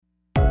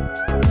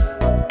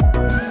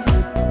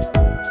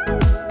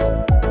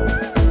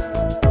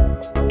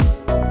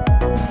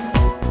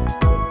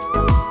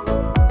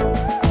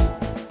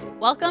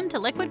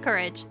Liquid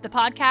Courage, the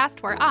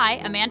podcast where I,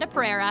 Amanda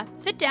Pereira,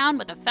 sit down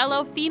with a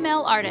fellow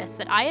female artist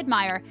that I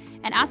admire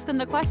and ask them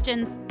the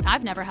questions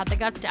I've never had the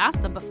guts to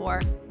ask them before.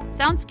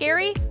 Sounds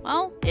scary?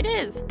 Well, it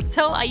is.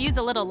 So I use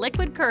a little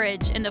liquid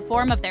courage in the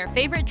form of their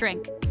favorite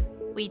drink.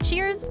 We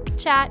cheers,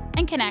 chat,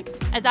 and connect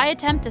as I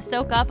attempt to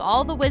soak up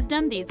all the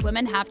wisdom these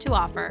women have to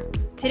offer.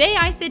 Today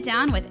I sit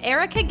down with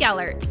Erica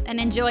Gellert and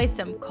enjoy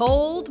some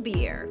cold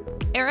beer.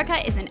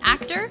 Erica is an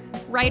actor,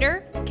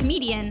 writer,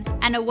 comedian,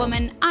 and a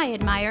woman I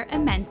admire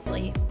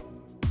immensely.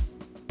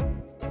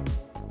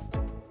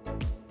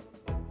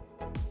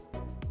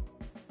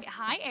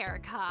 Hi,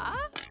 Erica.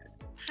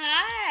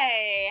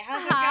 Hi.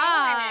 How's it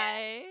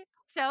Hi.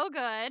 So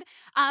good.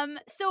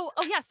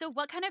 So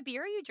what kind of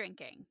beer are you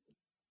drinking?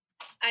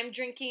 I'm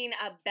drinking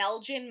a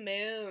Belgian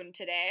Moon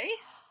today.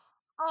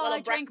 Oh, Little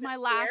I drank my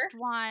breakfast last beer.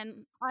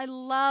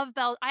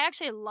 one. I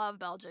actually love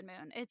Belgian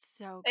Moon. It's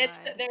so good.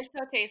 They're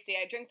so tasty.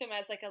 I drink them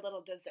as like a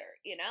little dessert,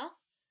 you know?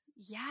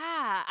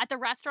 Yeah. At the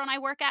restaurant I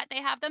work at,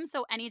 they have them.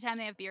 So anytime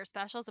they have beer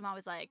specials, I'm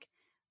always like,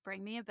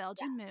 bring me a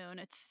Belgian Moon.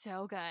 It's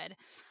so good.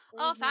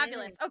 Oh,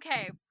 fabulous. Mm-hmm.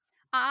 Okay.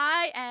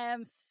 I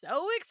am so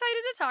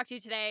excited to talk to you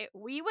today.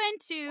 We went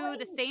to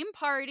the same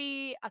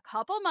party a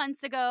couple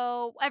months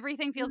ago.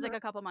 Everything feels like a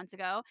couple months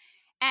ago.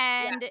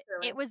 Yeah, And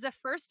really. it was the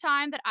first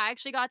time that I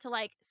actually got to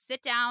like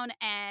sit down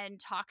and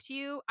talk to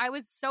you. I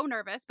was so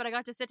nervous, but I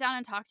got to sit down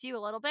and talk to you a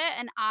little bit.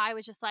 And I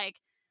was just like,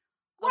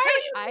 Why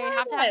okay, were I you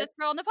have to have this nervous?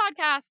 girl on the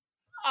podcast.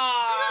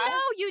 I don't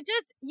Aw.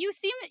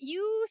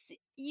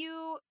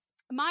 know.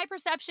 My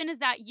perception is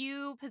that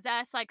you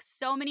possess like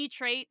so many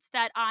traits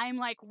that I'm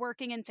like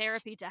working in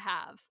therapy to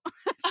have.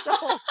 So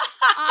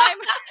I'm,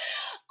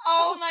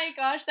 Oh my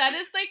gosh, that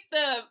is like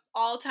the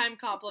all-time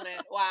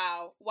compliment.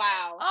 Wow.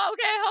 Wow.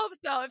 okay, I hope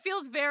so. It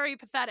feels very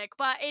pathetic,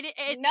 but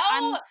it's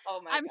No.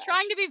 Oh my I'm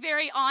trying gosh. to be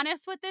very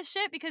honest with this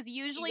shit because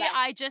usually Yes.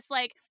 I just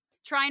like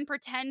try and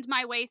pretend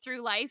my way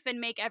through life and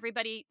make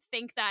everybody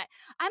think that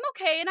I'm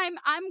okay and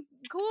I'm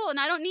cool and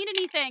I don't need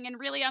anything, and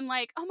really I'm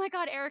like, "Oh my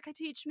god, Erica,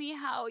 teach me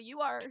how.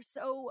 You are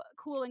so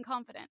cool and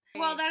confident."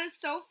 Well, that is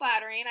so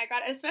flattering. I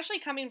got, especially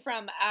coming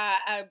from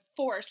a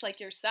force like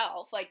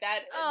yourself, like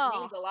that Oh.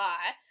 means a lot.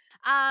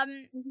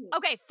 Um, Mhm.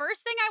 okay,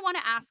 first thing I want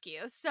to ask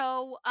you.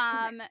 So,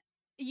 Okay.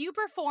 you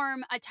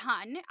perform a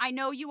ton. I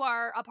know you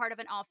are a part of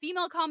an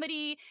all-female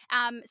comedy,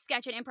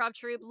 sketch and improv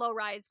troupe, Low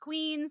Rise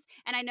Queens,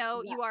 and I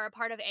know Yeah. you are a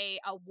part of a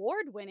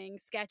award-winning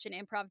sketch and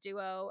improv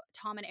duo,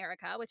 Tom and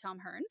Erica, with Tom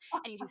Hearn,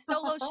 and you do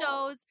solo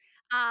shows.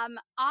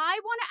 I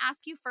want to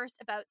ask you first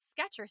about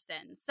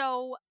Sketchersons.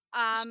 So,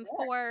 Sure.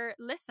 for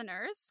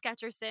listeners,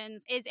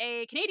 Sketchersons is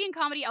a Canadian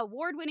comedy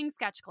award-winning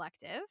sketch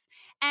collective,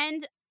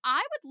 and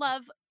I would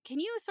love, can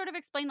you sort of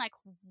explain like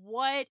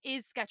what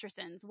is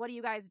Sketchersons? What do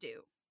you guys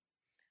do?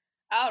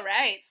 All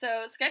right.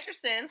 So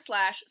Sketcherson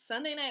slash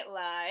Sunday Night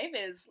Live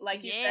is,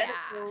 like you said, a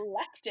Yeah.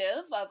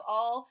 collective of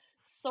all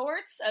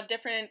sorts of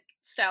different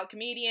style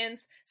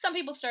comedians. Some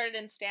people started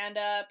in stand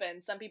up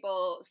and some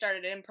people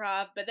started in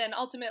improv, but then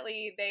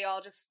ultimately they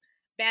all just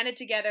banded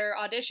together,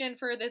 auditioned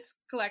for this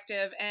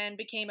collective, and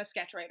became a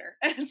sketch writer.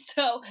 And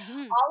so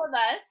Hmm. all of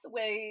us,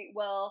 we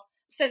will,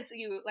 since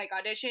you like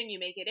audition, you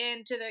make it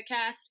into the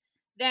cast.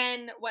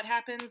 Then what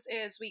happens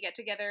is we get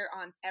together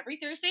on every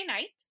Thursday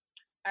night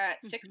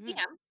at 6 Hmm.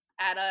 p.m.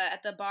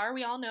 At the bar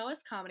we all know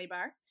as Comedy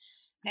Bar,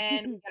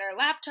 and we get our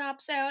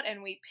laptops out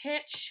and we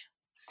pitch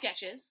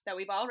sketches that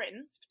we've all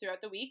written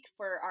throughout the week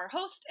for our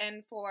host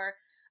and for,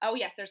 oh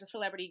yes, there's a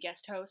celebrity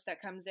guest host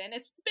that comes in.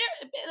 It's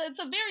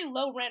a very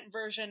low rent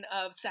version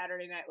of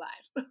Saturday Night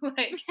Live.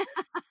 Like,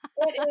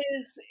 it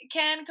is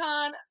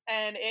CanCon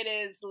and it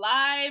is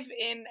live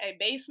in a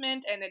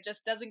basement and it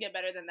just doesn't get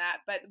better than that.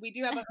 But we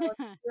do have a host,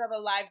 we do have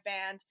a live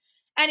band.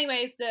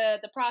 Anyways, the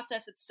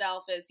process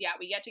itself is, yeah,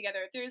 we get together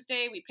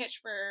Thursday, we pitch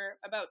for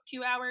about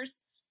 2 hours,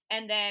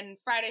 and then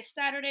Friday,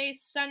 Saturday,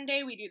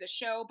 Sunday we do the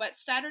show. But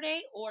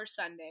Saturday or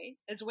Sunday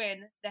is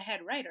when the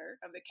head writer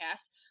of the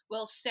cast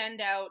will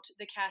send out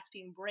the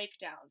casting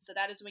breakdown. So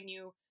that is when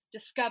you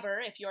discover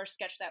if your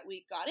sketch that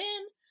week got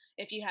in,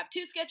 if you have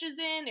 2 sketches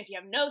in, if you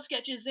have no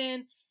sketches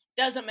in,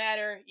 doesn't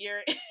matter.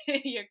 You're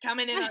you're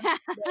coming in on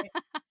Sunday,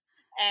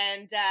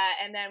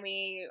 and then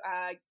we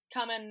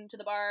come into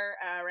the bar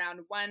around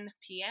 1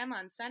 p.m.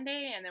 on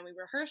Sunday, and then we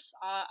rehearse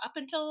up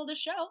until the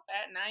show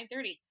at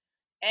 9:30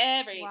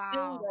 every Wow.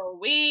 single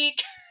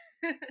week.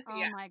 Oh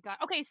Yeah. my god.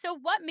 Okay, so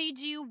what made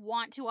you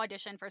want to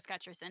audition for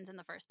Sketchersons in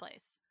the first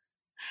place?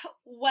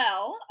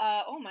 Well,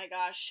 oh my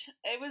gosh,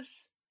 it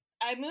was.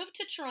 I moved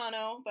to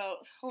Toronto about,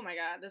 oh my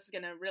god, this is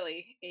gonna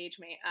really age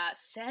me.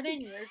 7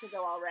 years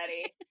ago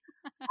already.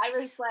 I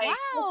was like just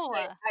Wow.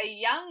 a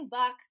young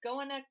buck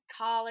going to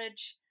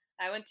college.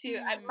 I went to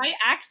Hmm. my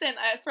accent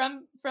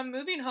from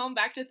moving home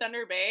back to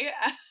Thunder Bay.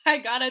 I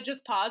gotta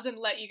just pause and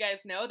let you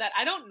guys know that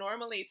I don't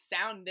normally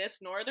sound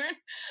this northern,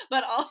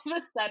 but all of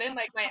a sudden,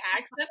 like my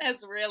accent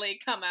has really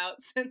come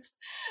out since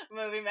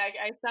moving back.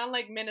 I sound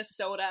like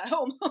Minnesota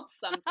almost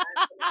sometimes.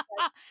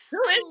 Who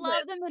I is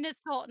love the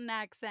Minnesotan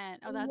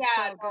accent. Oh, that's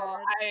Yeah, so no,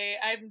 good.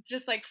 I'm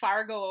just like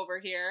Fargo over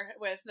here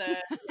with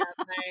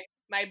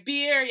my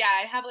beer. Yeah,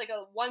 I have like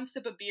a one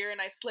sip of beer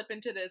and I slip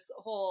into this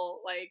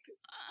whole like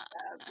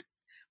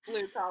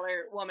blue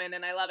collar woman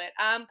and I love it.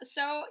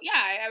 So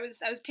yeah, I was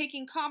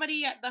taking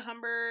comedy at the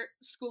Humber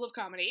School of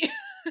Comedy,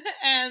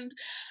 and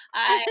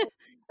I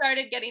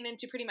started getting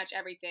into pretty much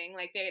everything.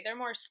 Like they're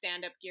more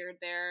stand up geared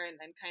there, and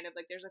then kind of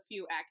like there's a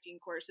few acting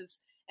courses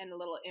and a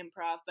little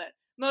improv, but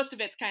most of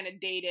it's kind of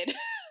dated,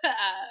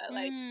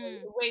 like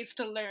Mm. ways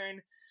to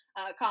learn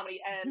comedy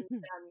and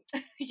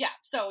yeah,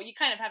 so you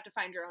kind of have to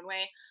find your own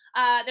way.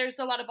 There's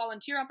a lot of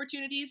volunteer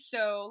opportunities,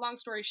 so long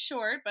story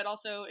short, but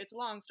also it's a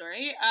long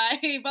story.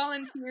 I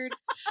volunteered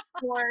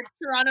for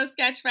Toronto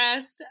Sketch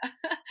Fest.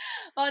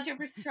 Volunteered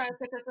for Toronto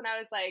Sketch Fest when I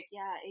was like,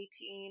 yeah,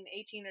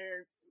 18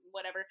 or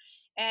whatever.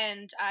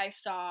 And I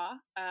saw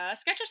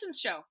Sketcherson's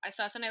show. I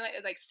saw something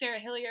like Sarah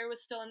Hillier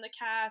was still in the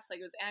cast. Like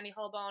it was Annie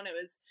Holbone. It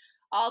was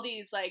all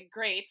these like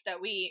greats that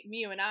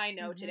you and I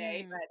know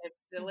today. Mhm. But if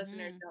the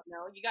listeners Mhm. don't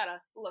know, you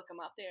gotta look them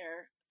up.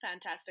 They're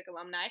fantastic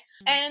alumni,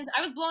 and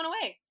I was blown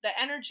away. The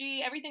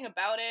energy, everything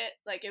about it,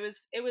 like it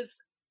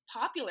was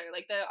popular.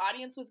 Like the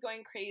audience was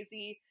going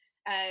crazy,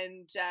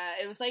 and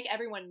it was like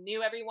everyone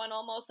knew everyone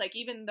almost. Like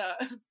even the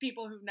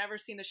people who've never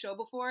seen the show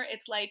before,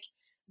 it's like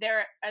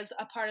they're as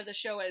a part of the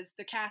show as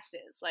the cast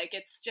is. Like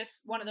it's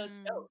just one of those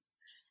Mhm. shows,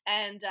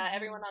 and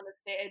everyone Mhm. on the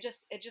stage,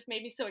 it just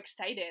made me so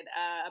excited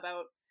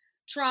about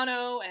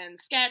Toronto and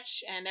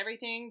sketch and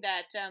everything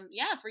that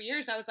yeah, for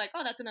years I was like,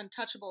 oh, that's an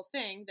untouchable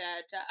thing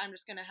that I'm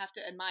just gonna have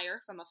to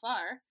admire from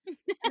afar. And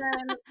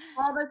then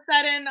all of a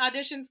sudden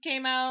auditions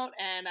came out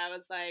and I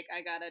was like,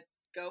 I gotta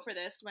go for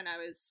this. When I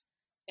was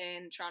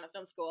in Toronto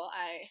Film School,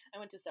 I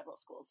went to several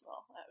schools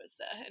while I was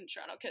in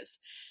Toronto because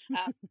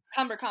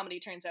Humber Comedy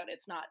turns out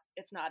it's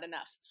not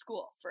enough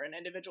school for an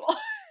individual.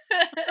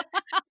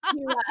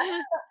 You,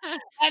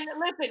 and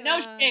listen, no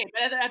Uh, shade,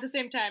 but at the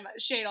same time,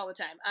 shade all the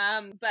time.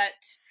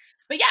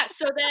 But yeah.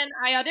 So then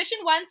I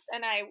auditioned once,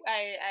 and I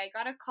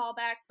got a call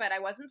back, but I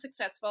wasn't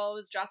successful. It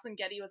was Jocelyn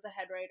Getty was the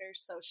head writer,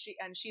 so she's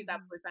mhm.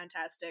 absolutely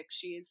fantastic.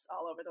 She's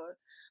all over the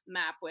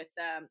map with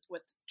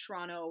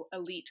Toronto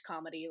elite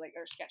comedy, like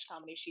or sketch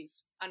comedy.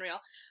 She's unreal.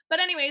 But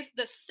anyways,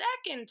 the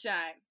second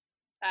time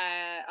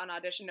an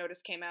audition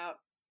notice came out,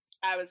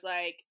 I was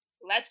like,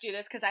 let's do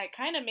this because I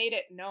kind of made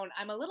it known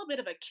I'm a little bit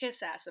of a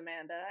kiss ass,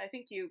 Amanda. I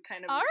think you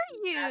kind of Are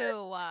matter.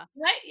 you?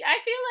 I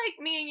feel like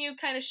me and you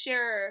kind of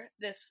share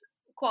this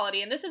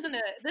quality, and this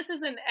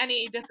isn't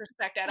any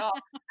disrespect at all.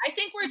 I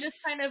think we're just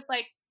kind of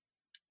like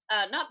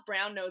not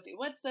brown nosy.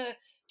 What's the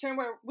term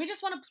where we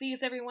just want to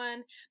please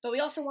everyone, but we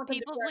also want them to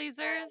be People our friends,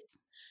 pleasers?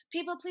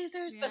 people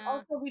pleasers, but Yeah.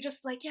 also we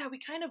just like, yeah, we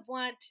kind of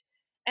want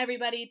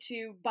everybody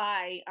to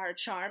buy our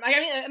charm. I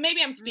mean,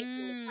 maybe I'm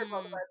speaking for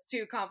both of Mm. us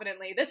too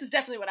confidently. This is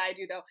definitely what I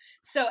do though.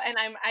 So, and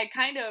I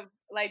kind of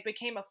like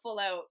became a full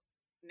out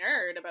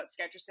nerd about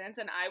Sketchersons,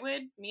 and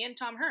me and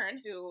Tom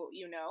Hearn, who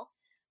you know,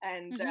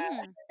 and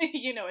Mhm.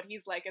 you know what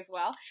he's like as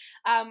well.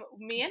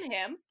 Me and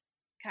him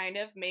kind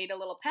of made a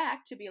little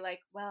pact to be like,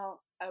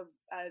 well,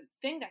 a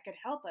thing that could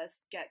help us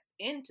get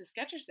into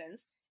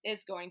Sketchersons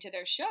is going to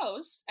their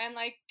shows and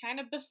like kind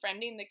of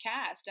befriending the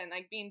cast and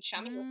like being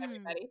chummy with Mm.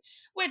 everybody,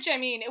 which I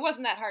mean it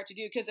wasn't that hard to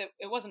do because it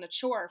wasn't a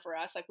chore for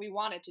us. Like we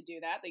wanted to do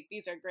that. Like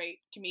these are great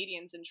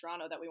comedians in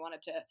Toronto that we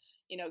wanted to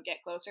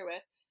get closer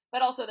with,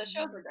 but also the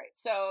shows were Mhm. great.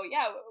 So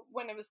yeah,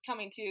 when it was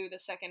coming to the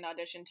second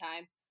audition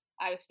time,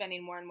 I was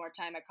spending more and more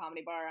time at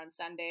Comedy Bar on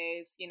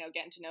Sundays,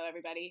 getting to know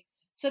everybody.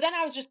 So then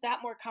I was just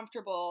that more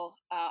comfortable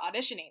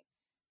auditioning,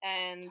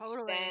 and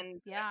Totally.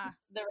 then Yeah.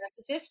 the rest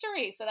is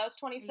history. So that was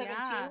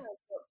 2017, Yeah. like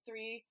about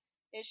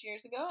 3-ish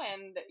years ago,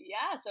 and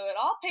yeah, so it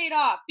all paid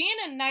off. Being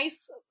a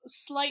nice,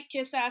 slight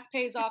kiss ass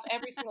pays off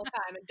every single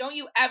time, and don't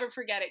you ever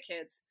forget it,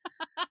 kids.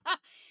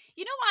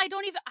 You know, I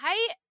don't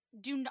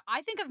even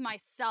I think of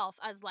myself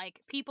as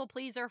like people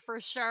pleaser for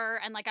sure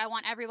and like I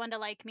want everyone to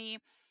like me.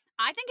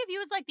 I think of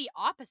you as like the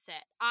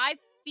opposite. I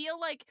feel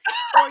like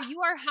or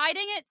you are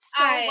hiding it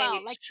so I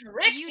well. Like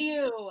tricked you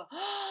you.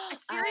 I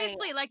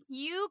seriously, like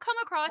you come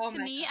across Oh to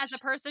my me as a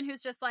gosh. person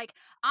who's just like,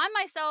 I'm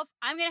myself,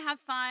 I'm gonna have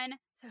fun.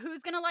 So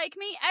who's gonna like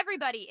me?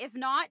 Everybody. If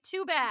not,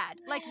 too bad.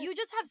 Like Yes. you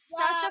just have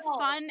such a Wow.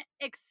 fun,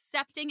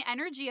 accepting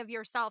energy of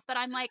yourself that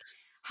I'm like,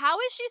 how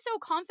is she so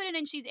confident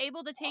and she's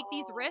able to take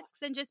these Oh.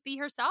 risks and just be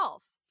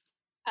herself?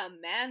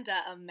 Amanda,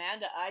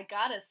 I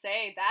gotta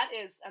say that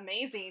is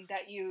amazing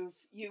that you've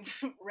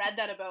read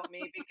that about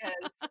me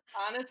because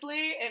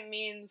honestly, it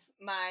means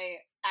my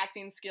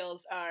acting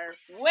skills are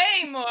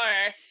way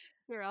more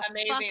You're a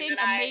amazing fucking than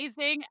I.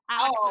 amazing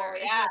Oh actor,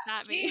 is yeah, what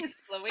that means.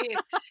 jeez, Louise.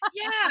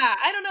 Yeah,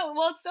 I don't know.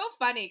 Well, it's so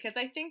funny because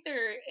I think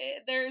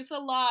there's a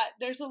lot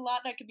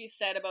that could be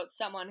said about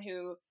someone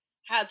who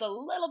has a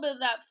little bit of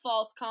that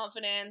false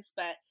confidence,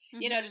 but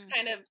just Mhm.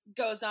 kind of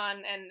goes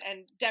on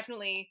and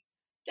definitely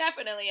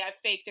I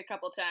faked a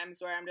couple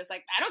times where I'm just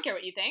like, I don't care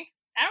what you think.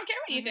 I don't care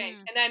what you think,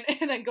 Mhm. and then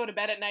and then go to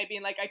bed at night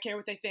being like, I care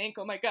what they think.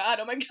 Oh my god,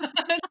 oh my god.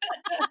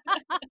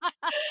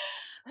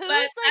 But Who's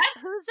like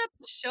that's who's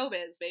a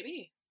showbiz,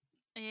 baby.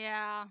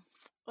 Yeah. Yeah.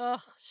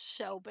 Ugh,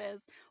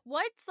 showbiz.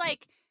 What's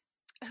like,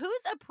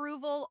 whose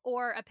approval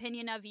or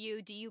opinion of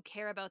you do you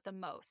care about the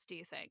most, do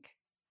you think?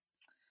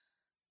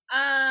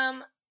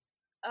 Um,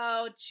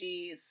 oh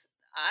geez.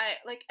 I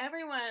like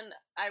everyone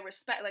I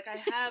respect. Like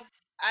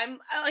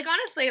like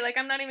honestly, like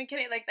I'm not even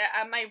kidding. Like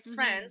that, my Mm-hmm.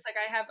 friends. Like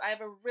I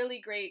have a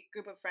really great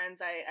group of friends.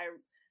 I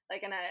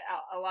like, and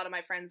a lot of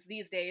my friends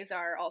these days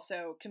are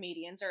also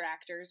comedians or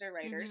actors or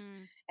writers,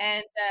 Mm-hmm.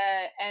 and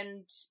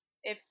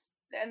if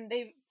and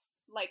they've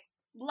like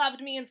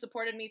loved me and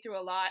supported me through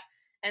a lot.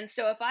 And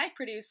so if I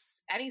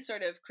produce any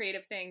sort of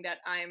creative thing that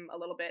I'm a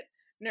little bit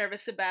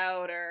nervous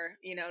about, or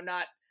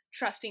not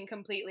trusting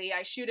completely,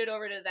 I shoot it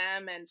over to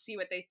them and see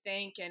what they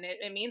think, and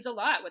it means a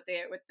lot what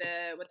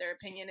their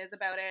opinion is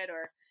about it,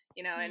 or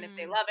and if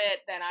they Mm-hmm. love it,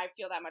 then I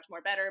feel that much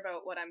more better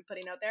about what I'm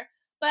putting out there.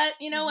 But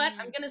you know what? Mm-hmm.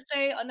 I'm gonna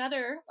say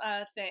another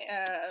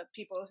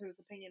people whose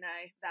opinion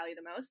I value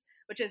the most,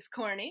 which is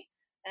corny.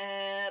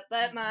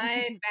 But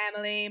my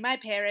family, my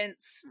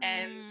parents,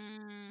 and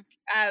Mm.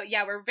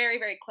 yeah, we're very,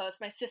 very close.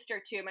 My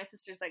sister too. My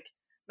sister's like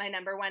my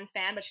number one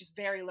fan, but she's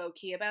very low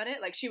key about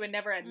it. Like she would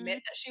never admit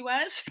Mm. that she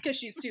was because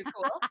she's too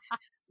cool.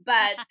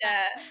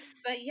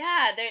 But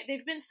yeah,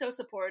 they've been so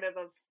supportive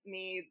of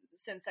me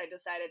since I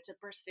decided to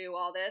pursue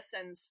all this,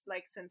 and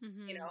like since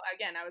Mm-hmm.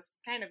 again, I was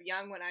kind of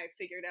young when I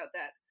figured out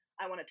that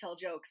I want to tell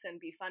jokes and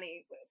be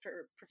funny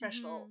for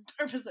professional Mm-hmm.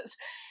 purposes,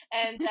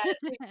 and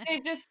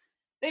they've just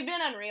they've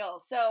been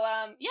unreal. So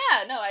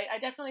yeah, no, I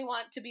definitely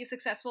want to be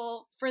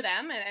successful for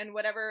them, and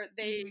whatever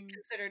they Mm-hmm.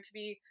 consider to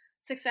be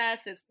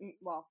success is,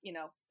 well,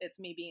 it's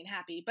me being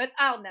happy, but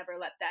I'll never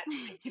let that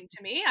sink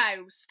into me.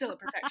 I'm still a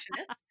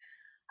perfectionist.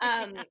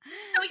 Yeah.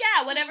 So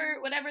yeah,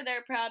 whatever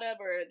they're proud of,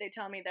 or they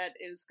tell me that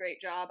it was a great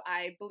job,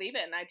 I believe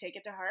it and I take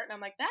it to heart, and I'm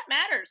like, that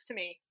matters to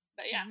me.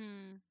 But yeah.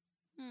 Mm-hmm.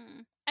 Hmm.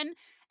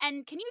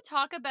 And can you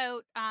talk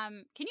about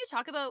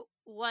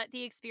what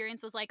the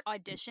experience was like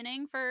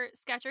auditioning for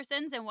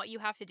Sketchersons and what you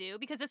have to do?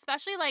 Because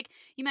especially like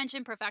you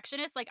mentioned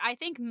perfectionist, like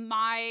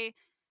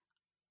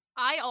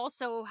I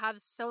also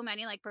have so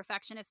many like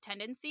perfectionist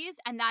tendencies,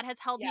 and that has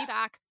held me Yeah.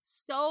 back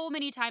so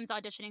many times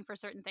auditioning for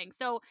certain things.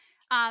 So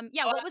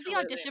yeah, Oh, what was the absolutely.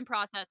 audition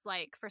process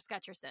like for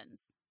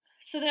Sketchersons?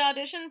 So the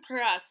audition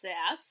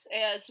process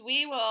is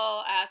we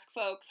will ask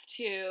folks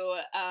to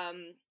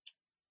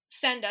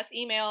send us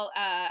email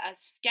a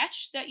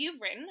sketch that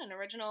you've written, an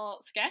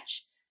original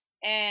sketch,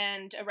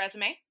 and a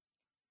resume.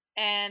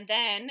 And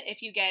then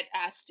if you get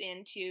asked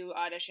into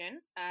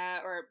audition,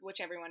 or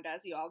which everyone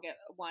does, you all get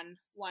one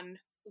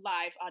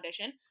live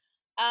audition.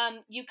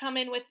 You come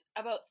in with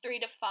about 3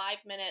 to 5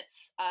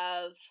 minutes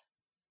of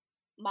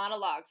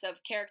monologues,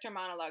 of character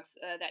monologues,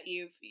 that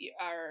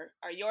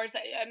are yours.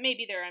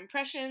 Maybe they're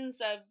impressions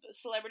of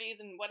celebrities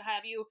and what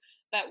have you,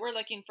 but we're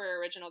looking for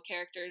original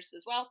characters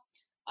as well.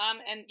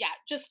 And yeah,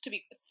 just to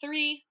be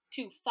 3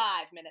 to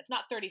 5 minutes,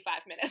 not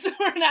 35 minutes.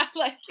 We're not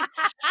like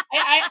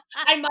I,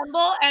 I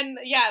mumble, and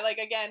yeah, like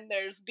again,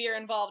 there's beer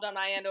involved on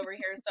my end over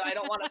here, so I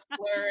don't want to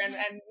slur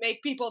and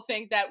make people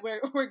think that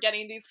we're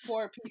getting these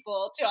poor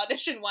people to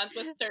audition once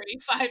with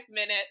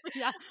 35-minute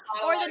Yeah.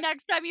 Or the monologues.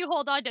 next time you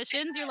hold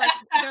auditions, they're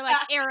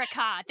like,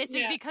 "Erica, this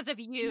is Yeah, because of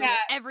you. yeah,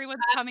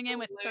 Everyone's coming in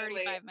with absolutely.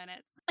 35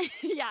 minutes."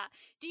 Yeah.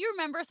 Do you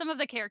remember some of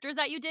the characters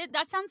that you did?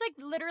 That sounds like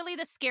literally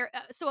the scare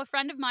so a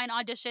friend of mine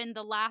auditioned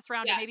the last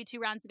round or Yeah, maybe 2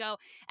 rounds ago,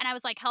 and I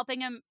was like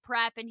helping him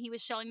prep and he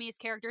was showing me his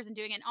characters and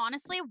doing it. And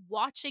honestly,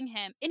 watching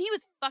him, and he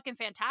was fucking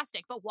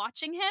fantastic, but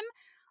watching him,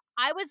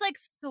 I was like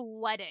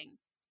sweating.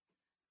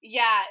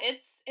 yeah.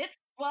 It's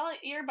well,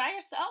 you're by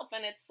yourself,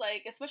 and it's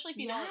like, especially if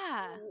you don't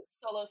Yeah. do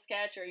solo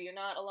sketch or you're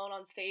not alone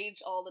on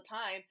stage all the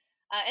time.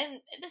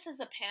 And this is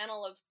a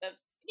panel of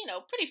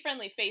pretty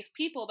friendly faced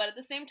people, but at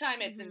the same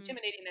time, it's Mhm.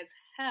 intimidating as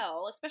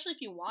hell, especially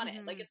if you want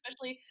it. Like Mhm.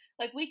 especially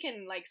like we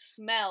can like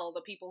smell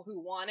the people who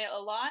want it a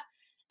lot.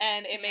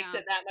 And it makes Yeah.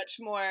 it that much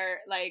more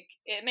like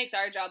it makes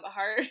our job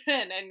hard,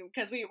 and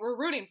because we're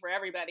rooting for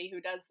everybody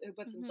who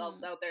puts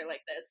themselves Mhm. out there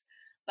like this.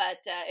 But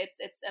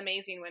it's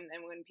amazing when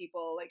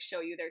people like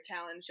show you their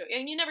talent,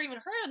 and you never even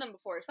heard of them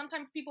before.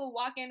 Sometimes people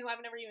walk in who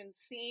I've never even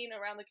seen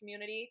around the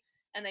community,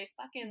 and they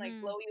fucking like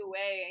Mhm. blow you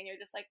away, and you're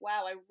just like,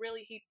 wow, I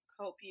really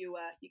hope you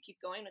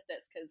keep going with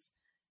this, because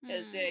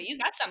Mm. you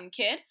got something,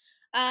 kid.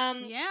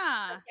 But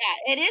Yeah.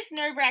 yeah, it is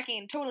nerve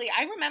wracking. Totally,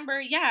 I remember.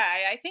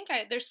 Yeah, I think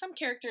there's some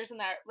characters in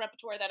that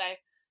repertoire that I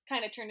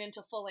kind of turned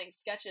into full length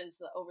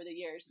sketches over the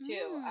years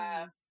too.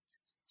 Mm.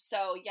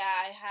 So yeah,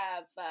 I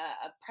have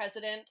a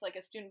president, like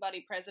a student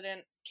body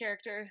president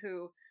character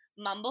who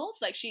mumbles,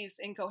 like she's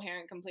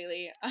incoherent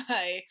completely.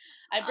 I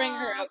bring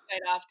her Uh, out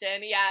quite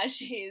often. Yeah,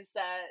 she's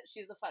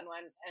a fun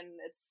one, and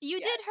it's yeah.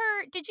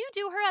 did you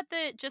do her at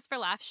the Just for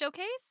Laughs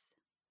showcase?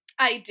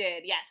 I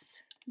did,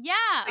 yes.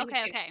 Yeah, So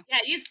okay, okay.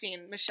 you've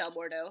seen Michelle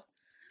Bordeaux.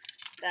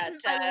 That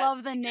I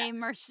love the yeah. name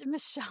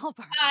Michelle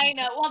I Bardeau.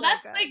 know. That's Well, so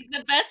that's like good.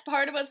 the best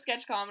part about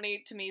sketch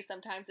comedy to me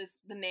sometimes is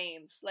the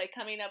names. Like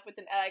coming up with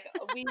like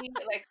we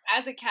like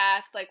as a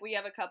cast, like we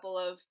have a couple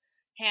of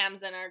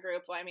hams in our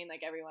group. Well, I mean,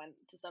 like everyone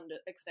to some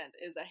extent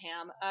is a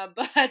ham,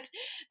 but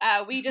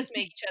we just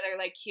make each other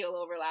like keel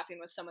over laughing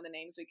with some of the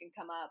names we can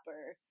come up,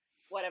 or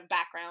what have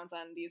backgrounds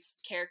on these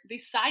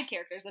side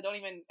characters that don't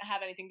even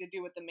have anything to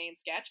do with the main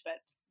sketch, but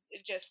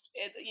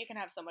you can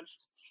have so much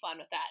fun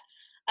with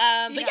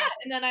that. But Yeah. yeah,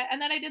 and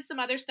then I did some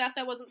other stuff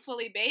that wasn't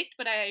fully baked,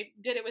 but I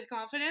did it with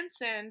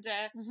confidence. And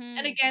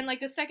Mm-hmm. again, like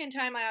the second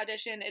time I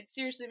auditioned, it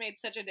seriously made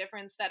such a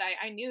difference that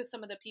I knew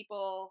some of the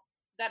people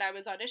that I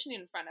was auditioning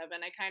in front of,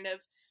 and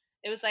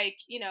it was like,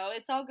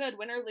 it's all good,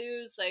 win or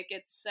lose. Like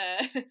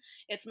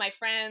it's my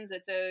friends,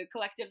 it's a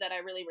collective that I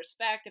really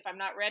respect. If I'm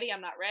not ready,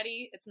 I'm not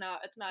ready. It's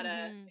not Mm-hmm.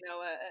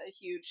 a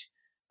huge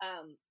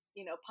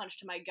punch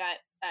to my gut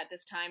at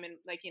this time, and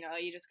like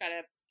you just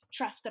gotta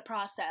trust the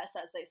process,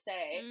 as they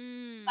say.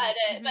 But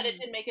it Mm-hmm.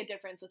 did make a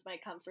difference with my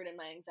comfort and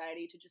my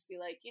anxiety to just be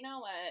like, you know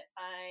what,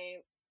 I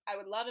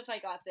would love if I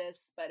got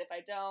this, but if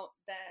I don't,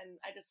 then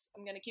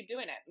I'm gonna keep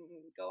doing it and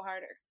go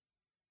harder.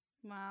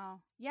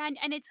 Wow. Yeah,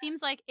 and it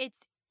seems like is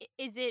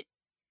it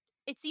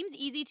it seems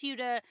easy to you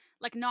to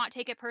like not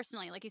take it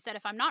personally. Like you said,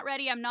 if I'm not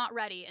ready, I'm not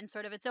ready, and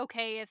sort of it's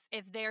okay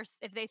if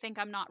they think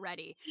I'm not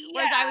ready.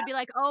 Whereas I Yeah. would be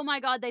like, "Oh my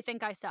god, they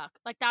think I suck."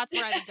 Like that's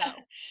where I would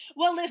go,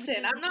 Well, which listen,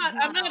 is I'm not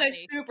not a healthy.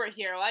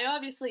 superhero. I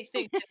obviously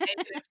think the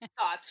negative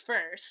thoughts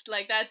first.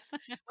 Like that's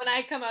when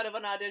I come out of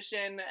an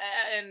audition,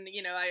 and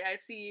I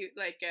see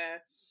like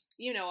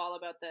all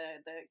about the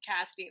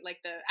casting, like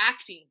the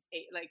acting,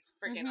 like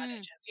freaking Mhm.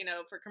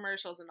 auditions, for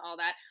commercials and all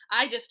that.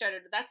 I just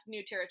started. That's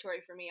new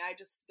territory for me. I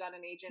just got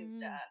an agent.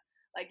 Mhm.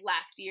 Like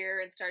last year,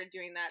 and started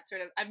doing that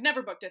sort of. I've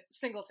never booked a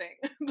single thing,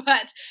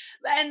 but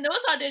and those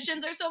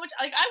auditions are so much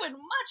like I would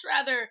much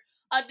rather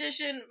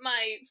audition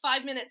my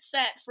 5 minute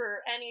set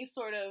for any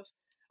sort of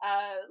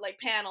like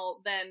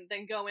panel than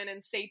go in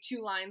and say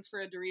two lines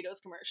for a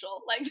Doritos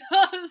commercial. Like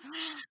those,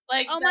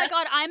 like Oh my that.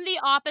 god, I'm the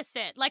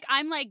opposite. Like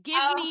I'm like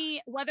give Oh,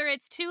 me whether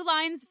it's 2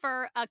 lines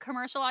for a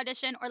commercial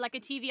audition or like a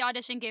TV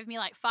audition, give me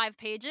like 5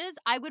 pages.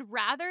 I would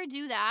rather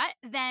do that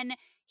than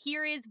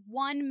here is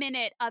 1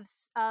 minute of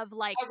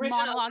like original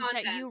monologues that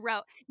content. you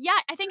wrote. Yeah,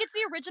 I think it's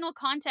the original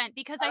content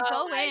because I Oh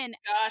go my in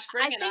gosh,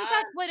 bring I it think on.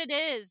 that's what it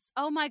is.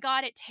 Oh my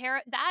god,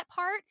 that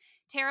part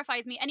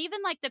terrifies me. And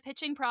even like the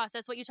pitching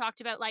process, what you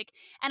talked about, like,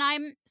 and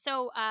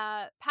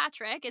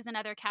Patrick is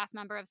another cast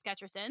member of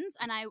Sketchersons,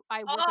 and I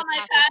work Oh with my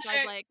Patrick, so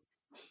I've Patrick. like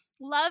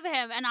love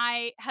him, and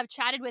I have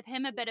chatted with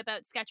him a bit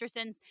about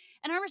Sketchersons,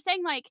 and I remember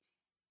saying like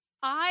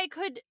I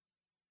could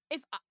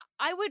if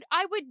I would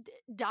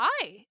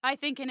die, I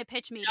think, in a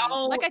pitch meeting.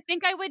 Like, No, I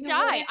think I would you die.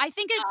 wouldn't I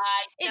think die.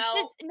 it's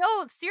this No,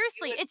 no, you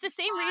seriously, would it's the be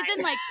same reason,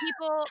 fine. like,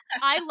 people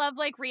I love,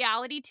 like,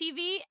 reality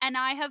TV, and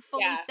I have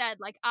fully Yeah. said,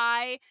 like,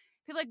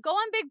 people like, "Go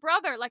on Big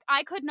Brother." Like,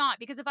 I could not,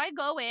 because if I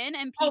go in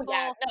and Oh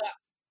yeah. people No,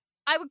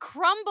 I would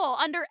crumble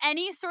under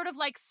any sort of,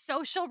 like,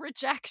 social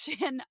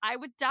rejection. I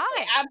would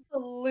die.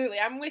 absolutely.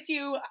 I'm with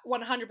you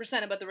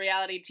 100% about the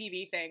reality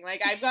TV thing.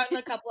 Like I've gotten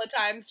a couple of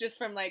times just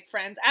from like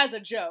friends as a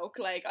joke,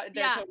 like they're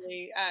Yeah.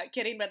 totally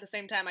kidding, but at the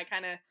same time I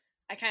kind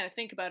of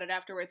think about it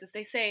afterwards as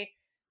they say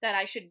that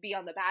I should be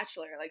on The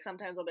Bachelor. Like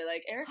sometimes they'll be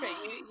like, "Erica,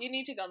 you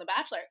need to go on The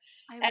Bachelor."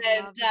 I would And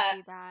love to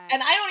do that.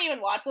 and I don't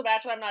even watch The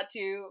Bachelor. I'm not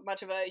too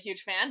much of a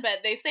huge fan, but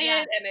they say Yeah.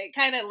 it and it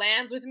kind of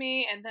lands with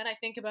me, and then I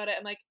think about it.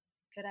 I'm like,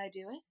 "Could I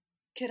do it?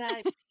 Could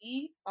I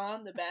be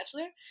on The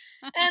Bachelor?"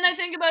 And I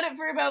think about it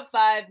for about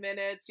 5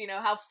 minutes,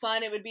 how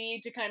fun it would be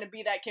to kind of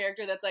be that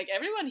character that's like,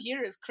 everyone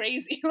here is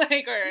crazy.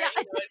 Like, or, Yeah.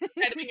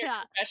 kind of in your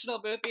Yeah.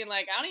 confessional booth being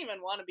like, I don't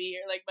even want to be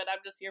here. Like, but I'm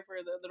just here for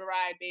the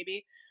ride,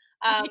 baby.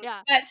 Um,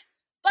 Yeah. but,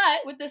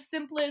 but with the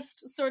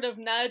simplest sort of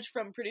nudge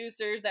from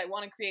producers that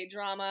want to create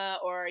drama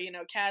or,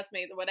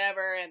 castmates,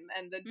 whatever,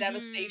 and the Mhm.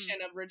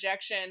 devastation of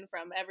rejection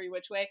from every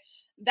which way,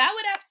 that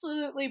would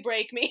absolutely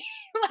break me.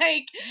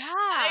 Like,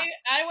 Yeah.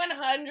 I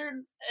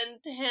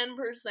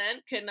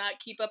 110% could not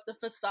keep up the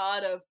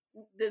facade of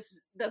this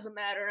doesn't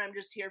matter. I'm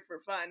just here for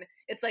fun.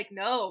 It's like,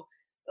 no,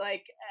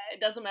 like it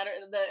doesn't matter.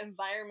 The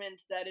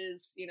environment that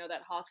is,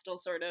 that hostile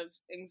sort of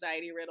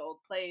anxiety riddled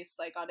place,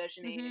 like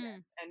auditioning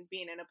Mhm. and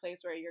being in a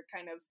place where you're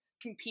kind of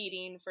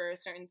competing for a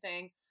certain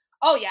thing.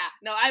 Oh yeah,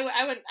 no, I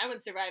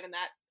wouldn't survive in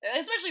that,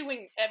 especially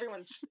when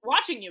everyone's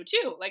watching you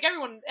too. Like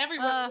everyone,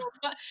 Ugh.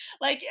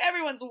 like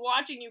everyone's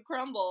watching you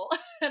crumble,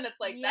 and it's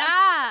like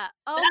Yeah.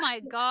 Oh that my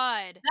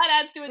god. that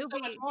adds to It it would so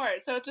much be more.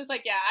 So it's just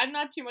like, yeah, I'm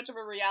not too much of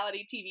a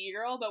reality TV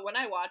girl, but when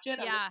I watch it,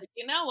 I'm just yeah. like,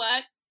 you know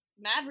what?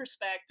 Mad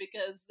respect,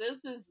 because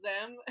this is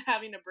them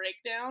having a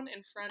breakdown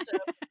in front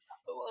of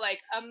like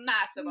a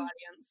massive Mm,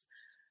 audience.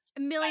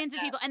 millions of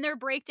people, and their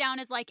breakdown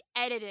is, like,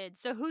 edited,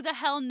 so who the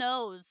hell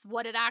knows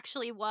what it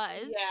actually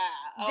was? Yeah.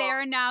 Oh,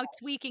 They're now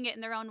tweaking it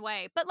in their own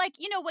way. But, like,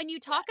 when you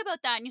yeah. talk about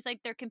that and it's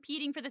like they're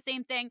competing for the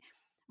same thing,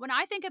 when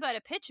I think about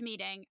a pitch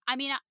meeting, I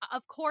mean,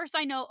 of course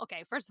I know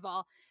okay, first of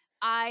all,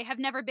 I have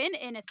never been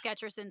in a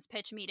Sketcherson's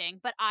pitch meeting,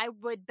 but I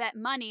would bet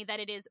money that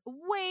it is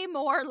way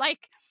more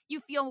like you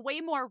feel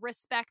way more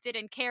respected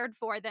and cared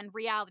for than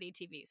reality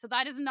TV. So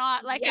that is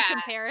not like a Yeah.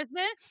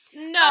 comparison,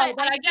 No, but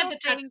but I I get still the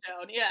think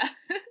touchstone. Yeah.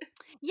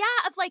 yeah,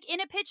 of like in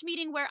a pitch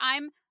meeting where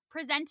I'm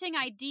presenting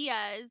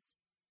ideas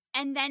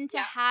And then to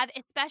Yeah. have,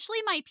 especially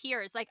my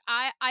peers, like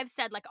I've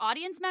said, like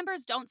audience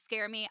members don't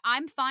scare me.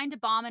 I'm fine to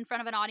bomb in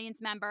front of an audience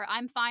member.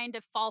 I'm fine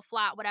to fall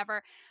flat,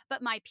 whatever.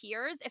 But my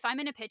peers, if I'm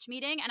in a pitch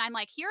meeting and I'm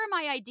like, here are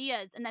my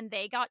ideas, and then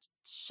they got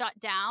shut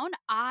down,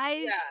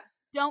 I Yeah.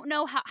 don't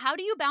know how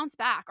do you bounce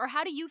back, or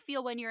how do you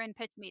feel when you're in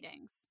pitch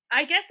meetings?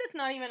 I guess that's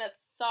not even a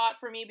thought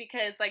for me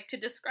because, like, to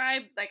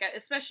describe, like,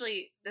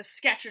 especially the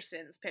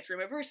Sketcherson's pitch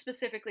room, if we're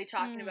specifically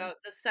talking Mm, about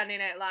the Sunday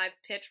Night Live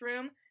pitch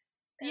room,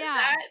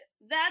 yeah.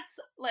 that's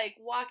like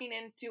walking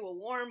into a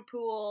warm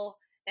pool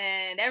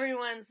and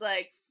everyone's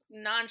like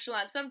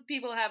nonchalant. Some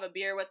people have a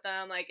beer with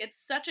them. Like,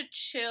 it's such a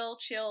chill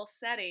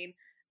setting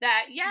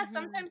that, yeah, Mhm.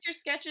 sometimes your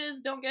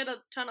sketches don't get a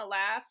ton of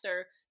laughs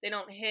or they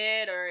don't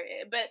hit, or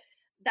but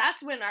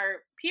that's when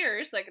our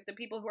peers, like the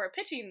people who are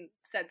pitching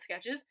said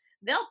sketches,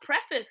 they'll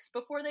preface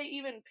before they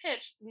even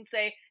pitch and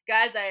say,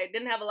 guys, I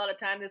didn't have a lot of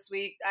time this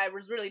week. I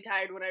was really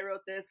tired when I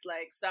wrote this.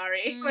 Like,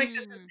 sorry. Like,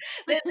 this is,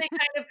 Mm.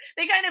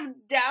 they kind of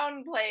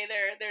downplay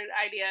their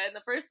idea in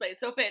the first place.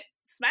 So if it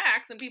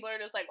smacks and people are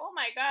just like, "Oh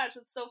my gosh,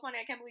 it's so funny!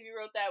 I can't believe you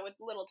wrote that with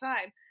little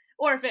time,"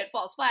 or if it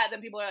falls flat,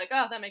 then people are like,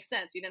 "Oh, that makes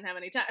sense. You didn't have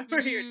any time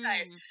or you're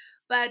tired." Mm.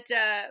 But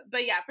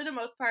yeah, for the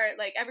most part,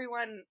 like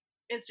everyone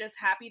is just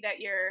happy that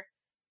you're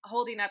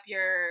holding up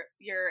your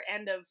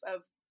end of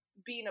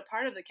being a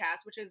part of the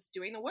cast, which is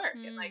doing the work.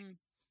 And like Mm.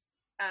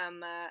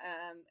 um uh,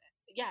 um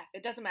yeah,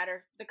 it doesn't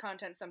matter the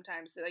content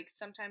sometimes. Like,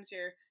 sometimes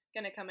you're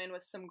gonna come in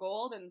with some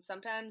gold and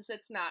sometimes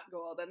it's not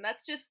gold, and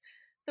that's just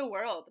the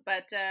world.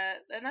 But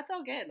and that's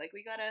all good. Like,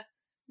 we gotta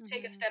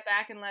take a Mhm. step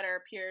back and let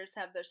our peers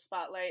have their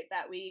spotlight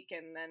that week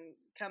and then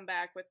come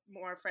back with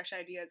more fresh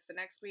ideas the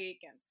next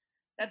week. And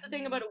that's the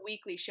thing Mhm. about a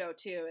weekly show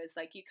too, is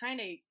like you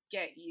kind of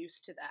get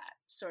used to that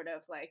sort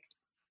of like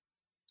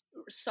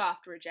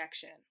soft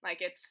rejection.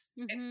 Like, it's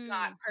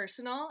not Mhm.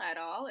 personal at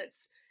all.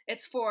 It's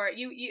for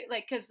you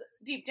like, cuz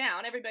deep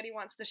down everybody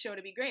wants the show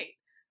to be great.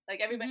 Like,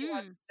 everybody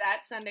wants Mhm.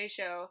 that Sunday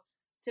show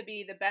to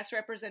be the best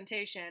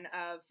representation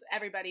of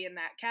everybody in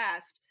that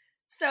cast.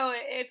 So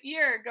if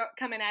you're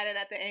coming at it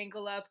at the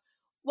angle of,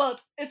 well,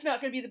 it's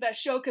not going to be the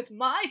best show cuz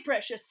my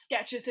precious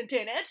sketch isn't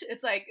in it.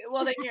 It's like,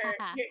 well, then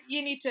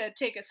you need to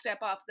take a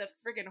step off the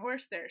friggin'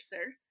 horse there,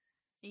 sir.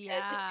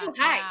 'Cause it's Yeah, too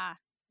high. yeah.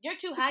 You're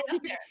too high up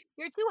You're there.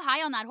 you're too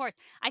high on that horse.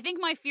 I think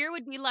my fear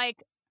would be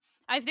like,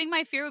 I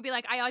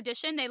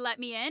auditioned, they let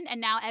me in,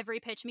 and now every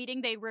pitch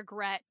meeting they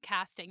regret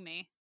casting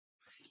me.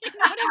 You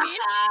know what I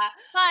mean?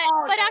 But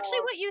Oh, actually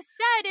no. what you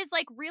said is,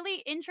 like, really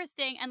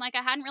interesting, and, like,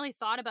 I hadn't really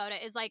thought about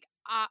it, is, like,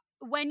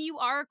 when you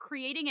are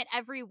creating it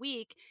every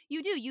week,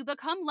 you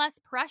become less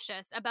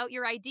precious about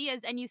your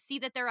ideas, and you see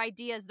that they're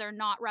ideas, they're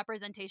not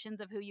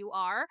representations of who you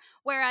are.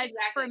 Whereas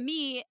for Exactly.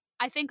 me,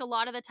 I think a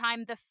lot of the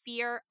time the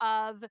fear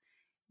of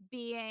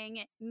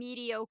being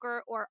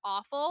mediocre or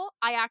awful,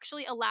 I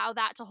actually allow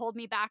that to hold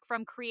me back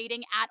from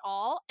creating at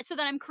all, so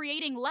that I'm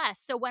creating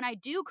less. So when I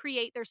do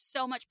create, there's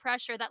so much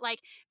pressure that,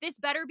 like, this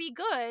better be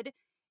good.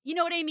 You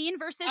know what I mean?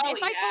 Versus Oh,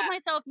 if I told yeah.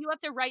 myself you have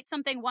to write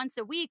something once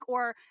a week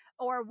or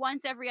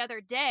once every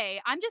other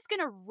day, I'm just going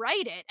to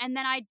write it, and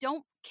then I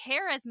don't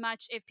care as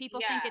much if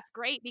people think Yeah. it's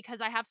great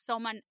because I have so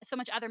much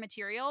other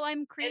material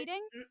I'm It's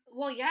creating.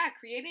 well, yeah,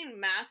 creating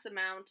mass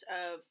amount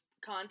of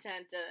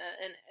content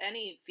in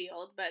any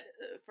field, but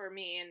for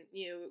me and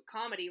you,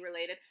 comedy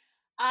related,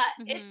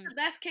 it's Mhm. the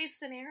best case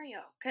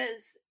scenario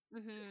because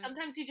Mhm.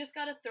 sometimes you just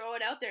got to throw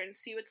it out there and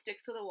see what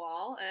sticks to the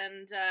wall,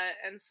 and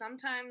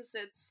sometimes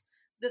it's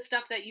the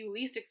stuff that you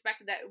least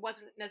expected that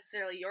wasn't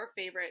necessarily your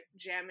favorite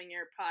gem in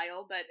your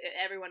pile, but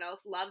everyone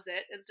else loves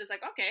it. It's just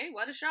like, okay,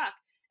 what a shock.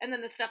 And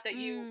then the stuff that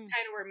you Mm.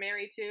 kind of were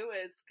married to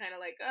is kind of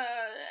like,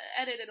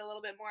 edit it a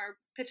little bit more,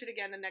 pitch it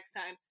again the next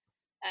time.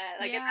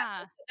 Like, and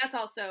Yeah. that's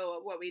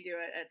also what we do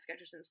at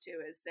Sketchersons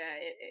too. Is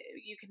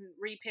you can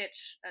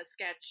repitch a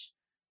sketch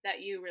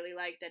that you really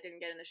liked that didn't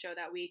get in the show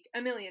that week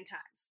a million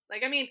times.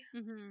 Like, I mean,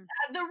 Mhm.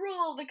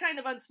 the kind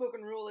of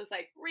unspoken rule is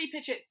like,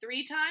 repitch it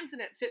 3 times,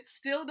 and if it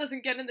still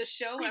doesn't get in the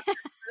show after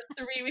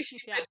the 3 weeks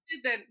you Yeah.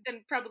 pitched it,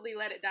 then probably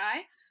let it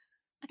die.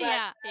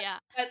 But Yeah, yeah.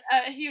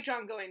 a huge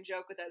ongoing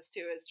joke with us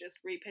too is just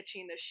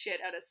repitching the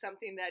shit out of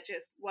something that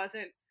just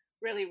wasn't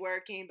really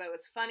working, but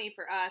was funny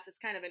for us. It's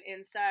kind of an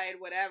inside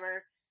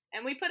whatever,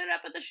 and we put it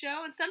up at the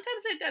show. And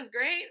sometimes it does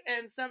great,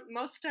 and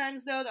most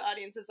times though the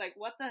audience is like,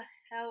 "What the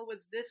hell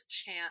was this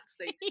chance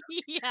they took?"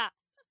 Yeah.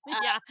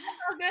 Yeah. That's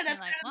all good. You're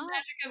That's like, kind of the "Well."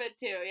 magic of it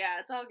too. Yeah,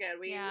 it's all good.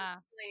 We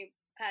Yeah. really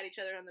pat each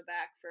other on the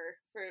back for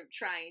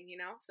trying,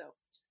 So all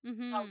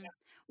Mhm. good.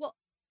 Well,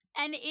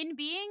 and in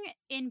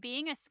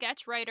being a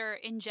sketch writer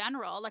in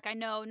general, like, I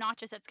know not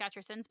just at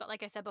Sketchersons, but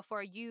like I said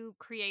before, you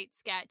create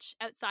sketch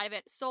outside of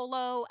it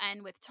solo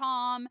and with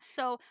Tom.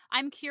 So,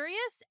 I'm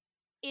curious,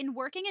 in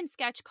working in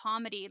sketch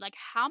comedy, like,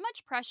 how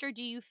much pressure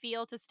do you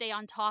feel to stay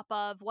on top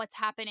of what's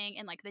happening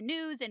in, like, the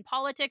news and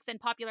politics and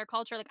popular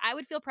culture? Like, I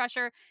would feel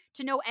pressure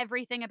to know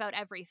everything about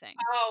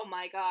everything. Oh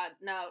my god,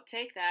 no,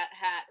 take that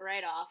hat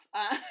right off.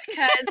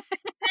 'Cause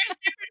there's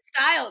different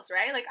styles,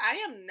 right? Like, I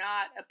am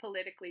not a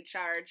politically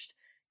charged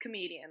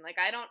comedian. Like,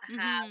 I don't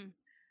have Mhm.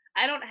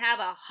 I don't have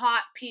a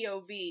hot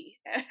POV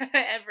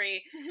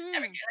every Mm-hmm.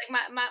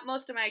 like my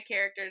most of my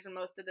characters and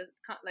most of the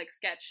like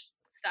sketch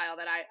style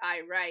that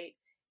I write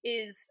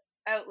is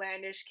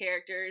outlandish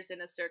characters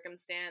in a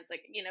circumstance,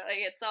 like, you know, like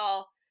it's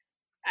all,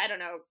 I don't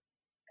know,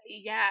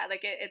 yeah,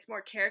 like it's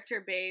more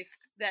character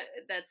based,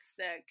 that's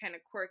kind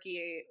of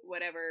quirky,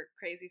 whatever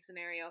crazy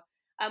scenario,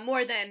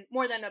 more than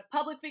a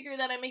public figure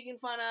that I'm making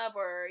fun of,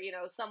 or, you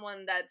know,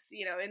 someone that's,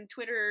 you know, in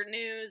Twitter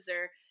news,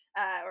 or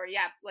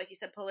yeah, like you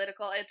said,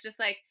 political. It's just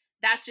like,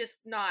 that's just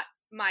not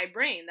my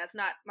brain, that's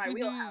not my Mm-hmm.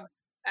 wheelhouse.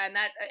 And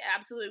that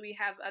absolutely, we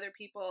have other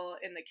people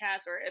in the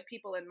cast, or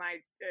people in my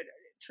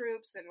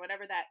troops and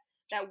whatever,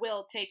 that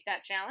will take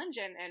that challenge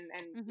and you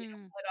know, Mm-hmm.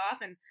 pull it off.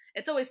 And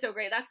it's always so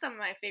great. That's some of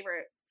my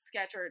favorite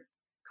sketch or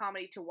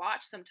comedy to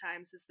watch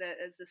sometimes, is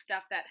the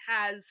stuff that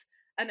has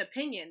an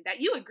opinion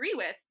that you agree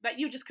with, but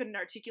you just couldn't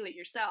articulate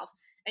yourself,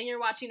 and you're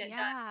watching it done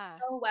Yeah.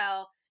 so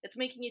well. It's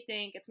making you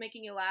think, it's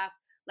making you laugh.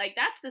 Like,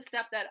 that's the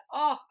stuff that,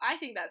 oh, I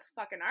think that's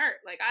fucking art.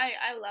 Like,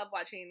 I love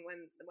watching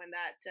when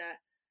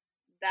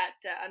that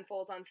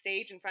unfolds on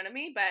stage in front of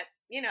me. But,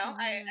 you know,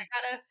 Mm-hmm.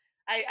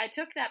 I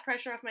took that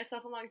pressure off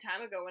myself a long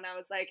time ago, when I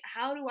was like,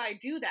 how do I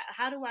do that?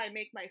 How do I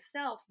make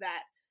myself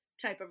that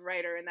type of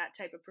writer and that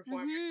type of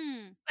performer?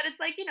 Mm-hmm. But it's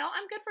like, you know,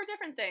 I'm good for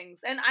different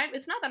things, and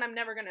it's not that I'm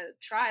never gonna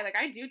try. Like,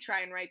 I do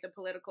try and write the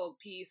political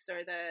piece,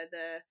 or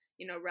the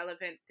you know,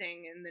 relevant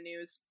thing in the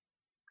news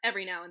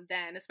every now and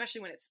then,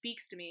 especially when it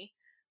speaks to me.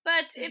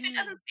 But if it Mm-hmm.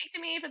 doesn't speak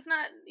to me, if it's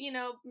not, you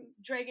know,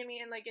 dragging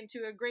me in, like,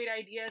 into a great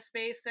idea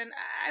space, then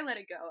I let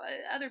it go.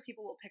 Other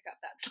people will pick up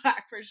that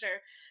slack for sure.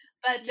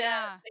 But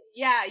Yeah.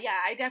 yeah, yeah,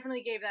 I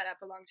definitely gave that up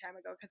a long time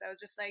ago, because I was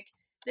just like,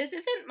 this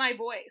isn't my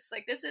voice.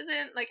 Like, this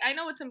isn't, like, I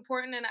know it's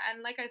important,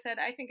 and like I said,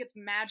 I think it's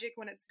magic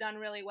when it's done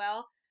really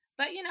well.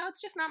 But, you know, it's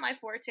just not my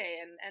forte,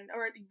 and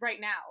or right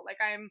now, like,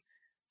 I'm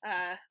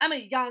a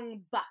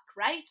young buck,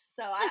 right?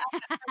 So I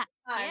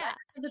Yeah. don't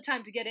have the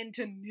time to get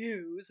into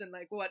news and,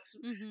 like,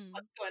 Mm-hmm.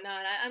 what's going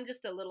on. I'm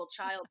just a little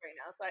child right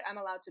now, so I'm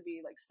allowed to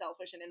be, like,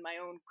 selfish and in my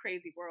own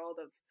crazy world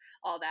of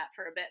all that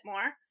for a bit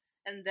more,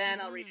 and then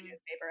I'll read a Mm-hmm.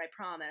 newspaper. I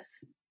promise.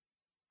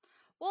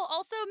 Well,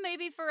 also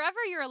maybe forever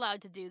you're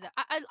allowed to do that.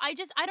 I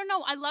just I don't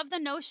know. I love the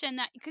notion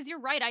that, because you're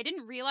right. I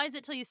didn't realize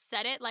it till you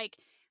said it. Like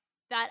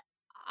that.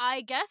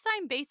 I guess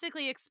I'm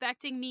basically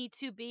expecting me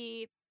to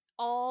be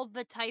all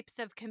the types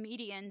of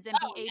comedians and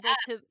be Oh able yeah,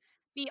 to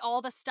be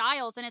all the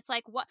styles. And it's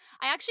like, what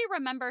I actually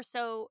remember.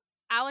 So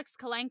Alex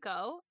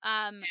Kalenko,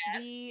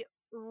 yes. we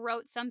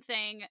wrote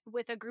something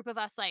with a group of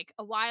us like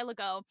a while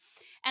ago,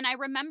 and I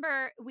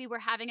remember we were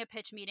having a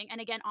pitch meeting.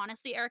 And again,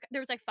 honestly, Eric, there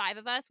was like five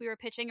of us. We were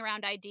pitching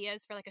around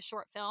ideas for like a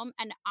short film.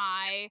 And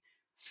I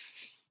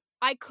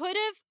could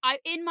have, I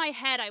in my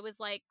head, I was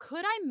like,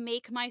 could I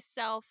make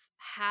myself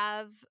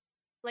have,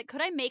 like,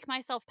 could I make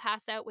myself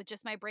pass out with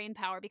just my brain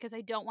power, because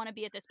I don't want to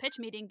be at this pitch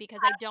meeting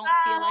because I don't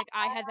feel Ah, like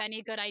I have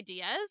any good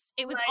ideas.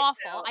 It was right,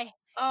 awful. Bill.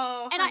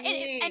 Oh, And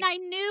honey. I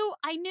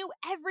knew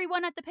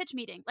everyone at the pitch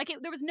meeting. Like,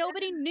 there was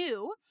nobody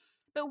new,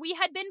 but we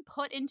had been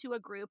put into a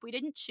group. We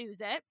didn't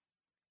choose it,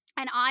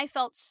 and I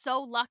felt so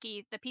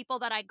lucky. The people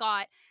that I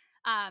got,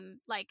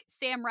 like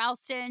Sam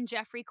Ralston,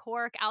 Jeffrey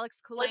Cork,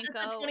 Alex Was it the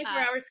Kulenko,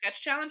 24-hour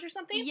sketch challenge or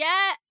something?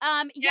 yeah,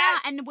 Yeah. yeah,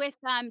 and with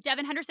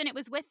Devin Henderson, it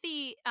was with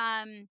the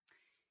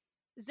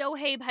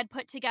Zohaib had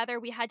put together.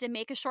 We had to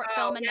make a short Oh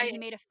film, and yeah, then he yeah.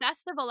 made a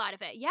festival out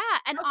of it. Yeah,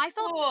 and Oh, I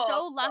felt cool, so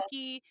cool.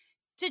 lucky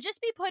to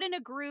just be put in a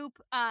group,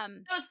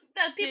 The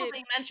people to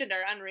being mentioned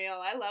are unreal.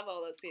 I love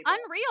all those people.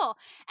 unreal.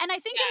 And I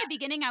think in the Yeah,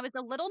 beginning, I was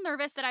a little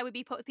nervous that I would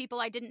be put with people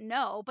I didn't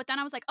know, but then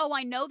I was like, oh,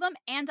 I know them,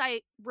 and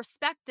I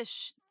respect the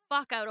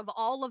fuck out of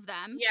all of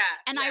them. yeah,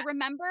 And I yeah.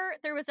 remember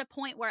there was a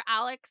point where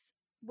Alex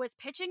was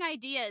pitching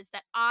ideas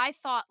that I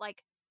thought,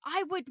 like,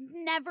 I would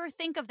never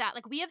think of that.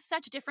 Like, we have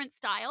such different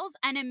styles,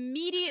 and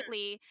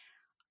immediately,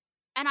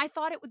 and I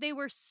thought they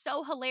were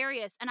so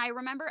hilarious. And I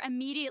remember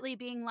immediately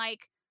being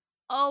like,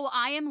 oh,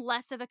 I am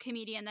less of a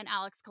comedian than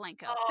Alex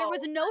Kalenko. There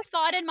was Oh, no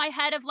thought in my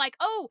head of like,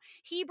 oh,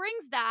 he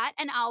brings that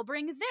and I'll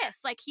bring this.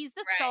 Like, he's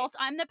the right, salt,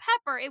 I'm the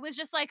pepper. It was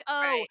just like,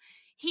 oh, right.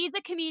 he's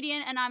the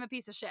comedian and I'm a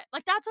piece of shit.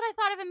 Like, that's what I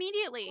thought of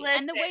immediately.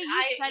 And the Listen, way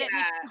you said it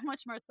makes yeah. so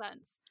much more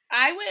sense.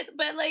 I would,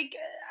 but like,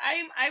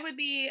 I would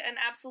be an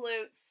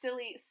absolute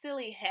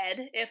silly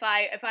head if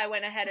I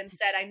went ahead and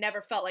said I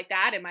never felt like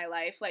that in my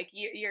life. Like,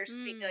 you're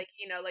speaking, Mm, like,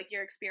 you know, like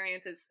your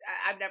experiences.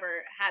 I've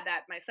never had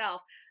that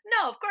myself.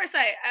 No, of course,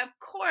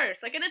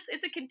 like, and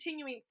it's a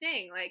continuing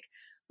thing. Like,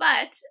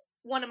 but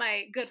one of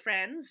my good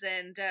friends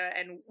and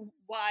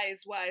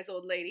wise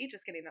old lady.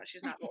 Just kidding. No,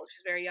 she's not old.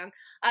 She's very young.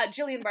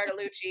 Jillian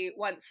Bartolucci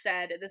once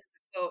said, this is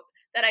a quote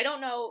that I don't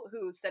know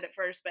who said it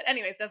first, but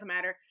anyways, doesn't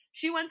matter.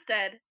 She once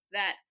said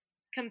that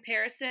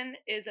comparison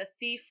is a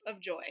thief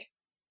of joy.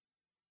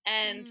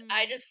 And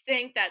I mm. just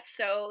think that's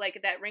so, like,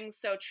 that rings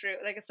so true,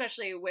 like,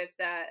 especially with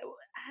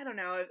I don't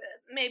know,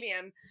 maybe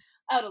I'm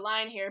out of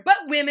line here, but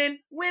women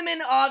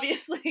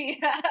obviously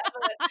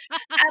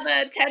have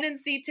a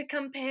tendency to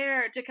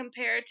compare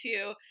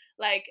to,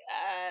 like,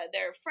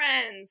 their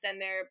friends and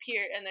their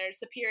peer and their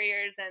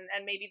superiors,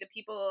 and maybe the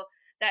people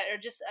that are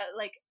just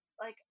like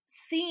like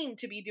seem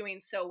to be doing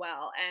so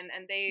well,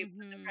 and they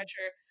put the Mhm.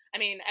 pressure. I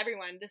mean,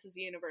 everyone, this is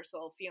a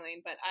universal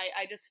feeling, but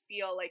I just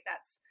feel like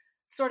that's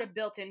sort of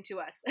built into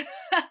us.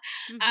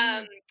 um,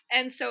 Mhm.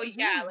 and so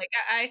yeah, Mhm. like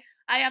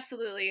I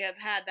absolutely have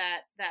had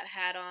that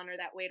hat on, or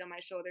that weight on my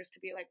shoulders, to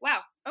be like,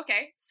 wow,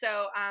 okay,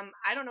 so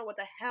I don't know what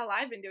the hell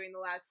I've been doing the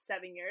last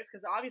 7 years,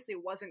 because obviously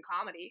it wasn't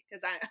comedy,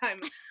 because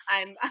I'm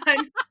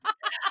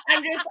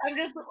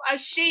just a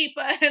sheep,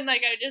 and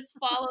like I just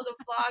follow the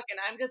flock, and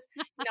I'm just,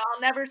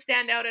 I'll never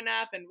stand out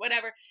enough and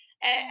whatever.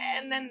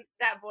 And Mm. then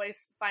that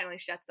voice finally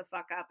shuts the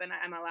fuck up, and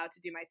I'm allowed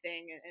to do my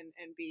thing,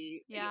 and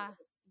be, Yeah.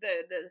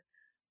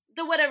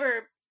 the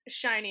whatever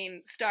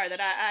shining star that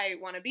I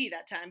want to be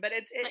that time. But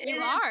But it you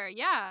is, are.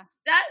 Yeah.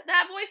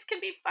 that voice can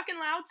be fucking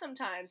loud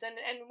sometimes, and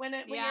when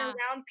you're Yeah.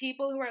 around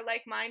people who are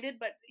like-minded,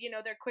 but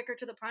they're quicker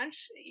to the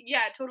punch,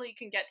 yeah, it totally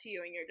can get to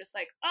you, and you're just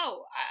like,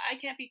 oh, I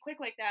can't be quick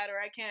like that, or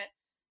I can't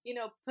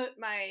put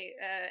my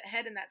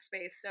head in that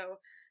space, so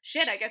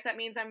shit, I guess that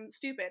means I'm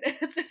stupid.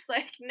 It's just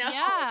like, no,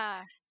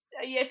 Yeah.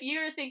 if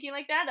you're thinking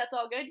like that, that's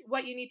all good.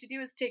 What you need to do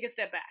is take a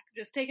step back.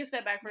 Just take a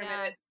step back for a Yeah.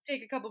 minute,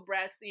 take a couple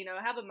breaths,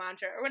 have a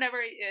mantra or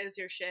whatever is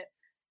your shit.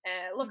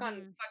 Look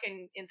on Mhm.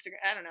 fucking Instagram.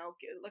 I don't know.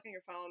 Look on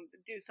your phone.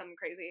 Do something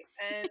crazy,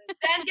 and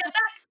then get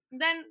back.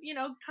 Then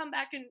come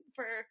back and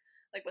for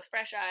like with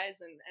fresh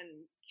eyes, and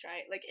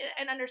try like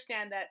and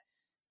understand that.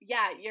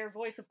 Yeah, your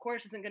voice, of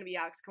course, isn't going to be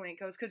Alex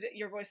Kalenko's, because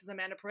your voice is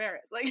Amanda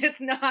Pereira's. Like, it's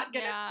not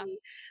going to Yeah. be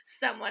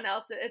someone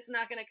else. It's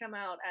not going to come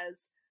out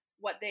as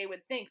what they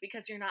would think,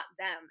 because you're not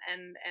them,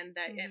 and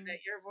that Mhm.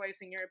 your voice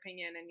and your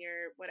opinion and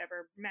your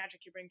whatever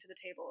magic you bring to the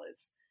table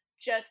is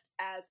just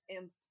as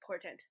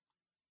important.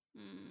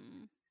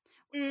 Mm.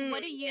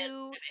 What do Yes,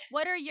 you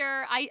what are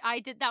your I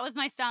did that was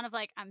my sound of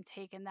like, I'm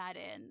taking that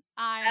in.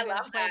 I'm I gonna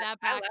love play that. that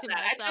I back love to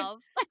that.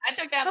 myself. I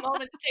took that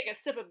moment to take a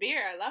sip of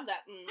beer. I love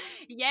that.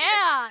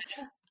 Yeah.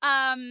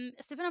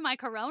 Sipping on my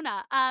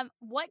Corona. That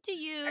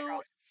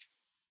girl.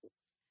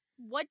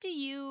 What do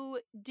you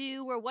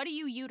do, or what do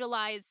you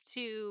utilize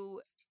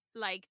to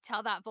like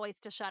tell that voice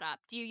to shut up?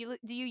 Do you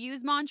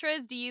use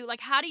mantras? Do you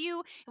like how do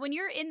you when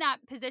you're in that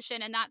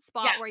position in that Yeah,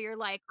 spot where you're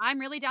like I'm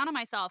really down on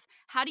myself,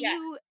 how do yeah.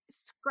 you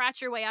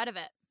scratch your way out of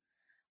it?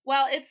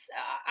 Well, it's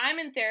I'm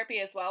in therapy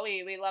as well.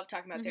 We love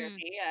talking about Mhm.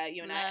 therapy.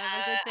 You and I.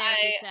 Love a good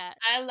therapy chat.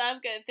 I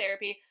love good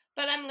therapy,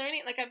 but I'm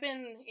learning. Like, I've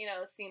been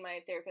seeing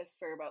my therapist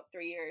for about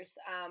 3 years.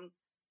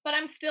 But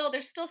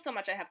there's still so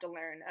much I have to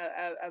learn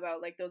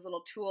about, like, those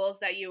little tools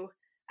that you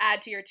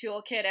add to your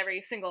toolkit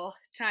every single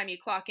time you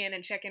clock in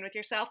and check in with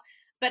yourself.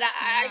 But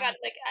I Yeah. got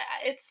like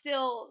it's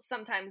still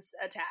sometimes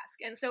a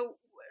task, and so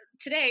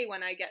today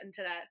when I get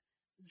into that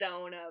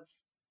zone of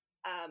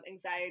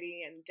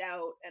anxiety and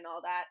doubt and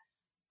all that.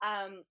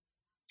 Um,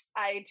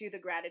 I do the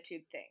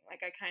gratitude thing.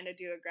 Like, I kind of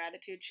do a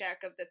gratitude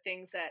check of the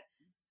things that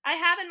I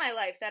have in my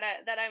life that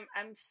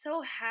I'm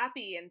so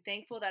happy and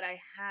thankful that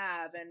I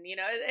have. And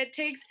it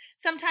takes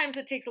sometimes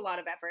it takes a lot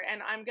of effort.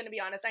 And I'm gonna be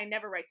honest, I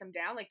never write them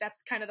down. Like,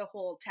 that's kind of the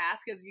whole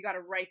task, is you got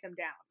to write them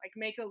down. Like,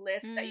 make a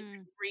list that you Mm.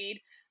 can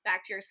read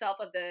back to yourself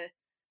of the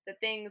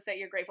things that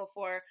you're grateful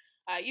for.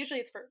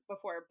 Usually it's for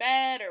before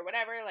bed or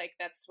whatever. Like,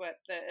 that's what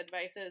the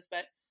advice is.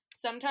 But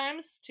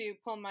sometimes to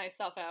pull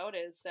myself out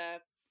is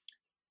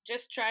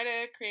just try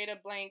to create a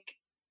blank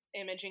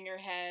image in your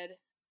head,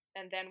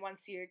 and then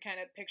once you're kind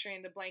of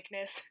picturing the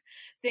blankness,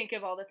 think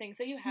of all the things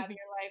that you have in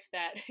your life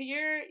that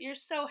you're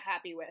so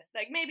happy with.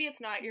 Like, maybe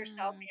it's not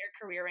yourself and Mm. your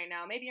career right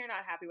now, maybe you're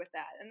not happy with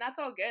that, and that's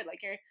all good.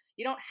 Like,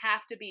 you don't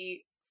have to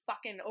be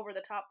fucking over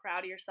the top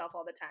proud of yourself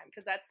all the time,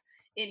 because that's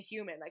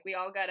inhuman. Like, we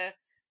all gotta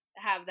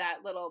have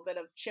that little bit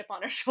of chip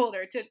on our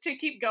shoulder to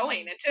keep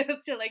going, Mm.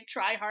 and to like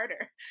try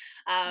harder.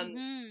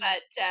 Mhm.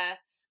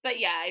 But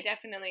yeah, I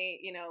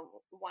definitely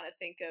want to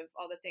think of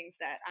all the things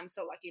that I'm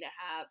so lucky to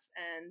have,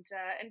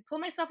 and pull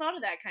myself out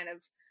of that kind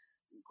of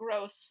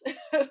gross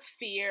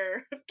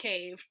fear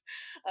cave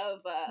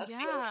of Yeah.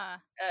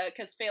 failure,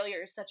 because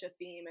failure is such a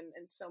theme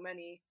in so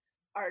many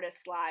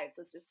artists' lives.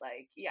 It's just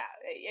like, yeah,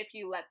 if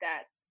you let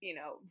that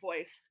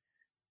voice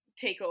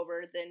take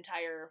over the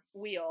entire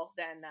wheel,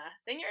 then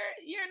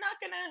you're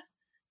not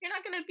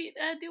gonna be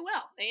do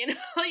well.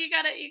 You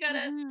gotta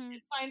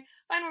Mhm. find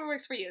what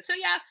works for you. So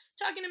yeah,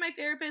 talking to my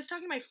therapist,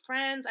 talking to my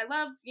friends. I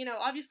love,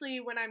 obviously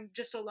when I'm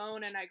just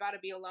alone and I gotta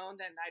be alone,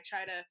 then I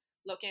try to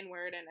look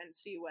inward and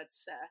see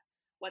what's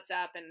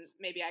up, and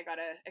maybe I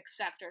gotta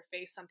accept or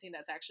face something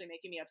that's actually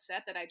making me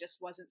upset that I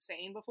just wasn't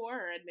saying before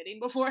or admitting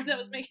before that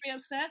was Mhm. making me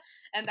upset,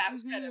 and that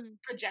was kind of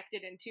Mhm.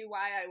 projected into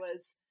why I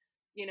was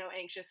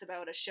anxious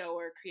about a show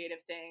or a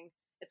creative thing.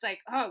 It's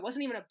like, oh, it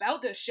wasn't even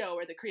about the show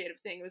or the creative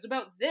thing. It was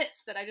about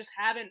this that I just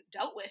haven't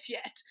dealt with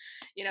yet.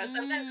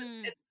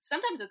 Sometimes Mm.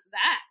 sometimes it's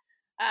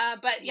that.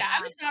 But yeah,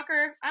 I'm Yeah. a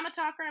talker. I'm a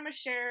talker. I'm a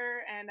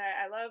sharer, and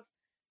I love.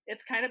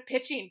 It's kind of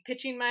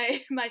pitching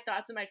my my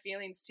thoughts and my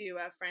feelings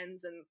to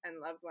friends and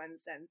loved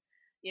ones, and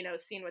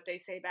seeing what they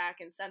say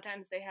back. And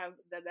sometimes they have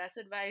the best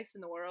advice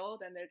in the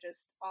world, and they're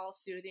just all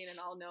soothing and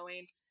all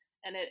knowing,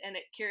 and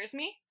it cures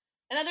me.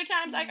 And other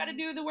times I got to Mm.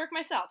 do the work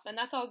myself, and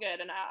that's all good.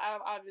 And I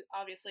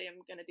obviously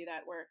am going to do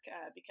that work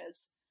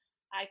because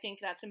I think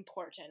that's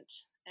important,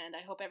 and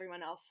I hope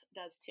everyone else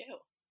does too.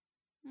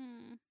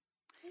 Oh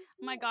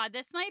my God,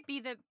 this might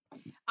be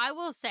I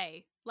will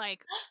say,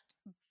 like,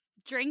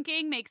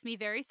 drinking makes me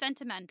very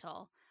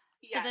sentimental.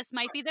 So Yes, this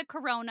might be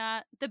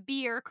the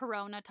beer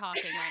Corona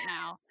talking right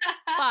now.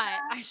 But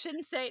I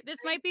shouldn't say this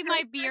might be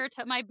my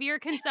my beer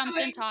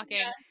consumption talking.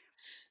 Yeah.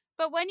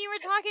 But when you were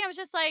talking, I was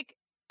just like,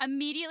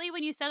 immediately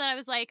when you said that, I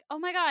was like, oh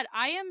my God,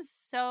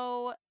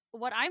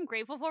 what I'm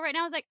grateful for right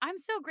now is like, I'm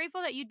so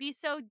grateful that you'd be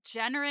so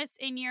generous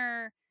in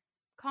your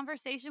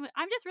conversation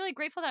I'm just really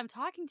grateful that I'm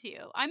talking to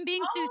you. I'm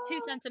being too Oh,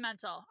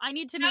 sentimental. I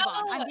need to move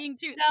on. no, I'm being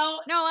too no,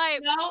 No,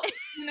 no,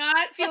 do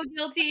not feel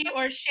guilty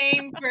or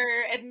shame for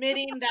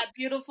admitting that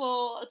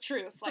beautiful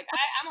truth. Like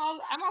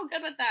I'm all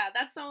good with that.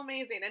 That's so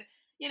amazing.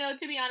 And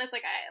to be honest,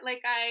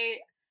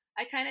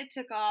 I kind of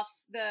took off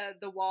the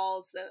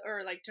walls,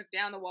 or like took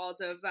down the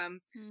walls of Mm,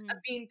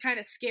 being kind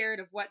of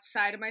scared of what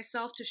side of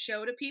myself to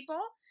show to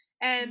people.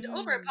 And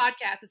over a mm,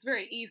 podcast, it's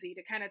very easy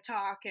to kind of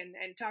talk and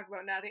talk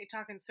about nothing,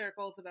 talk in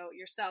circles about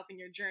yourself and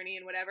your journey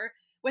and whatever,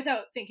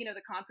 without thinking of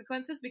the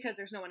consequences because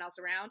there's no one else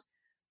around.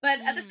 But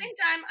at the mm. same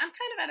time, I'm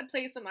kind of at a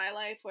place in my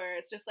life where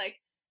it's just like,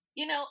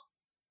 you know,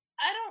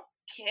 I don't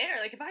care.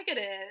 Like if I get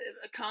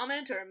a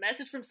comment or a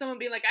message from someone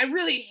being like, "I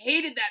really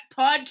hated that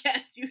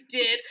podcast you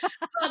did,"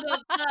 blah blah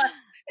blah.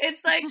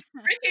 It's like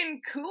freaking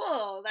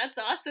cool. That's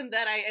awesome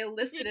that I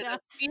elicited Yeah. a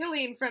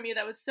feeling from you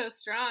that was so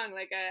strong.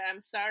 Like I'm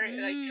sorry,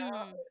 like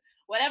Mm.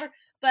 whatever.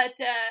 But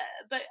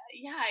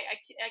yeah,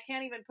 I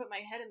can't even put my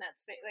head in that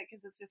space, like,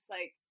 because it's just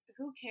like,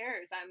 who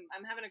cares?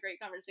 I'm having a great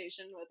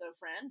conversation with a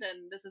friend,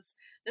 and this is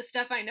the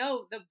stuff I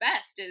know the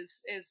best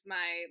is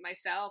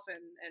myself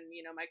and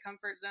my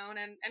comfort zone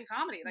and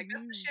comedy. Like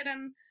that's the Mhm. shit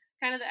I'm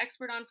kind of the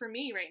expert on for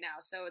me right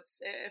now. So it's,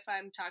 if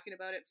I'm talking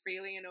about it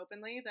freely and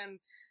openly, then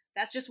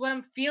that's just what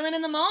I'm feeling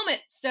in the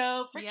moment.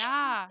 So freaking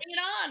Yeah. bring it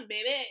on,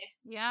 baby.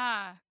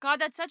 Yeah. God,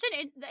 that's such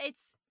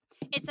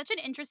it's such an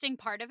interesting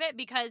part of it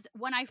because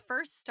when I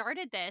first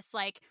started this,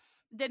 like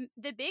the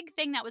big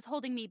thing that was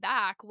holding me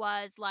back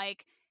was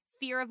like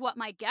fear of what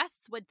my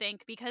guests would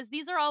think because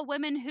these are all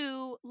women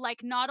who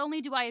like not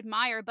only do I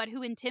admire but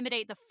who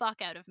intimidate the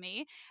fuck out of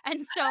me.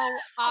 And so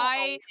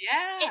Oh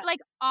yeah. it like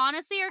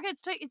honestly Erica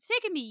it's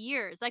taken me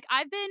years. Like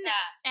I've been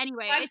Yeah.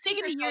 anyway, I've it's seen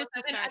taken your me years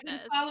posts. to I've start been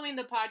this. following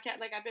the podcast.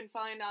 Like I've been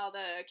following all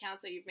the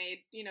accounts that you've made,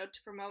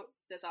 to promote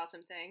this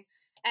awesome thing.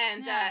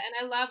 Yeah.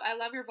 And I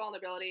love your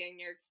vulnerability and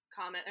your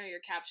comment or your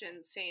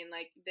caption saying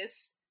like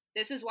this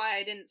is why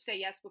I didn't say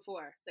yes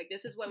before. Like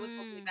this is what was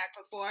holding me Mm. back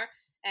before,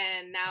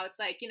 and now it's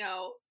like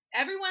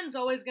everyone's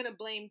always gonna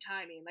blame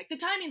timing. Like the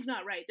timing's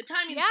not right. The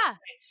timing's not Yeah,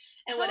 right,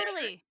 and whatever.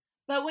 totally.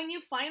 But when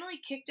you finally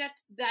kicked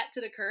that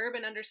to the curb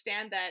and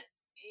understand that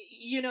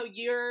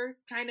you're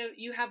kind of,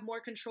 you have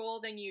more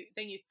control than you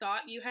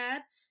thought you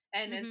had,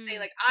 and say Mhm.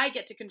 like, I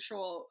get to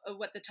control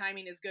what the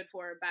timing is good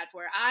for or bad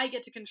for. I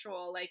get to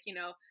control, like,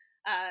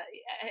 uh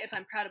if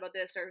I'm proud about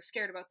this or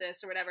scared about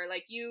this or whatever.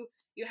 Like you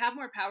have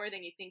more power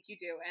than you think you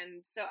do.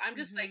 And so I'm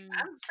just like, Mhm.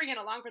 I'm freaking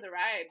along for the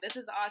ride. This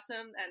is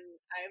awesome, and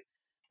I'm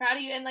proud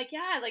of you. And like,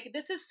 yeah, like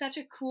this is such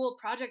a cool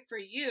project for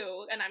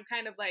you, and I'm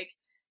kind of like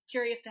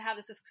curious to have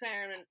this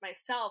experiment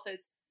myself.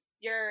 Is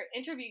you're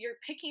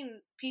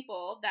picking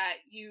people that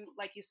you,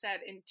 like you said,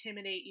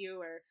 intimidate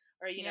you, or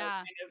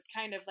Yeah.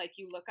 kind of like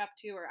you look up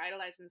to or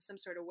idolize in some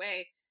sort of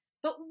way.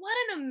 But what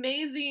an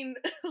amazing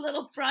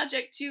little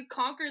project to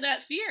conquer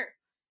that fear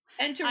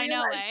and to I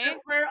know, realize that eh?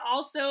 we're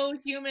also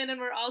human, and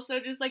we're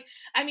also just like,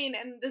 I mean,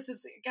 and this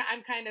is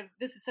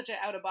such an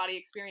out of body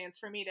experience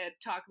for me to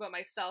talk about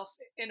myself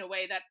in a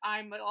way that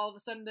I'm all of a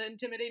sudden the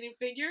intimidating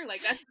figure.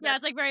 Like Yeah,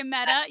 it's like very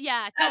meta.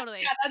 Yeah,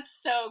 totally. that's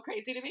so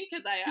crazy to me,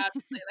 because I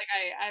obviously,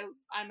 like,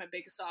 I'm a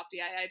big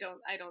softie. I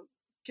don't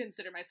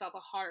consider myself a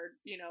hard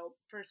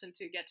person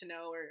to get to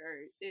know or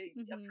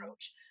Mhm.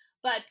 approach.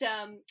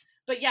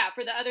 But yeah,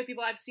 for the other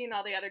people, I've seen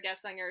all the other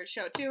guests on your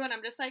show too, and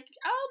I'm just like,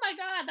 oh my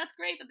god, that's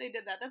great that they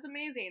did that. That's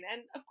amazing.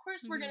 And of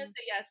course we're gonna Mhm.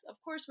 say yes. Of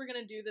course we're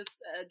gonna do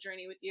this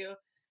journey with you.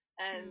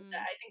 And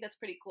Mm. I think that's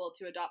pretty cool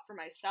to adopt for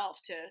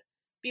myself, to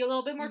be a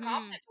little bit more Mhm.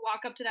 confident, to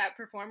walk up to that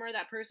performer,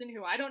 that person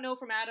who I don't know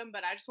from Adam,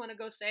 but I just want to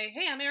go say,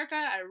 hey, I'm Erica.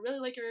 I really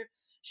like your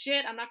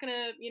shit. I'm not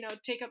gonna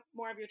take up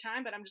more of your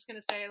time, but I'm just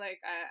gonna say,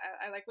 like,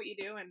 I like what you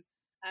do, and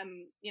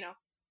I'm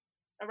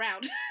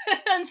around.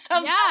 And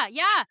sometimes Yeah,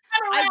 yeah.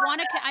 I'm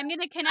around. I'm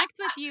gonna connect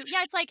with you.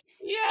 Yeah, it's like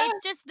Yeah. it's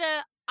just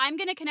I'm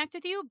gonna connect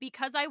with you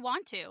because I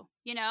want to.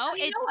 You know,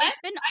 You know what? it's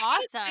been I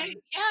gotta say,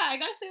 awesome. yeah, I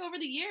gotta say, over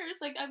the years,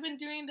 like, I've been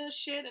doing this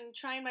shit and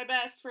trying my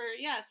best for,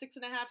 yeah,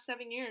 6.5,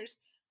 7 years.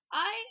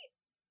 I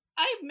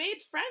I've made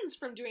friends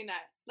from doing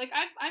that. Like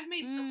I've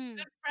made some Mm.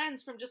 good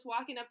friends from just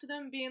walking up to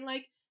them, being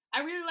like, "I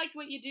really liked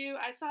what you do.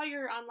 I saw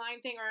your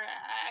online thing, or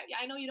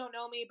I know you don't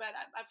know me, but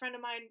a friend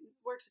of mine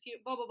works with you.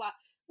 Blah blah blah.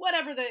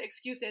 Whatever the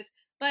excuse is.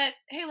 But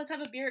hey, let's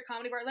have a beer at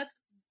Comedy Bar. Let's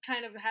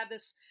kind of have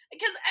this,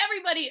 because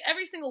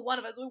every single one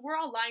of us, we're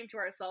all lying to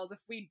ourselves if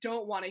we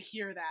don't want to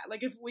hear that.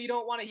 Like if we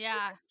don't want to hear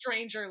Yeah. a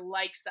stranger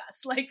likes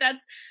us. Like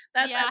that's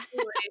Yeah.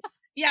 absolutely,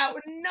 yeah.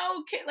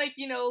 No kid, like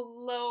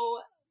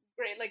low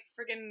great. Like,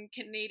 friggin'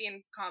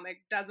 Canadian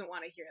comic doesn't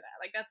want to hear that.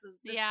 Like, this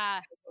Yeah.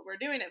 is what we're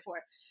doing it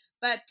for.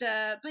 But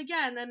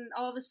yeah, and then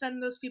all of a sudden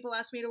those people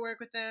ask me to work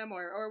with them,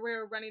 or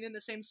we're running in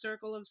the same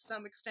circle of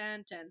some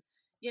extent, and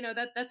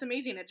that's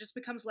amazing. It just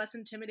becomes less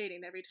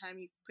intimidating every time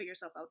you put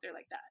yourself out there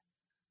like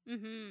that.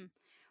 Mm-hmm.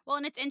 Well,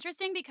 and it's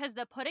interesting because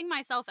the putting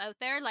myself out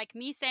there, like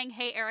me saying,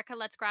 "Hey, Erica,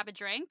 let's grab a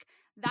drink,"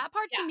 that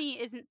part to Yeah. me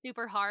isn't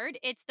super hard.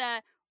 It's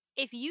the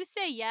if you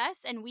say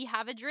yes and we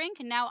have a drink,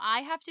 now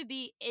I have to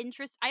be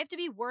I have to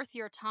be worth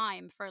your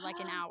time for like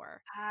an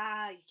hour.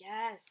 Ah,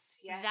 yes,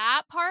 yes.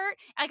 That part,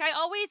 like I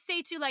always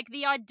say to like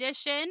the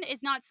audition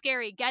is not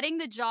scary. Getting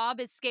the job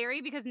is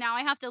scary because now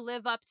I have to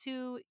live up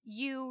to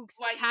you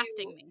What you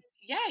casting me.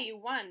 Yeah, you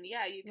won.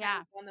 Yeah, you kind Yeah.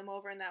 of won them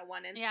over in that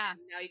one Yeah. instant.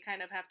 Now you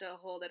kind of have to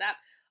hold it up.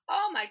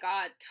 Oh my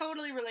god,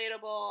 totally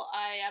relatable.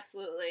 I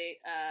absolutely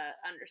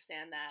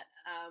understand that.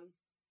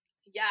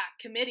 Yeah,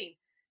 committing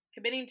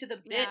to the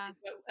bit Yeah. is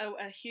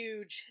what a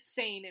huge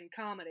saying in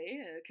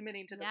comedy.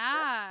 Committing to the bit.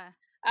 Yeah.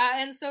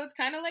 And so it's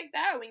kind of like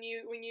that when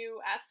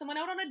you ask someone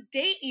out on a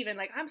date. Even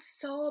like, I'm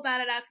so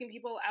bad at asking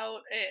people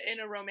out in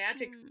a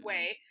romantic Mm.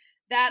 way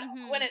that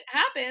when Mhm. it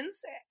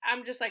happens,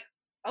 I'm just like,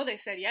 oh, they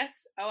said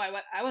yes. Oh,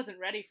 I wasn't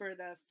ready for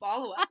the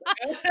follow up.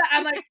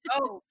 I'm like,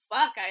 oh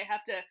fuck, I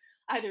have to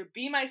either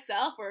be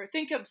myself or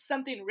think of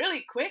something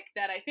really quick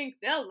that I think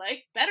they'll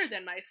like better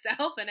than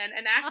myself, and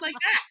act like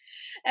that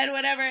and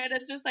whatever. And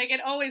it's just like,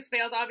 it always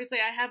fails. Obviously,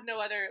 I have no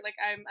other, like,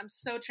 I'm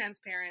so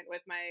transparent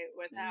with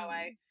how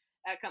I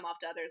Mm. come off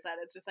to others, that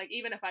it's just like,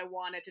 even if I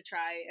wanted to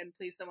try and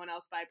please someone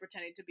else by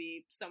pretending to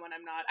be someone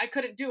I'm not, I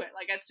couldn't do it.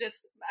 Like, it's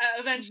just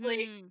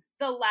eventually Mhm.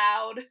 the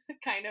loud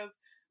kind of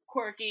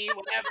quirky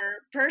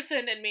whatever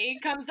person in me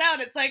comes out.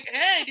 It's like,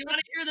 hey, do you want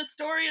to hear the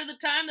story of the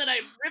time that I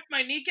ripped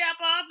my kneecap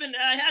off and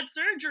I had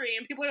surgery?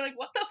 And people are like,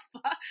 what the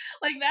fuck?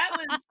 Like, that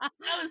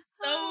was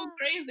so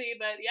crazy.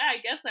 But yeah, I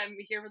guess I'm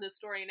here for the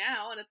story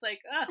now. And it's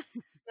like,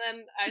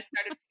 then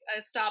I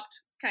stopped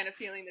kind of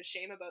feeling the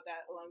shame about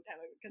that a long time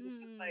ago, because it's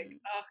just like, Mm.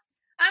 oh,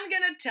 I'm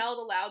gonna tell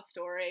the loud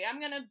story. I'm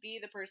gonna be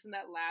the person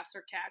that laughs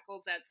or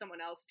cackles at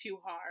someone else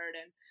too hard,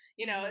 and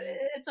Mhm.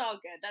 it's all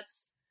good.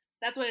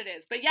 That's what it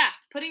is. But yeah,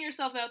 putting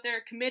yourself out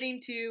there, committing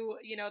to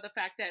the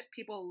fact that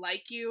people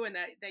like you, and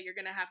that you're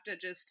gonna have to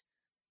just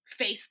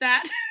face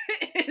that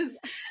is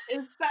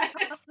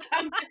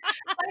something,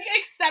 like,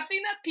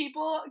 accepting that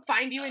people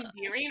find you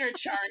endearing or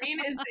charming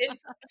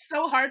is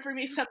so hard for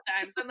me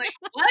sometimes. I'm like,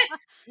 what?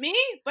 Me?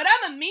 But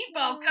I'm a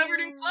meatball covered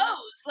in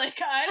clothes.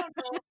 Like, I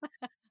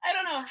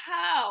don't know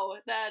how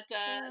that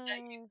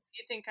you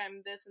think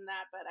I'm this and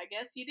that, but I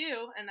guess you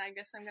do, and I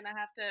guess I'm gonna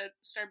have to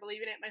start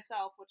believing it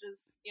myself, which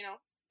is,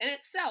 in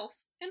itself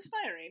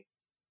inspiring.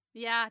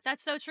 Yeah,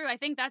 that's so true. I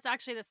think that's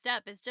actually the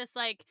step is just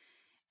like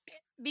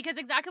because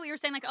exactly what you were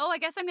saying, like, oh, I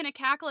guess I'm gonna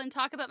cackle and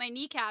talk about my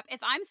kneecap. If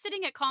I'm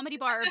sitting at Comedy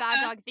Bar or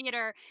Bad Dog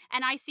Theater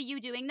and I see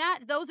you doing that,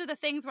 those are the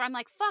things where I'm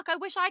like, fuck, I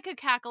wish I could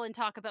cackle and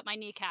talk about my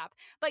kneecap.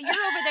 But you're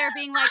over there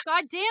being like,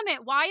 God damn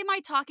it, why am I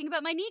talking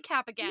about my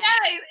kneecap again?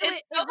 Yeah, So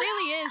it's so it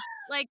really is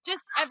like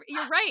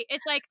you're right.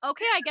 It's like,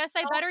 okay, I guess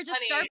I so better just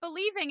funny. start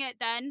believing it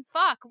then.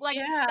 Fuck. Like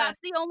Yeah. that's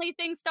the only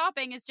thing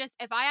stopping is just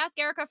if I ask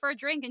Erica for a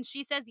drink and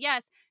she says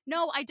yes,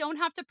 no, I don't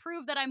have to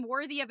prove that I'm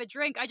worthy of a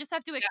drink. I just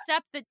have to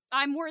accept that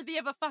I'm worthy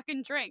of a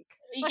fucking drink.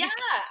 Yeah, Like,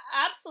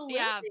 yeah. absolutely.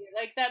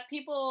 Like, that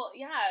people,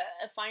 yeah,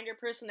 find your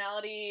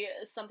personality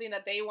something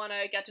that they want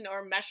to get to know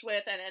or mesh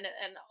with, and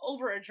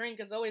over a drink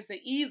is always the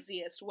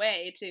easiest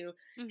way to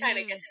kind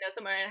of get Mhm. to know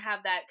someone and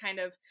have that kind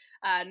of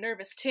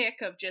nervous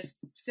tick of just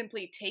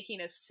simply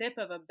taking a sip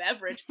of a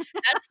beverage.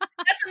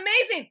 That's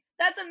amazing.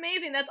 That's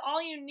amazing. That's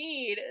all you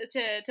need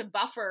to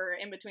buffer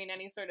in between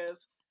any sort of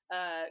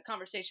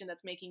conversation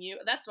that's making you.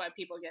 That's why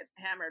people get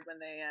hammered when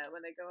they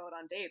go out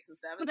on dates and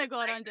stuff. When It's they just go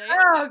out like, on dates.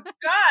 oh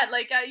god,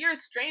 like, you're a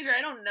stranger,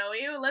 I don't know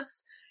you,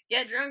 let's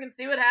get drunk and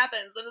see what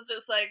happens. And it's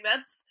just like,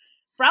 that's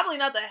probably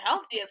not the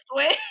healthiest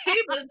way,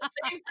 but at the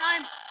same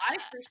time, I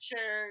for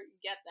sure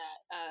get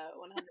that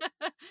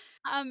 100.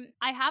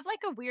 I have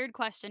like a weird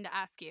question to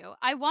ask you.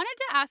 I wanted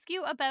to ask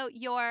you about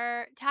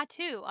your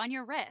tattoo on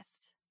your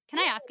wrist. Can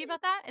I ask you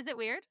about that? Is it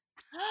weird?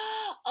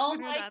 Oh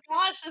Weird my to ask.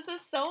 gosh, this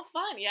is so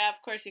fun. Yeah, of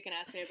course you can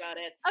ask me about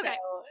it. So Okay.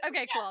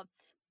 Okay, yeah. cool.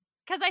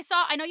 Because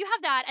I know you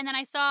have that, and then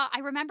I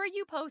remember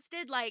you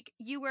posted like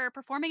you were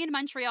performing in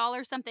Montreal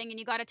or something, and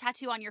you got a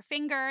tattoo on your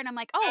finger, and I'm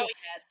like, Oh oh,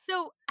 yes.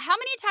 so how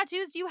many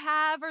tattoos do you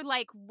have, or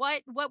like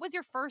what was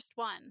your first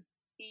one?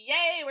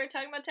 Yay, we're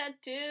talking about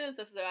tattoos.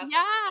 This is awesome.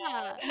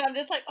 Yeah. I'm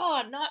just like,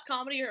 oh, not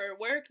comedy or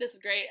work. This is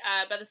great.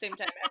 But at the same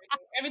time,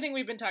 everything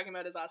we've been talking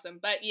about is awesome.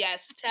 But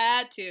yes,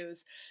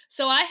 tattoos.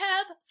 So I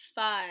have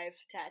 5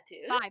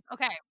 tattoos. Five.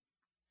 Okay.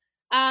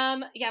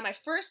 Yeah, my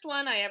first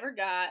one I ever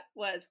got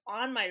was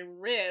on my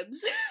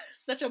ribs.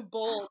 Such a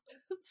bold,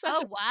 such Oh a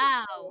bold move.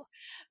 wow.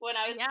 When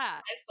I was in Yeah.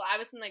 high school, I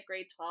was in like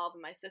grade 12,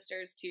 and my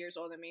sister's 2 years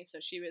older than me, so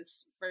she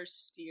was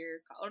first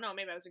year. Oh no,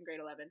 maybe I was in grade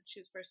 11.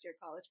 She was first year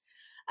college.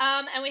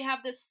 And we have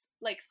this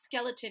like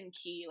skeleton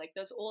key, like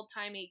those old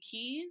timey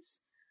keys,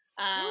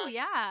 Ooh,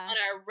 yeah. on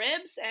our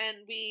ribs, and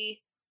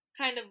we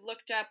kind of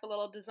looked up a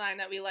little design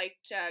that we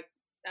liked.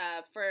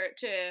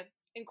 to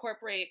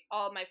incorporate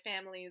all my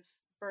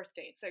family's birth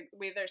dates. Like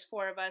there's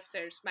 4 of us.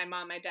 There's my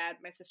mom, my dad,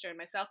 my sister, and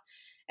myself,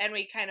 and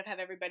we kind of have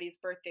everybody's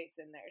birth dates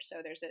in there. So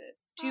there's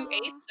two Aw.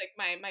 eights.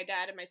 Like my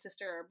dad and my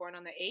sister are born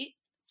on the 8th.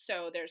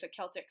 So there's a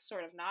Celtic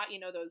sort of knot.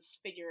 Those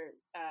figure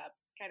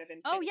kind of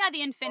Oh, infinity. yeah,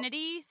 the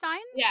infinity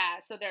signs? Yeah,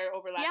 so they're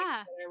overlapping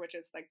Yeah. each other, which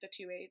is like the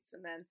 2/8,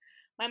 and then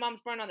my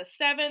mom's born on the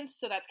 7th,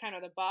 so that's kind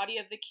of the body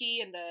of the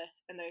key, and the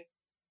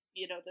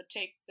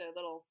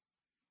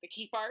the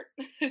key part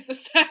is the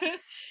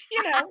 7th.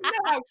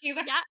 How keys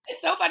are. Yeah.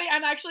 It's so funny.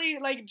 I'm actually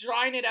like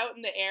drawing it out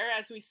in the air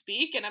as we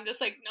speak, and I'm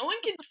just like, no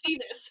one can see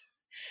this.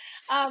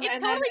 It's And then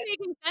totally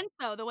making sense,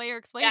 though, the way you're yeah,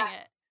 explaining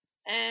it.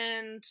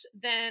 and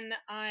then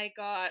I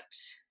got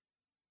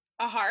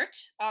a heart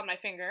on my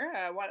finger.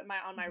 On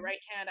my Mhm. right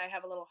hand, I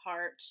have a little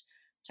heart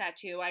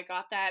tattoo. I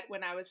got that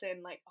when I was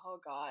in like, oh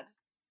god,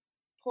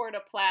 Puerto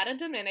Plata,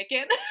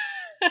 Dominican.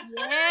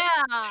 Yeah.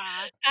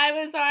 I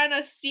was on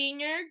a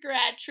senior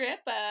grad trip.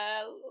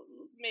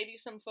 Maybe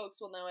some folks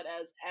will know it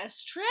as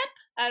S trip.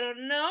 I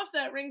don't know if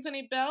that rings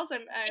any bells.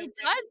 It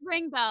does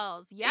ring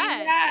bells,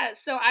 yes. Yeah.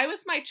 So I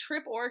was my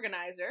trip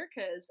organizer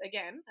because,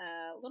 again,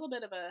 a little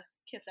bit of a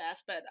kiss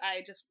ass, but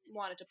I just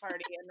wanted to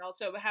party and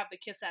also have the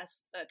kiss ass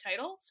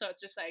title. So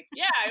it's just like,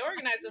 yeah, I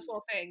organized this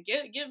whole thing.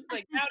 Give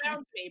like bow down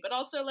to me, but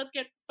also let's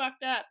get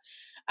fucked up.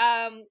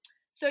 Um,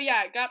 so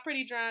yeah, got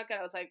pretty drunk, and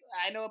I was like,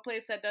 I know a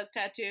place that does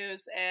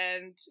tattoos,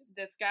 and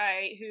this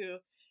guy who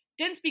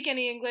didn't speak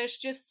any English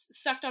just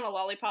sucked on a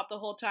lollipop the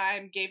whole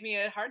time, gave me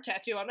a heart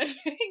tattoo on my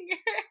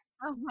finger.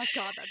 Oh my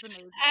god, that's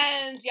amazing.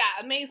 And yeah,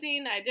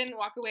 amazing. I didn't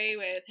walk away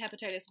with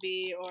hepatitis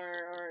B or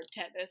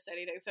tetanus,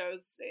 anything. So it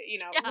was,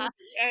 Yeah.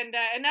 and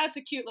now it's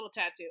a cute little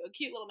tattoo, a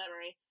cute little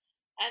memory.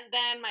 And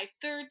then my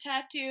third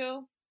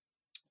tattoo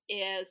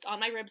is on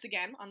my ribs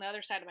again, on the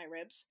other side of my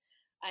ribs.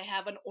 I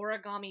have an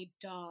origami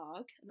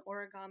dog, an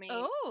origami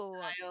Oh.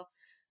 style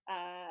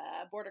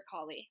border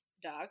collie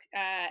dog,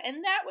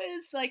 and that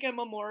was like a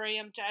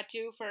memoriam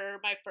tattoo for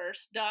my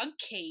first dog,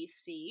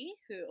 Casey,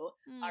 who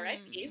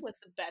R.I.P. Mm. was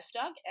the best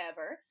dog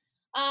ever.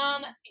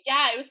 Mm.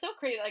 Yeah, it was so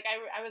crazy. Like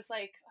I was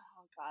like,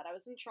 oh god, I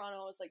was in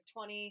Toronto. I was like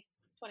 20,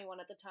 21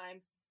 at the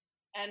time,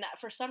 and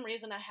for some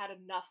reason I had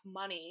enough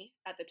money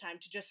at the time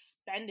to just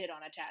spend it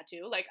on a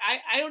tattoo. Like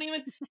I don't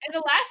even in the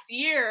last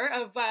year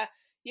of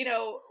you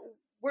know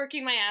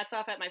working my ass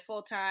off at my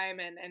full time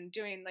and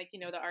doing like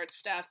the art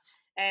stuff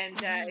and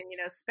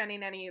Mhm.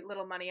 spending any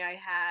little money I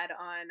had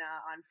on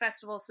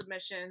festival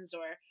submissions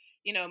or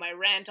my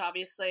rent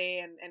obviously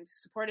and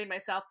supporting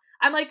myself.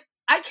 I'm like,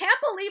 I can't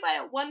believe I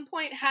at one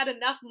point had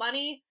enough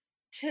money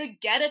to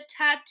get a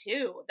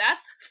tattoo.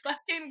 That's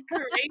fucking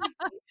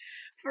crazy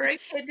for a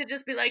kid to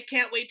just be like,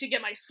 can't wait to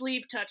get my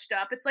sleeve touched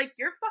up. It's like,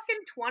 you're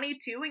fucking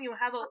 22 and you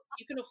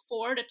can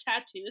afford a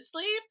tattoo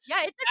sleeve.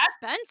 Yeah, it's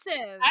That's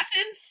expensive. that's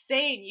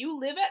insane. You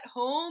live at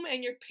home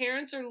and your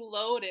parents are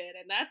loaded,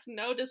 and that's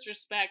no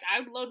disrespect.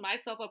 I would load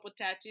myself up with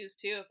tattoos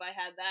too if I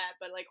had that.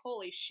 But like,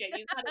 holy shit,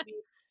 you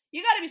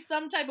gotta be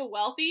some type of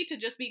wealthy to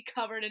just be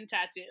covered in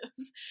tattoos.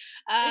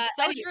 It's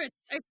so Anyway, true.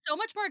 It's so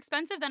much more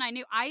expensive than I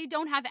knew. I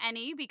don't have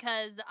any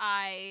because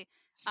I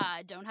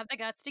don't have the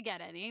guts to get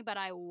any, but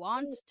I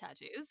want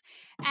tattoos.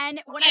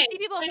 And when I okay, see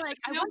people, I'm like,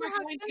 I wonder we're how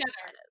going expensive together.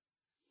 that is.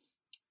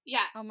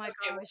 Yeah. Oh my Okay.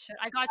 Well, gosh,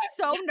 I got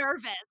so yeah.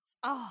 nervous.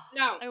 Oh,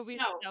 No, it would be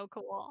no. so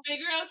cool.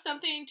 Figure out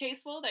something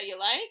tasteful that you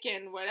like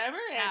and whatever,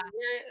 and Yeah.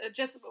 we're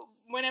just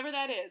whenever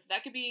that is.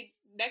 That could be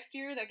next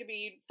year, that could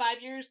be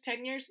 5 years,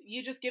 10 years.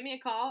 You just give me a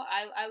call.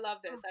 I love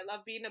this. I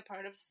love being a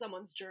part of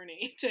someone's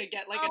journey to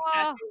get like a Oh,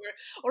 tattoo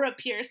or a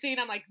piercing.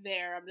 I'm like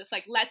there. I'm just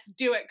like, let's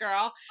do it,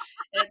 girl.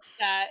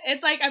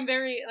 It's like I'm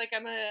very like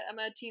I'm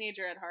a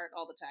teenager at heart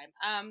all the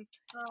time.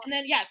 oh. And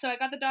then yeah, so I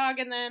got the dog,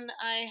 and then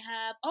I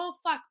have oh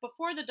fuck,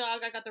 before the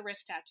dog, I got the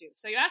wrist tattoo.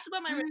 So you asked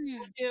about my wrist Mm.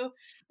 tattoo.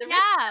 The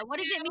wrist Yeah. What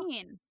does it tattoo.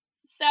 mean?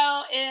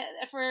 So,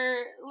 for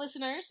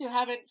listeners who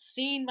haven't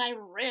seen my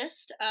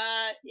wrist,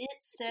 it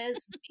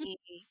says me.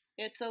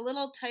 It's a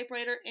little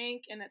typewriter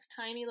ink, and it's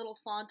tiny little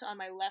font on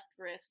my left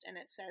wrist, and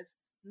it says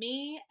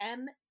me,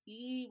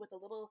 M-E, with a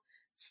little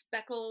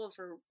speckle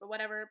for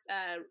whatever.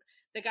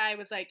 The guy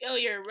was like, "Oh,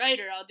 you're a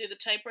writer. I'll do the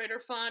typewriter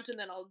font, and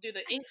then I'll do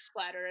the ink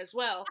splatter as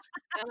well."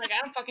 And I'm like,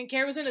 "I don't fucking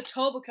care." It was in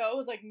Etobicoke. It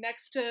was like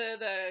next to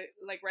the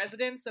like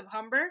residence of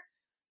Humber.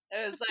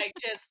 It was like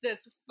just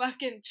this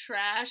fucking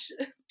trash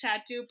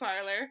tattoo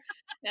parlor,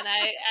 and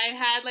I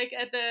had like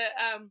at the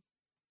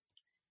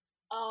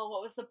oh,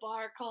 what was the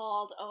bar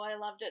called? Oh, I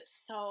loved it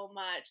so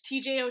much.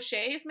 TJ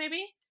O'Shea's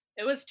maybe.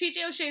 It was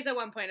TJ O'Shea's at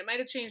one point. It might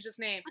have changed its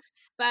name,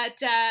 but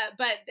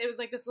it was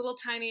like this little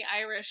tiny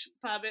Irish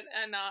pub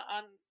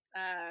on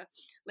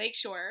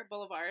Lakeshore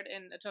Boulevard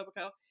in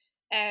Etobicoke,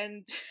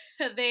 and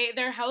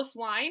their house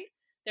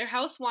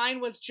wine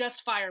was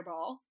just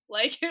Fireball.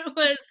 Like it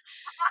was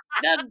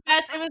the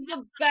best. It was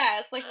the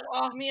best. Like,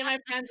 oh, me and my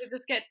friends would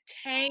just get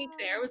tanked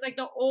there. It was like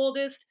the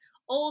oldest,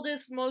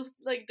 most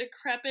like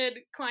decrepit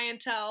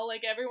clientele.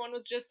 Like everyone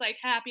was just like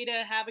happy to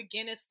have a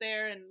Guinness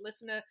there and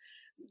listen to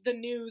the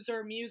news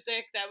or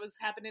music that was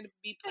happening to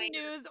be The playing.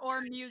 news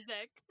or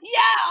music.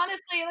 Yeah,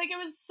 honestly, like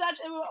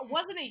it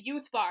wasn't a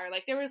youth bar.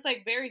 Like there was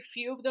like very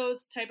few of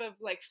those type of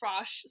like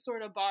frosh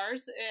sort of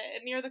bars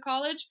near the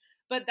college.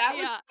 But that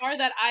was Yeah. the bar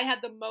that I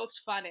had the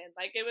most fun in.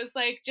 Like it was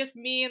like just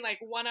me and like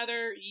one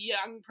other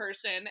young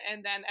person,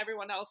 and then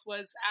everyone else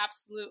was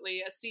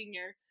absolutely a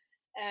senior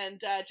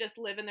and just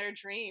living their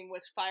dream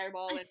with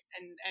Fireball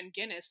and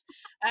Guinness.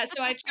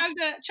 So I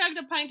chugged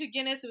a pint of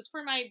Guinness. It was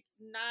for my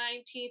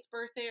 19th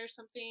birthday or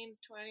something.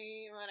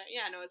 20,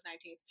 yeah, no, it was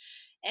 19th.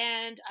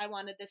 And I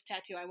wanted this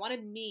tattoo. I wanted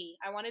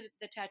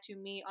the tattoo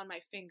me on my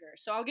finger.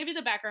 So I'll give you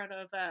the background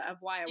of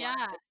why I wanted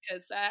Yeah. it,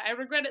 because I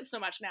regret it so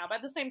much now. But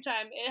at the same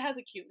time, it has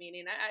a cute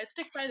meaning. I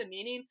stick by the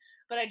meaning,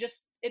 but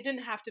it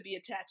didn't have to be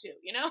a tattoo,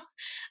 you know?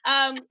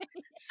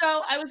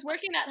 So I was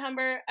working at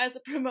Humber as a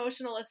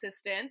promotional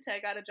assistant. I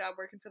got a job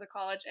working for the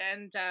college,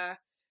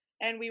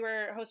 and we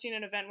were hosting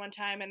an event one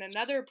time, and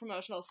another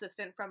promotional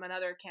assistant from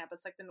another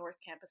campus, like the North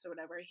Campus or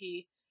whatever,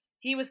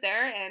 he was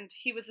there, and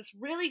he was this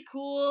really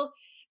cool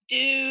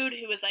dude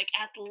who was like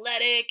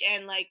athletic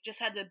and like just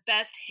had the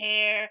best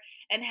hair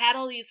and had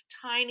all these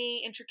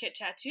tiny intricate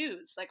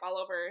tattoos like all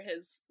over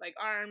his like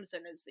arms,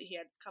 and he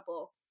had a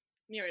couple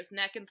near his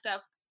neck and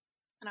stuff.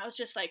 And I was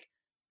just like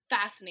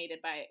fascinated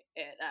by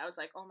it. I was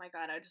like, oh my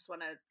god, I just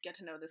want to get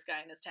to know this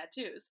guy and his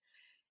tattoos.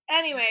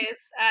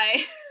 Anyways,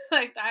 I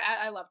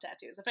I love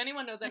tattoos. If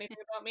anyone knows anything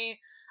about me,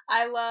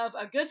 I love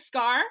a good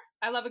scar.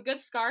 I love a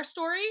good scar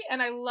story,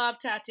 and I love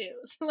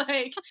tattoos.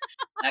 Like,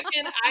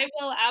 fucking, I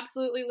will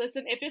absolutely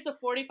listen. If it's a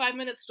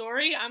 45-minute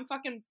story, I'm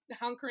fucking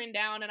hunkering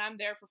down, and I'm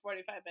there for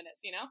 45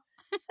 minutes. You know.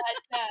 But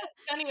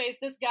so anyways,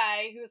 this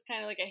guy who was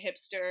kind of like a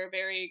hipster,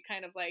 very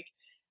kind of like,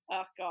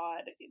 oh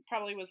god,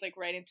 probably was like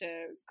right into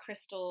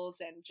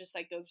crystals and just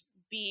like those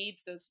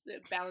beads, those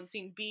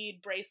balancing bead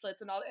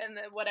bracelets and all, and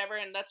whatever.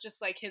 And that's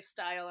just like his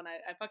style, and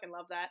I fucking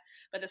love that.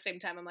 But at the same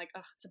time, I'm like,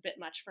 oh, it's a bit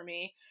much for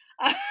me.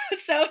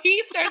 So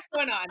he starts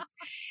going on.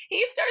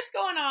 He starts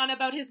going on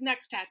about his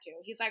next tattoo.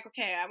 He's like,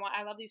 okay,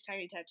 I love these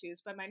tiny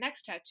tattoos, but my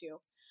next tattoo,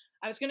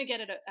 I was gonna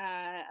get it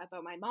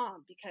about my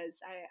mom, because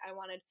I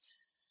wanted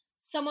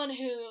someone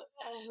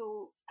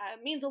who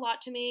means a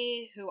lot to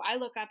me, who I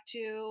look up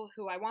to,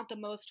 who I want the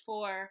most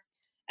for.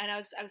 And I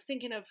was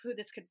thinking of who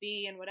this could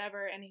be and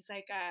whatever. And he's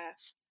like,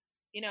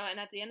 you know, and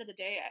at the end of the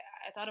day,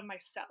 I thought of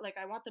myself, like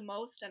I want the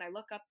most, and I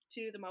look up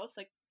to the most,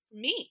 like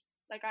me.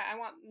 Like I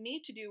want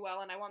me to do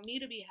well, and I want me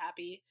to be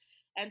happy.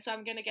 And so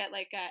I'm gonna get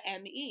like a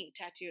ME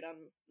tattooed on,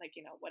 like,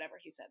 you know, whatever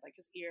he said, like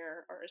his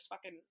ear or his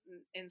fucking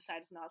inside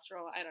his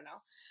nostril. I don't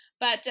know,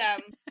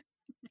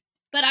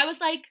 but I was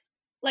like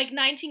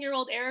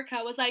 19-year-old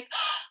Erica was like,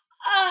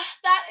 oh,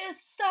 that is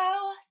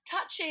so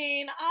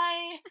touching.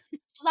 I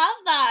love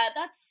that.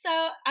 That's so,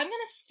 I'm going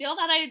to steal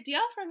that idea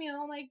from you.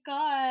 Oh my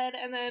God.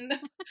 And then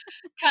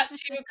cut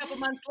to a couple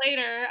months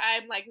later,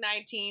 I'm like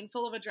 19,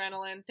 full of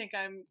adrenaline, think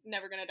I'm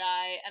never going to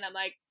die. And I'm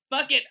like,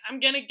 fuck it. I'm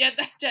going to get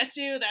that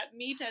tattoo, that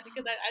me tattoo,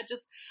 because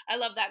I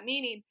love that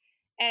meaning.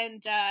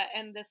 And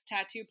this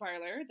tattoo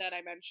parlor that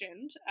I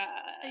mentioned,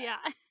 Yeah.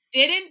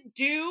 didn't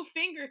do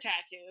finger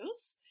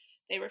tattoos.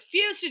 They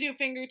refused to do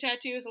finger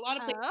tattoos.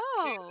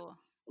 Oh.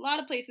 A lot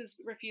of places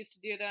refuse to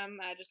do them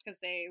just because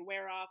they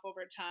wear off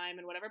over time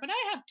and whatever. But I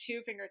have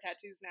 2 finger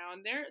tattoos now,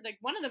 and they're like,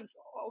 one of them's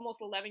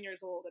almost 11 years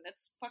old, and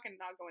it's fucking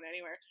not going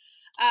anywhere.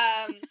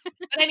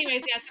 But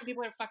anyways, yeah, some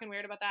people are fucking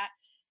weird about that.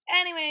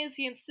 Anyways,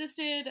 he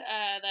insisted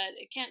that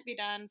it can't be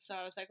done, so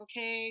I was like,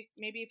 okay,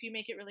 maybe if you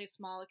make it really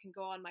small, it can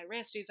go on my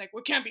wrist. He's like, well,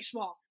 it can't be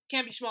small.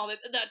 Can't be small.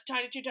 That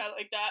tiny tattoo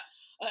like that.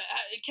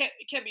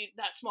 It can't be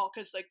that small,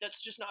 because like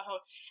that's just not how.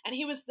 And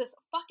he was this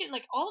fucking,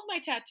 like, all of my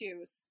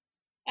tattoos,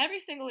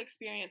 every single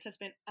experience has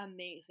been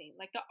amazing.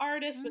 Like the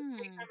artist was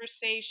great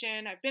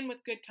conversation. I've been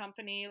with good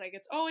company. Like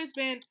it's always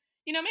been,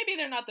 you know, maybe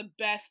they're not the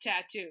best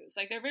tattoos.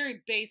 Like they're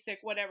very basic,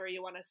 whatever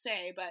you want to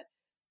say, but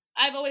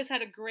I've always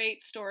had a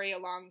great story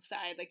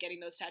alongside like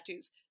getting those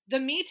tattoos. The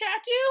me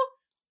tattoo,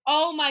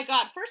 oh my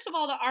god! First of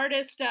all, the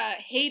artist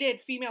hated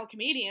female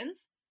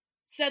comedians.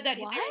 Said that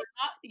they What? were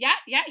not.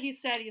 Yeah. He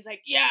said, he's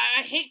like, yeah,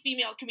 I hate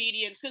female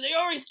comedians because they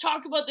always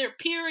talk about their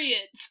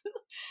periods.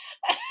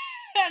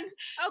 and,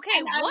 Okay,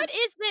 and what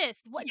is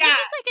this? This yeah,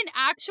 is like an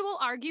actual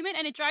argument,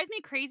 and it drives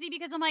me crazy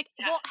because I'm like,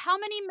 yeah, well, how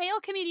many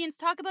male comedians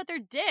talk about their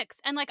dicks?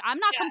 And like, I'm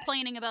not yeah,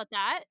 complaining about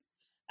that.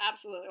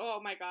 absolutely. Oh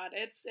my god,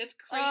 it's crazy.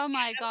 Oh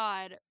my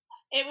God.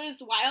 It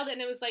was wild,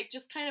 and it was like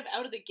just kind of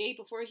out of the gate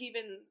before he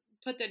even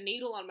put the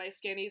needle on my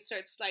skin. He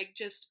starts like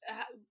just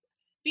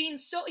being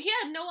so, he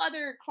had no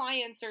other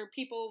clients or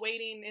people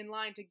waiting in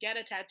line to get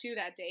a tattoo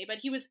that day, but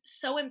he was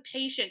so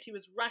impatient. He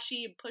was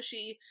rushy and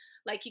pushy.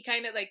 Like he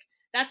kind of like,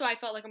 that's why I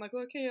felt like, I'm like,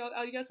 okay,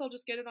 I guess I'll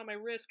just get it on my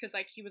wrist, because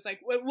like he was like,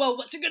 well,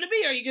 what's it gonna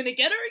be? Are you gonna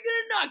get it or are you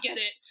gonna not get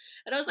it?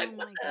 And I was like, Oh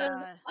what my the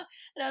God. fuck?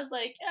 And I was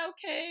like, yeah,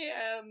 okay.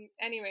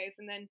 Anyways,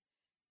 and then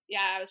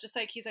yeah, I was just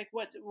like, he's like,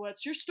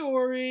 what's your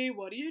story?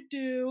 What do you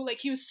do? Like,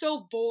 he was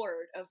so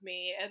bored of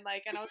me, and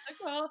like, and I was like,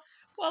 well,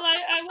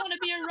 I want to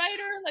be a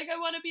writer. Like, I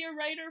want to be a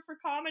writer for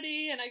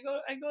comedy, and I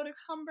go to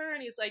Humber,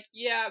 and he's like,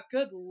 yeah,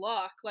 good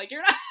luck. Like,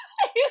 you're not.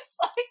 He's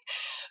like,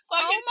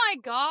 Oh fucking my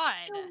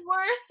god. the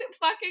worst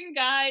fucking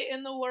guy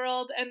in the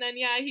world. And then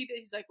yeah,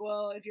 he's like,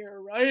 well, if you're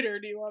a writer,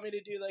 do you want me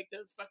to do like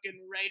the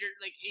fucking writer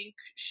like ink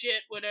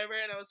shit, whatever?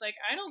 And I was like,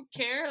 I don't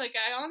care. Like,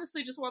 I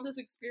honestly just want this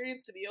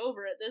experience to be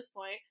over at this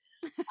point.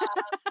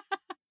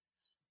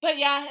 But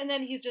yeah, and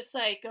then he's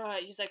like,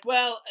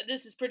 well,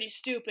 this is pretty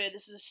stupid.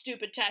 This is a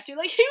stupid tattoo.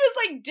 Like he was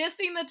like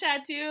dissing the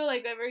tattoo,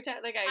 like every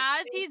time, like I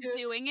As explained he's to him.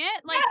 doing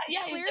it, like, Yeah,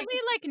 yeah, he's clearly, like,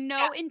 like,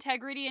 yeah, no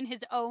integrity in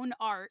his own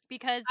art,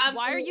 because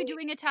why are you absolutely.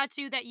 doing a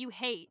tattoo that you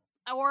hate?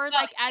 Or,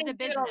 Well, like, as a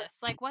he did all business?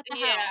 Like, what the yeah.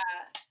 hell?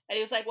 And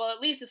he was like, well,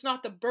 at least it's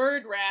not the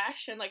bird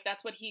rash. And like,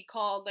 that's what he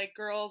called like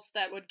girls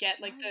that would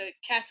get like the Was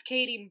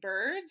cascading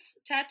birds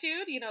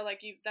tattooed. You know,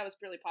 like that was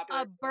really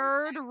popular. a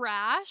bird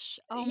rash?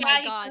 Oh my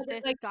Yeah, he god, called it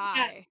this like,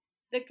 yeah. guy.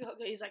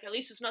 He's like, at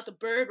least it's not the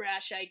bird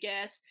rash, I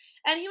guess.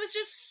 And he was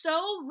just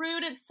so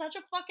rude and such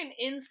a fucking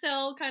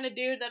incel kind of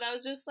dude that I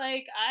was just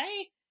like,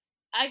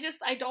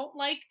 I don't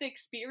like the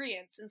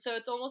experience. And so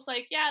it's almost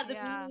like, yeah, the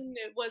Yeah. mean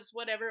it was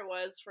whatever it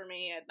was for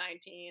me at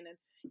 19, and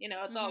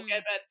it's all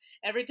good. Mhm. But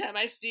every time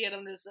I see it,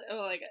 I'm just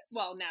like,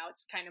 well, now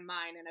it's kind of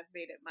mine, and I've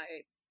made it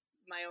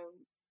my own,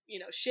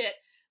 shit.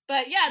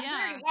 But yeah, it's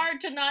very Yeah.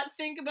 hard to not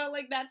think about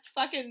like that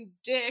fucking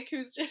dick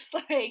who's just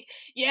like,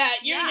 yeah,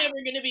 you're Yeah. never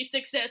gonna be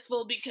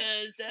successful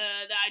because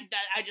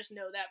I just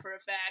know that for a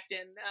fact,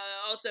 and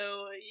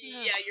also,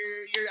 yeah, Ugh.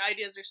 your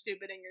ideas are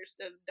stupid and you're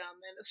so dumb,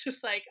 and it's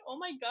just like, oh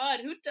my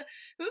god,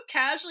 who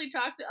casually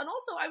talks to? And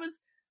also, I was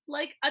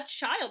like a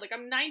child, like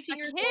I'm A 19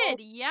 years kid, old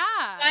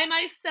yeah. by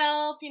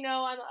myself,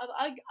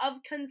 I'm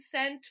of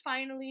consent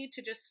finally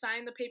to just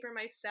sign the paper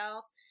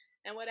myself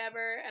and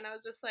whatever. And I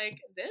was just like,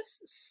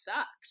 this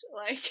sucked.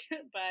 Like,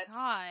 but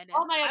God.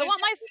 all my I other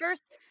want my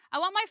first I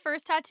want my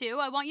first tattoo.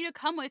 I want you to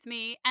come with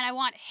me, and I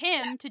want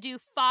him to do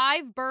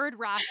 5 bird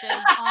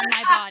rashes on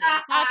my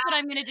body. That's what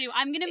I'm gonna do.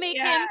 I'm gonna make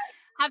yeah, him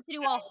have to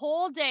do a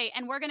whole day,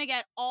 and we're gonna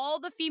get all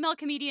the female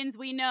comedians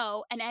we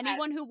know, and yeah,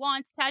 anyone who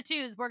wants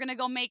tattoos, we're gonna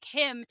go make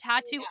him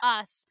tattoo yeah.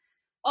 us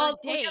for Oh,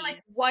 we'll get like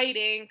days. white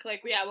ink.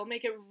 Like, yeah, we'll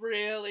make it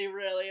really,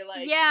 really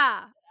like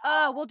Yeah.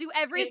 We'll do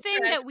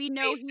everything that Pinterest we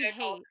know he basic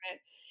ultimate. hates.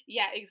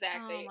 Yeah,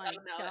 Oh exactly. my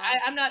Oh no, god,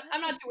 I'm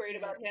what a not too worried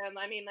about dick. him.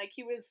 I mean, like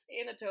he was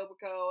in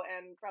Etobicoke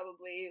and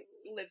probably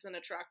lives in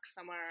a truck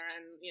somewhere,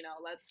 and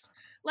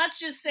let's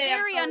just say I'm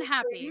Very probably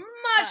unhappy,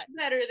 much but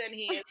better than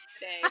he is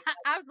today.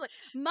 absolutely,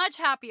 much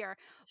happier.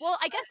 Well,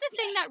 I guess the Yeah,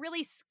 thing that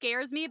really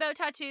scares me about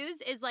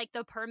tattoos is like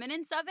the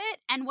permanence of it.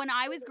 And when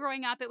I was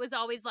growing up, it was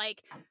always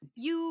like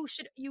you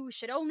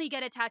should only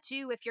get a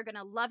tattoo if you're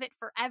gonna love it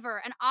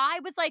forever. And I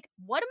was like,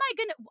 what am I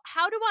gonna?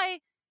 How am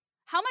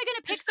I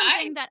gonna pick decide,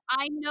 something that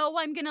I know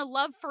I'm gonna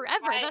love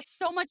forever? decide. That's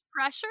so much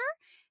pressure.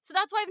 So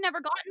that's why I've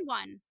never gotten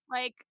one.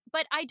 Like,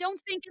 but I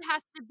don't think it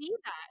has to be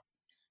that.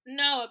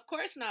 No, of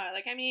course not.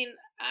 Like, I mean,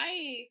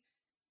 I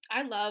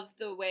love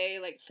the way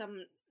like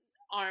some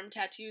arm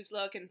tattoos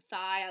look and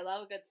thigh. I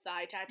love a good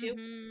thigh tattoo.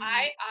 Hmm.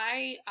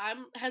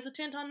 I'm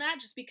hesitant on that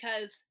just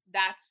because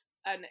that's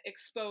an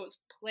exposed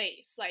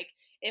place. Like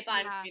if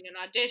I'm Yeah. doing an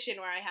audition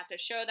where I have to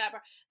show that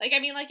like I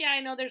mean like yeah,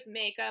 I know there's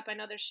makeup, I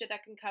know there's shit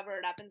that can cover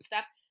it up and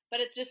stuff, but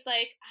it's just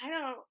like I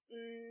don't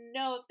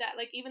know if that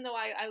like even though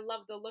I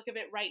love the look of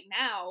it right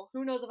now,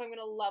 who knows if I'm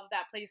gonna love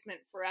that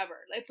placement forever.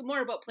 It's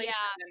more about placement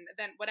Yeah.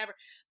 than whatever.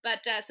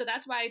 But so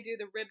that's why I do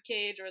the rib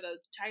cage or the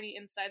tiny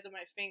insides of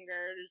my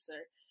fingers,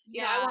 or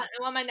Yeah. I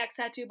want my next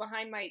tattoo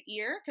behind my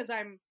ear because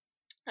I'm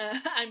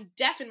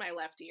deaf in my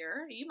left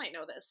ear. You might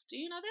know this. Do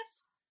you know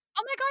this?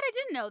 Oh my god, I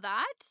didn't know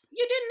that.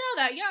 You didn't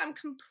know that? Yeah, I'm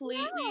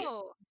completely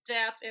No.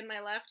 deaf in my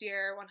left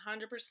ear,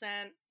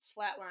 100%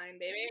 flatline,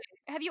 baby.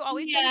 Have you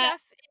always been Yeah,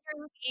 deaf in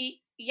your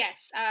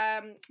yes.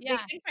 They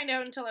Yeah. didn't find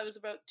out until I was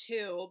about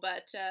 2,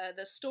 but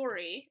the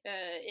story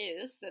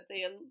is that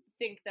they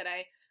think that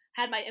I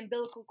had my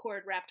umbilical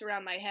cord wrapped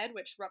around my head,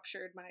 which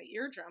ruptured my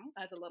eardrum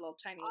as a little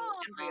tiny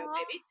embryo Aw,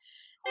 baby.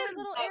 poor And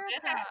little all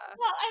good. Erica.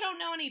 Well, I don't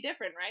know any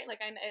different, right? Like,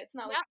 it's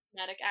not like Yeah. a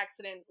traumatic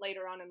accident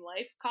later on in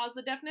life caused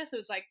the deafness. It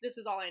was like this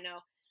is all I know.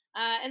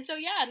 And so,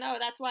 yeah, no,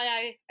 that's why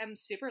I am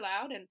super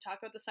loud and talk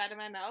out the side of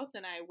my mouth,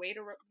 and I weigh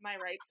to my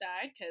right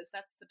side because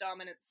that's the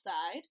dominant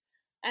side.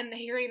 And the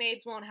hearing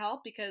aids won't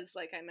help because,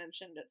 like I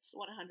mentioned, it's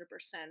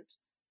 100%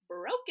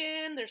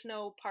 broken. There's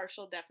no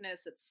partial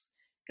deafness. It's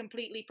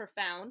completely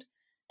profound.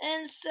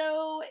 And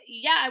so,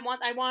 yeah, I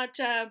want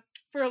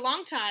for a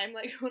long time,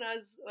 like when I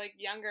was like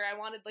younger, I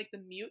wanted like the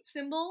mute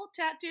symbol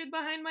tattooed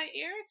behind my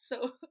ear,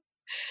 so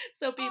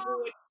so people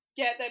Oh, would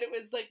get that it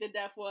was like the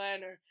deaf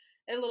one or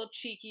a little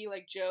cheeky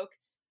like joke.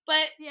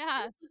 But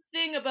yeah. here's the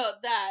thing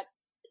about that,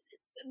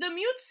 the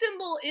mute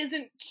symbol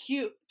isn't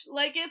cute.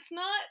 Like it's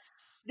not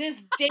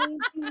this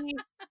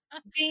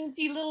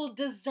dainty little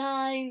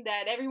design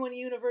that everyone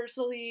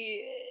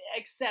universally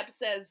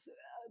accepts as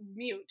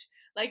mute.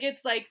 Like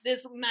it's like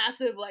this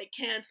massive like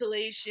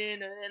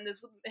cancellation and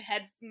this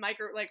head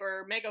micro like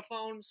or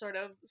megaphone sort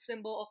of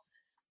symbol.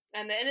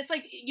 And it's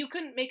like you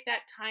couldn't make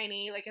that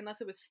tiny like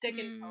unless it was stick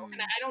and poke,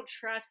 and Mm, I don't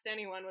trust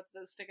anyone with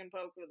the stick and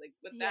poke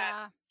with that.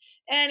 yeah.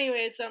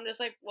 Anyway, so I'm just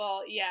like,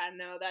 well, yeah,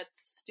 no, that's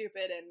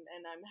stupid,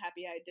 and I'm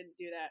happy I didn't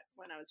do that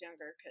when I was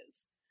younger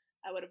because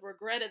I would have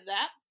regretted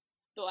that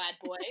bad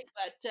boy.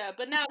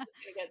 But now I'm just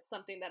gonna get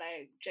something that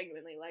I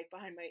genuinely like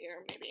behind my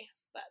ear, maybe.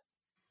 But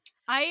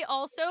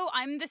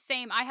I'm the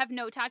same. I have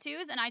no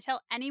tattoos, and I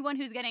tell anyone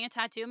who's getting a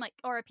tattoo, I'm like,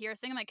 or a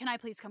piercing, I'm like, can I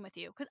please come with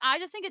you? Because I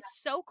just think it's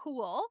so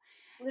cool.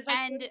 live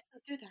And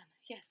vicariously through them.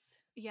 Yes.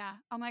 yeah,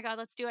 oh my God,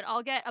 let's do it.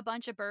 I'll get a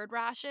bunch of bird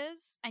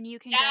rashes, and you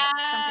can get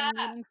something Yeah.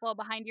 meaningful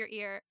behind your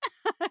ear.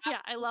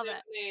 Yeah, I love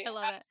it. Absolutely. I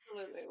love it.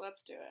 Absolutely.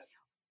 Let's do it.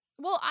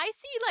 Well, I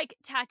see like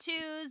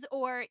tattoos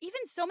or even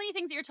so many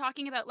things that you're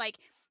talking about, like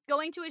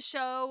going to a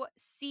show,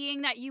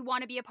 seeing that you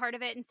want to be a part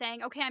of it and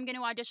saying, okay, I'm going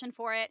to audition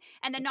for it,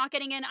 and then not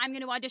getting in, I'm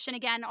going to audition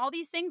again. All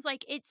these things,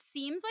 like it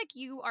seems like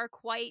you are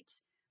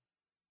quite,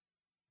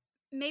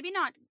 maybe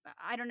not,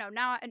 I don't know,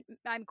 now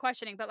I'm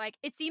questioning, but like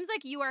it seems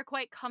like you are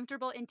quite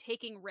comfortable in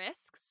taking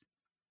risks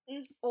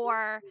Mhm.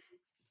 or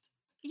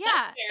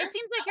That's yeah, it fair.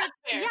 seems like you're That's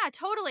fair. yeah,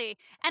 totally.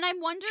 And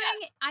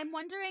Yeah. I'm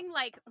wondering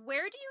like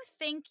where do you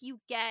think you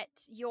get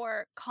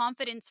your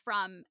confidence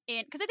from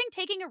in because I think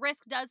taking a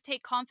risk does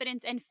take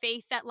confidence and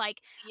faith that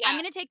like I'm Yeah.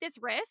 going to take this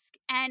risk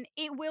and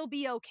it will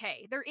be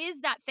okay. There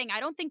is that thing. I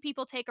don't think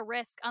people take a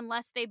risk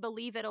unless they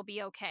believe it'll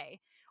be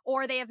okay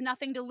or they have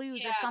nothing to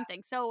lose or Yeah.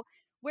 something. So,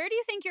 where do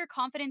you think your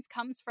confidence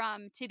comes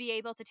from to be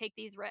able to take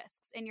these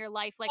risks in your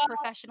life like Well,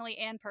 professionally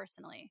and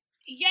personally?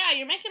 yeah,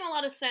 you're making a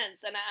lot of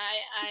sense, and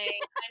I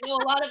know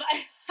a lot of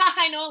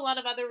I know a lot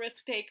of other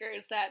risk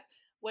takers that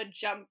would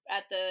jump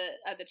at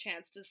the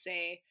chance to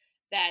say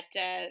that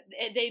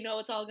they know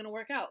it's all going to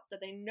work out, that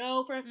they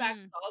know for a fact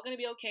Mm, it's all going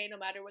to be okay no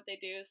matter what they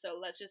do. So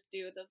let's just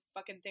do the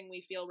fucking thing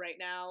we feel right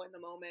now in the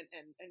moment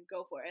and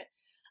go for it.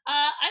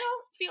 I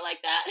don't feel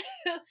like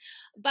that,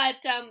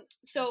 but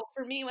so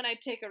for me, when I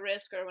take a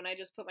risk or when I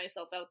just put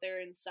myself out there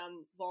in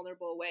some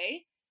vulnerable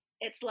way,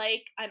 it's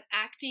like I'm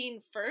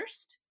acting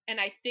first and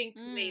I think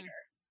mm, later.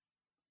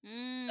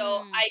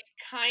 So mm.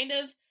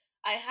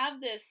 I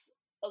have this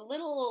a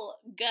little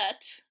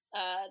gut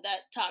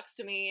that talks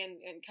to me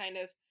and kind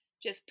of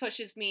just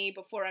pushes me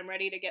before I'm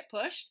ready to get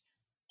pushed.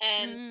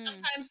 And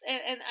Mm, sometimes,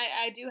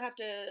 I do have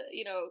to,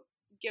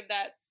 give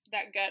that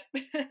gut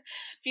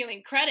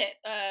feeling credit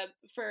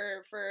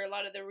for a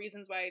lot of the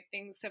reasons why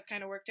things have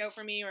kind of worked out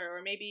for me,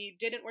 or maybe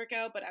didn't work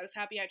out, but I was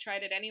happy I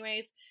tried it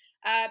anyways,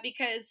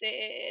 because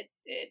it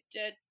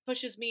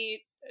pushes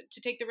me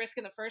to take the risk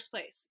in the first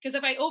place. Because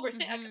if I overthink,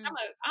 mhm,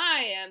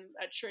 I am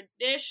a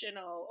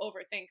traditional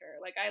overthinker.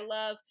 Like I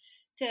love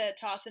to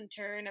toss and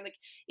turn, and like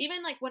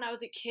even like when I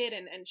was a kid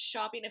and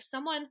shopping, if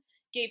someone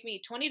gave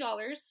me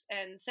 $20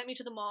 and sent me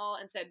to the mall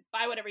and said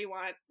buy whatever you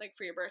want, like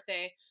for your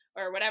birthday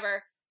or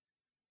whatever,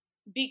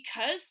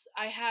 because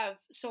I have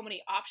so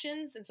many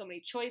options and so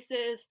many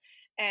choices,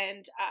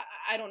 and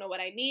I don't know what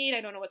I need.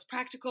 I don't know what's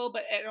practical,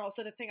 but and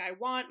also the thing I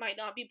want might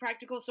not be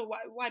practical. So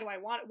why do I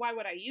want it? Why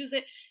would I use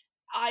it?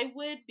 I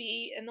would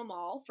be in the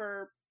mall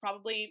for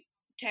probably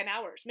 10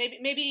 hours,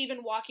 maybe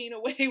even walking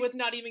away with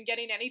not even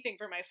getting anything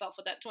for myself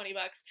with that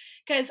 $20,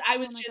 because I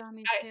was oh my just god,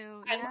 me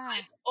too, yeah,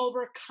 I'm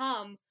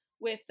overcome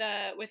with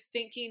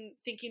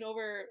thinking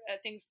over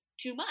things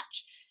too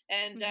much,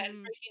 and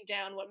mhm, breaking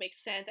down what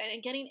makes sense,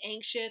 and getting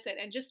anxious,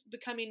 and just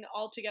becoming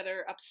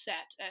altogether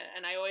upset.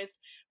 And I always,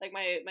 like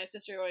my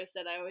sister always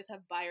said, I always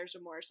have buyer's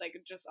remorse, like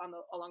just on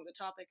the along the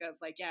topic of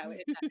like, yeah,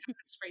 if that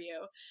happens for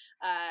you,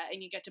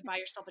 and you get to buy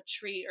yourself a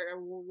treat or a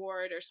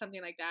reward or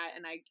something like that,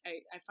 and I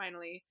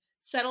finally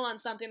settle on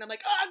something, I'm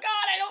like, oh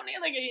god, I don't need,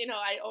 like,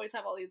 I always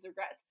have all these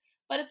regrets,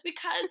 but it's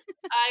because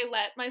I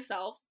let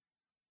myself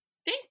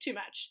think too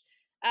much.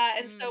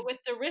 And so mm, with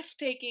the risk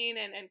taking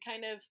and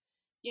kind of,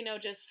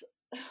 just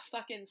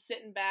fucking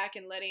sitting back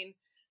and letting,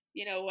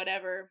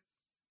 whatever,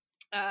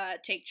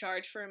 take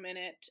charge for a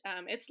minute,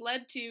 it's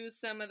led to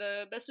some of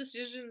the best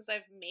decisions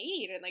I've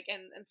made. And like,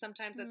 and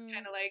sometimes it's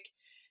kind mm, of like,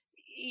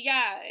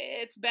 yeah,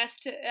 it's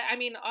best to, I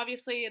mean,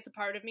 obviously it's a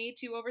part of me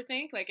to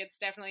overthink. Like it's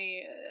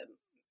definitely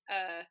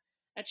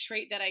a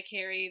trait that I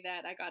carry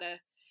that I gotta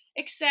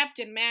accept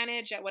and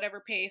manage at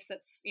whatever pace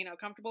that's,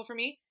 comfortable for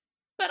me.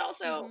 But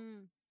also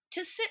mhm,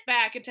 to sit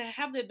back and to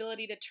have the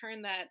ability to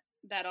turn that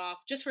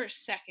off just for a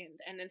second,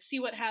 and then see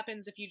what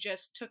happens if you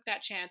just took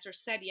that chance or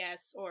said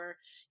yes, or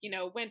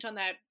went on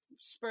that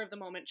spur of the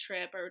moment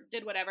trip or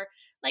did whatever.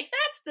 Like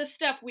that's the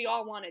stuff we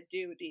all want to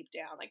do deep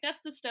down. Like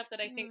that's the stuff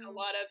that I think a mm,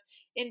 lot of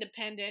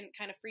independent,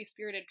 kind of free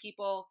spirited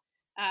people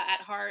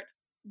at heart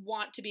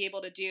want to be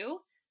able to do,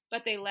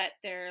 but they let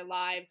their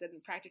lives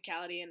and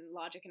practicality and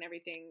logic and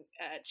everything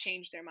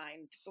change their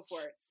mind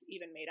before it's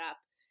even made up.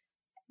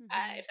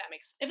 mhm,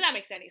 If that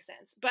makes any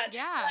sense.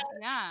 yeah,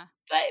 yeah,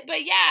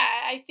 But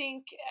yeah, I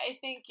think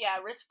yeah,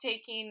 risk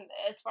taking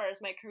as far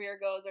as my career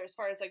goes, or as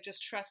far as like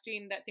just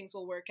trusting that things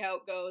will work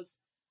out goes.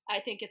 I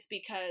think it's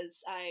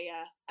because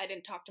I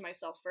didn't talk to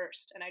myself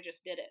first, and I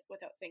just did it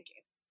without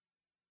thinking.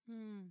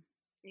 mm.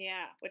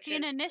 Yeah, which See, is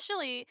and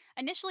initially,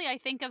 I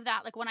think of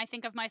that, like when I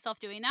think of myself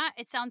doing that,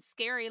 it sounds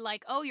scary,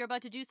 like, oh, you're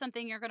about to do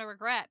something you're going to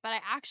regret. But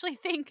I actually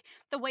think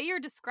the way you're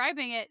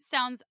describing it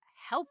sounds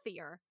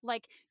healthier.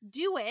 Like,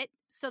 do it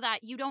so that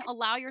you don't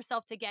allow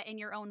yourself to get in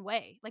your own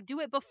way. Like, do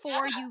it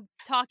before you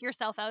talk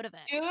yourself out of it.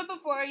 Do it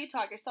before you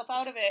talk yourself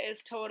out of it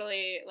is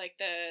totally like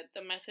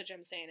the message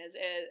I'm saying is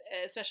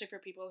especially for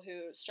people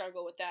who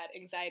struggle with that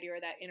anxiety or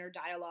that inner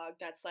dialogue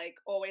that's like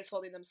always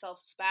holding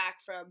themselves back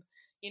from,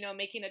 you know,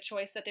 making a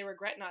choice that they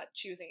regret not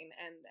choosing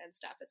and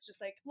stuff. It's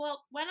just like,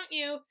 well, why don't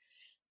you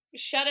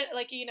shut it,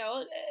 like, you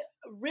know,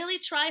 really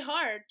try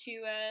hard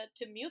to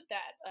mute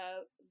that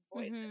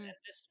voice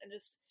and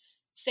just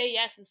say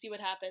yes and see what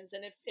happens.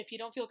 And if you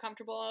don't feel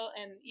comfortable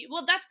and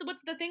well, that's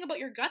the thing about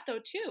your gut though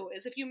too,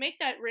 is if you make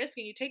that risk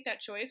and you take that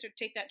choice or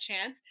take that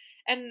chance,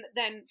 and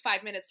then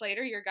 5 minutes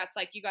later your gut's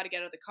like, you got to get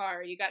out of the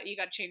car, you got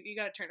to change, you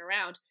got to turn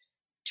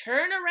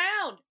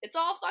around, it's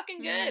all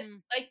fucking good.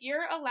 Like,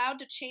 you're allowed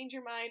to change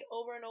your mind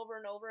over and over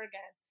and over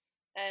again.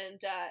 And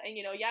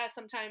you know, yeah,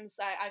 sometimes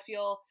I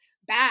feel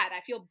bad. I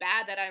feel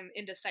bad that I'm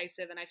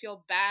indecisive, and I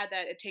feel bad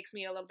that it takes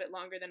me a little bit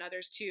longer than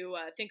others to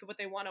think of what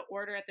they want to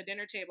order at the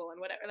dinner table and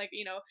whatever, like,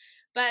 you know.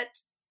 But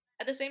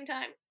at the same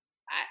time,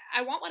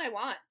 I want what I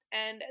want,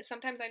 and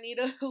sometimes I need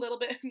a little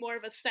bit more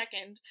of a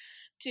second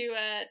to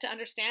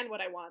understand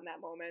what I want in that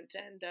moment,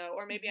 and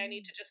or maybe I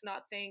need to just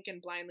not think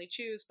and blindly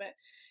choose. But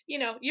you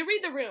know, you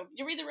read the room,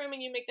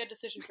 and you make that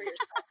decision for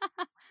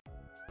yourself.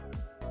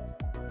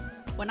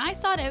 When I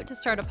sought out to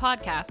start a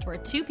podcast where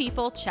two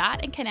people chat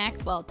and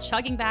connect while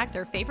chugging back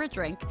their favorite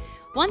drink,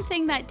 one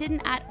thing that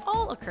didn't at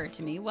all occur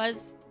to me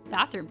was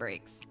bathroom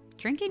breaks.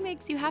 Drinking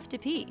makes you have to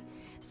pee.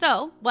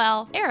 So,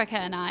 while Erica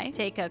and I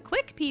take a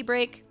quick pee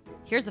break,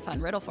 here's a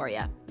fun riddle for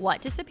you.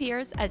 What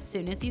disappears as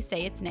soon as you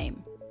say its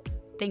name?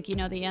 Think you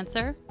know the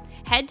answer?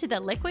 Head to the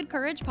Liquid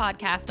Courage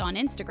podcast on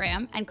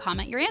Instagram and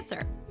comment your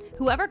answer.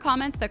 Whoever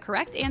comments the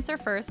correct answer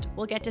first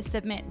will get to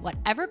submit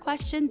whatever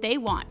question they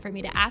want for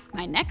me to ask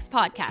my next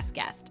podcast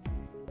guest.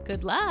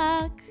 Good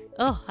luck!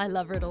 Oh, I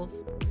love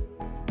riddles.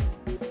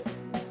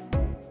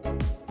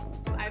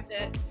 I have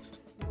the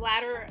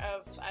bladder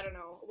of, I don't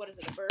know, what is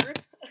it, a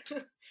bird?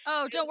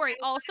 Oh, don't worry.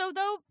 Also,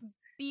 though,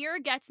 beer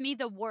gets me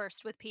the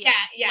worst with peeing.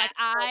 Yeah.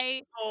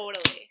 Like,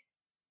 totally.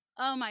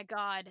 Oh my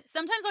God.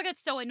 Sometimes I'll get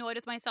so annoyed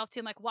with myself too.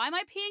 I'm like, why am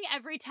I peeing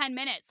every 10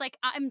 minutes? Like,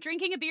 I'm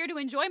drinking a beer to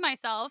enjoy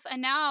myself,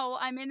 and now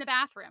I'm in the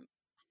bathroom.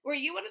 Were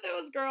you one of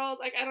those girls,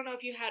 like, I don't know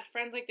if you had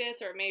friends like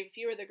this, or maybe if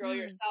you were the girl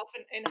yourself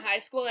in high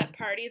school at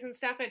parties and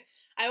stuff, and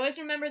I always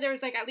remember there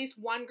was, like, at least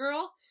one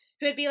girl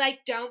who would be like,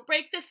 don't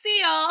break the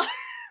seal.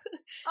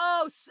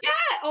 Oh,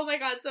 yeah. Oh my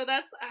God. So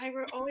that's,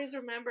 always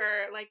remember,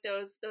 like,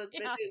 those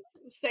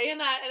bitches saying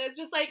that, and it's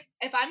just like,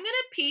 if I'm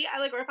gonna pee,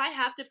 or if I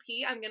have to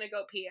pee, I'm gonna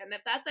go pee, and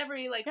if that's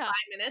every, like, 5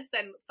 minutes,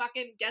 then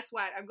fucking guess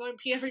what? I'm going to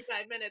pee every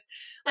 5 minutes.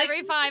 Like,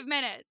 every 5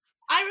 minutes.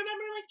 I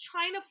remember, like,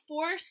 trying to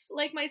force,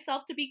 like,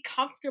 myself to be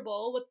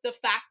comfortable with the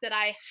fact that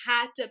I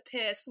had to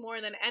piss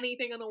more than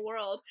anything in the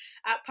world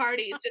at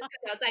parties, just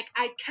because I was like,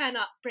 I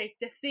cannot break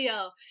the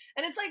seal.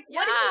 And it's like,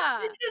 what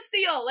even is the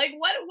seal? Like,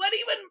 what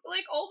even,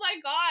 like, oh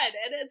my God.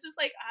 And it's just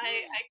like,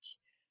 I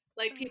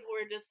like, people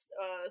were just,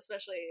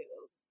 especially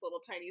little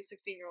tiny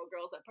 16-year-old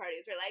girls at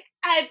parties were like,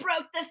 I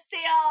broke the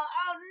seal.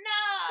 Oh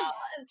no.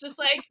 It's just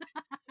like,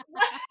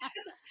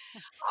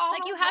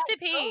 like, you have to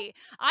pee.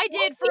 I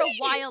did for a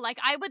while. Like,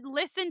 I would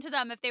listen to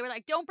them if they were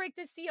like, don't break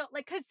the seal.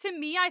 Like, because to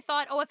me, I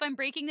thought, oh, if I'm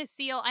breaking the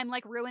seal, I'm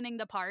like ruining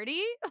the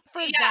party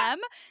for them.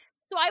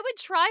 So I would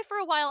try for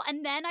a while.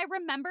 And then I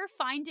remember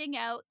finding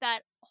out that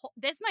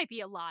this might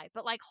be a lie,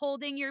 but like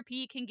holding your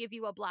pee can give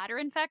you a bladder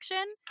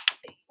infection.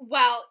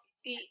 Well,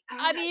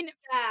 I mean,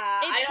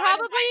 it's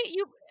probably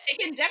it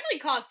can definitely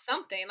cause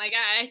something. Like,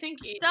 I think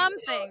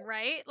something,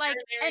 right? Like,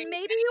 and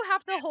maybe you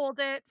have to hold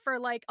it for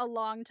like a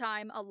long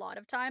time, a lot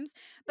of times.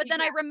 But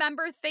then I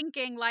remember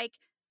thinking, like,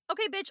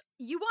 okay, bitch,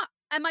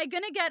 am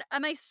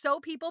I so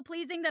people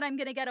pleasing that I'm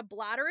gonna get a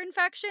bladder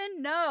infection?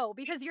 No,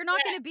 because you're not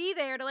gonna be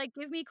there to like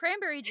give me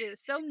cranberry juice.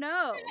 So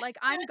no, like,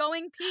 I'm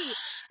going pee.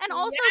 And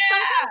also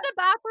sometimes the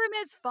bathroom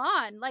is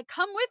fun. Like,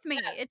 come with me.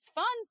 It's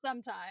fun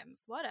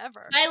sometimes.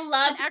 Whatever. I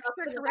love an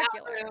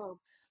extracurricular.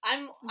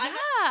 I'm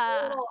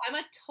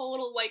a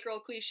total white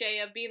girl cliche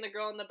of being the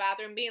girl in the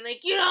bathroom being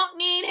like, you don't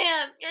need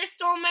him. You're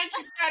so much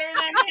better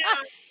than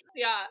him.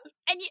 Yeah.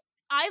 And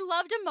I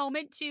loved a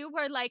moment too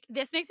where, like,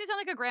 this makes me sound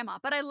like a grandma,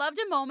 but I loved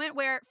a moment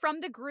where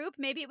from the group,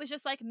 maybe it was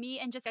just like me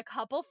and just a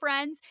couple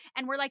friends,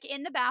 and we're like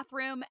in the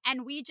bathroom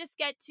and we just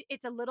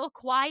it's a little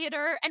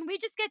quieter and we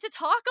just get to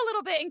talk a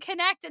little bit and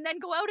connect and then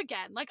go out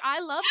again. Like, I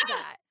loved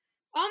that.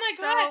 Oh my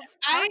God.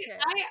 I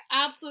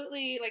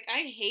absolutely, like, I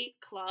hate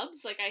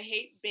clubs. Like, I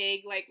hate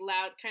big, like,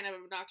 loud, kind of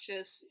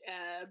obnoxious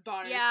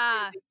bars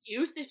for the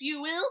youth, if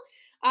you will.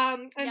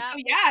 So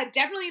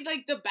definitely,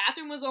 like, the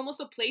bathroom was almost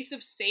a place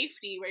of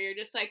safety where you're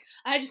just like,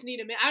 I just need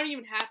a minute. I don't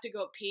even have to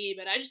go pee,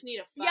 but I just need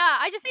a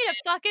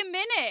fucking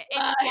minute.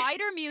 It's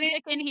quieter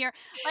music in here.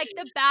 Like,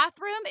 the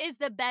bathroom is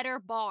the better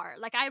bar.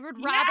 Like, I would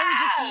rather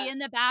just be in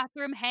the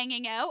bathroom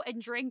hanging out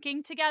and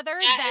drinking together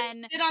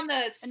than sit on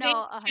the sink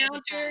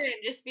counter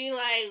and just be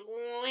like,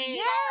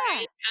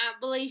 can't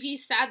believe he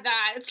said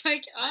that. It's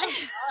like, oh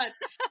God,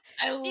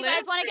 I Do you live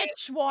guys want to for get it.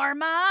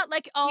 shawarma?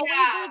 Like always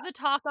Yeah, there's the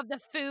talk of the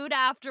food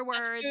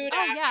the afterwards. food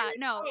Oh yeah, afterwards.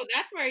 no. Oh,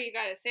 that's where you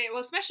gotta say it.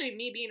 Well, especially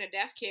me being a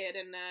deaf kid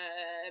and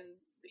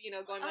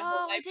going my whole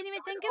Oh, I life, didn't it's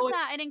even think of always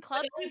that. And in with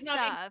clubs and always not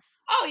being. stuff.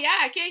 Oh yeah,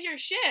 I can't hear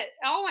shit.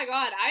 Oh my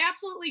God, I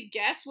absolutely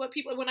guess what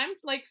people when I'm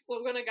like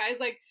when a guy's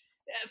like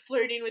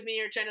flirting with me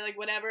or trying to like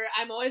whatever.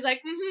 I'm always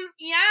like,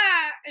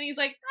 yeah, and he's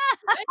like,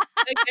 what?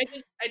 Like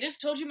I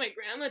just told you my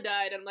grandma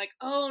died. I'm like,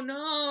 oh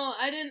no,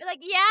 I didn't. You're like,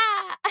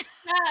 yeah.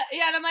 Yeah,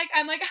 yeah, and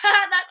I'm like,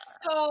 "Ha, that's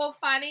so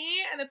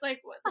funny," and it's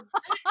like, "What the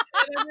what?"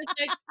 And I'm just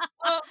like,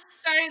 "Oh,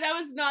 sorry, that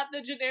was not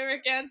the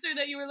generic answer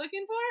that you were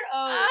looking for?"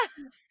 Oh,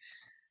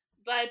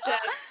 but,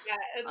 yeah,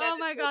 and then Oh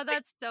my it's god, like,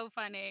 that's so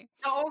funny.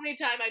 the only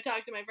time I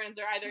talk to my friends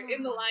are either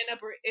in the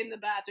lineup or in the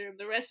bathroom.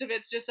 The rest of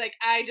it's just like,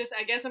 I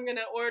guess I'm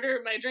gonna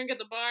order my drink at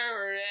the bar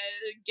or,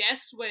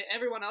 guess what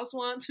everyone else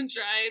wants and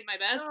try my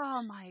best,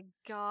 Oh my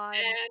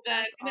god, and,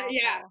 that's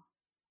yeah. awful.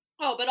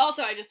 Oh, but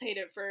also I just hate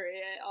it for,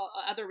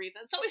 other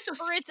reasons. It's always so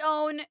For its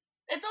own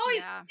it's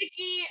always yeah.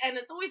 sticky and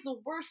it's always the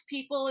worst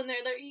people in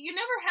there. You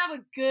never have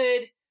a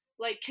good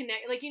like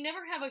connect like you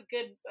never have a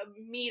good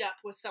meet up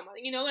with someone,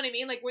 you know what I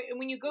mean? Like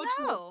when you go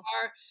to a No.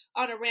 bar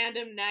on a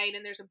random night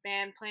and there's a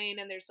band playing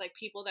and there's like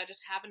people that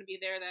just happen to be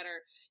there that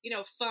are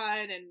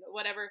fun and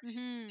whatever,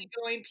 Mhm.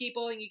 easygoing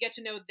people, and you get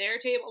to know their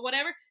table,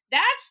 whatever.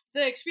 That's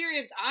the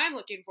experience I'm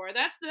looking for.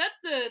 That's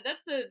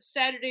the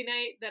Saturday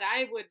night that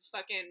I would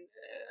fucking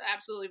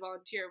absolutely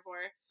volunteer for.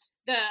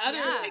 The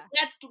other, like, Yeah.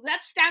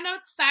 let's stand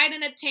outside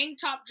in a tank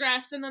top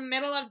dress in the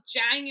middle of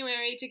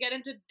January to get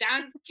into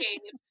dance cave.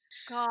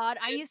 God,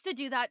 I used to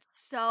do that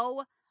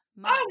so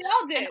Oh, we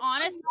much. all And did.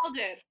 Oh, we honest all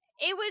did.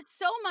 it was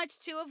so much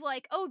too of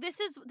like, "Oh, this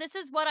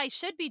is what I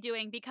should be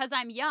doing because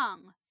I'm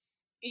young.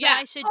 So Yeah.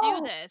 I should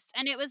do Oh, this."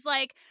 And it was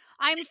like,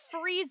 I'm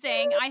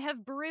freezing, I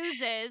have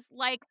bruises,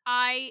 like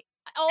I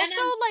and also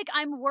then like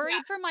I'm yeah,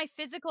 worried for my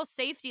physical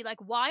safety. Like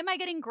why am I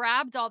getting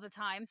grabbed all the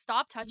time?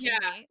 Stop touching yeah.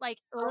 me. Like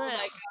Oh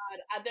my ugh.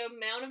 God. The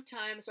amount of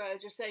times where I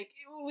was just like,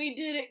 we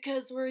did it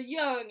because we're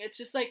young. It's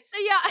just like,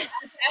 Yeah.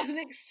 as an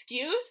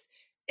excuse.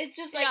 It's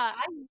just like Yeah.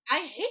 I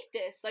hate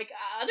this. Like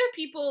other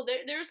people,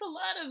 there's a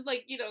lot of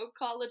like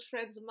college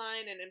friends of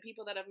mine and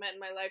people that I've met in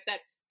my life that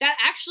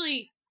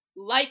actually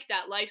like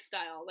that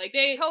lifestyle. Like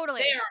they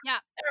Totally. are Yeah.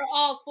 they're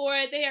all for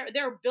it.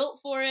 They're built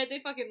for it. They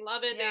fucking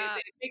love it. They Yeah.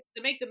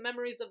 they make the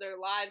memories of their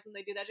lives when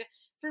they do that shit.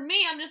 For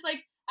me, I'm just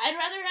like, I'd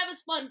rather have a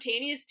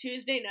spontaneous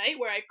Tuesday night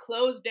where I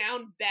close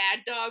down Bad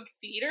Dog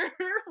Theater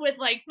with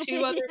like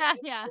two other Yeah,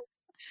 yeah.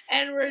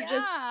 and we're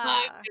just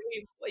fine,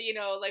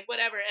 Yeah. like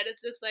whatever. And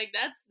it's just like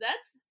that's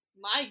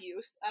my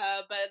youth.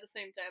 But at the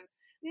same time,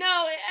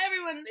 no,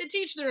 everyone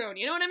teach their own.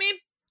 You know what I mean?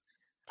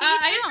 To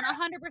each I their own, intro.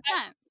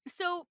 100%.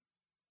 So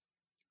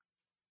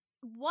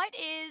what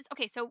is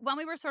okay, so when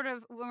we were sort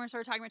of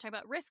talking, we are talking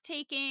about risk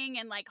taking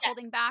and like Yes,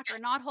 holding back or yes.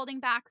 not holding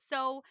back.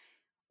 So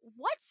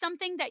what's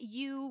something that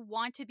you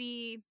want to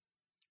be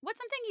what's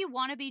something you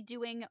want to be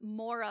doing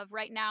more of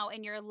right now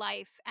in your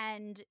life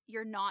and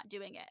you're not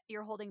doing it?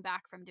 You're holding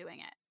back from doing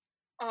it.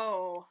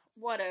 Oh,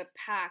 what a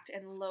packed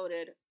and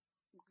loaded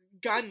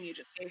gun you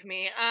just gave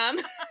me. Um,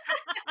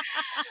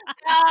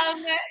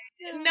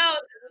 Yeah. no,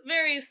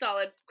 very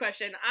solid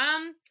question.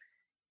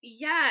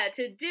 Yeah,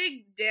 to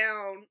dig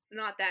down,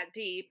 not that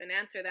deep, and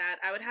answer that,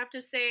 I would have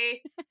to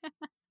say,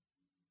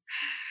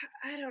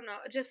 I don't know,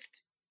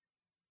 just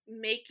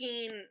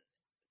making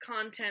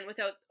content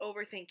without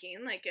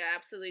overthinking, like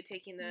absolutely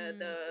taking the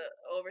Mm,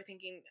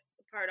 overthinking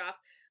part off.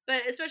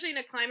 But especially in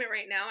a climate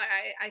right now,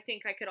 I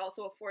think I could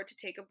also afford to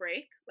take a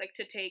break, like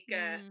to take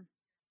mm,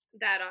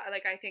 that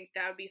like I think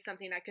that would be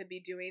something I could be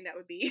doing that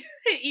would be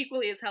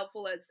equally as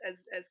helpful as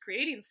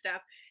creating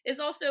stuff, is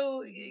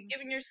also mhm.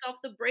 giving yourself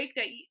the break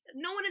that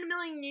no one in a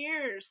million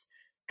years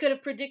could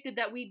have predicted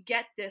that we'd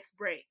get this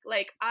break.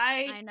 Like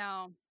I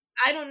know.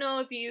 I don't know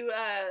if you,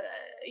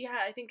 yeah,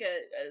 I think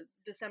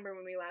December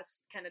when we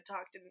last kind of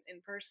talked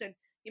in person,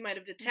 you might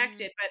have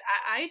Mhm. detected, but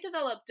I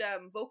developed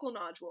vocal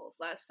nodules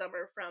last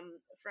summer from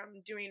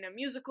doing a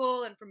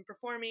musical and from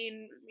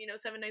performing,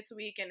 7 nights a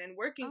week and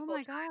working Oh full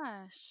my time.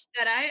 gosh.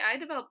 That I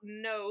developed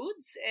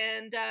nodes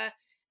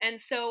and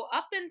so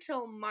up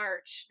until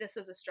March, this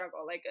was a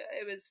struggle. Like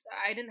it was,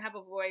 I didn't have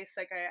a voice.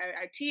 Like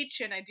I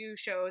teach and I do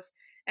shows,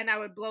 and I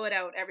would blow it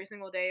out every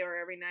single day or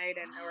every night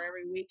and or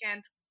every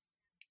weekend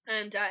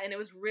and it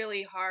was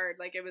really hard.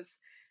 Like it was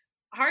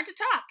hard to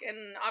talk,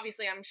 and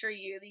obviously I'm sure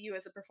you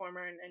as a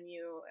performer and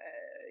you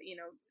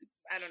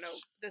I don't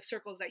know the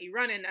circles that you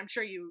run in, I'm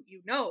sure you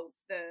know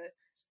the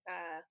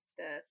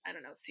I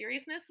don't know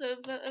seriousness of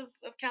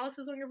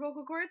calluses on your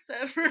vocal cords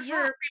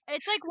Yeah. for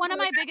It's like one people of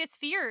like my that. biggest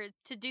fears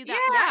to do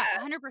that. Yeah, Yeah,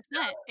 so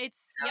 100%.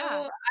 It's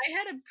yeah. so I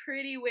had a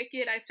pretty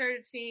wicked. I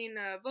started seeing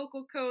a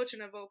vocal coach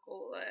and a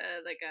vocal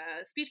like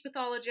a speech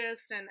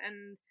pathologist,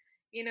 and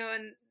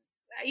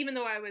even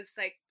though I was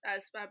like a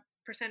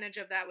percentage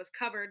of that was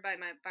covered by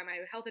my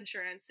health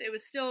insurance, it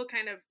was still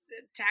kind of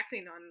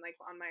taxing on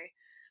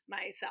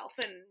myself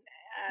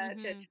and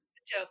to Mhm.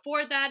 to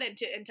afford that and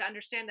to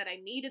understand that I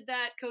needed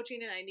that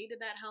coaching and I needed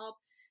that help.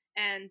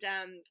 And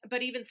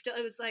but even still,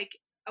 it was like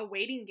a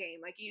waiting game.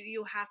 Like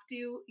you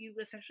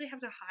essentially have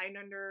to hide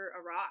under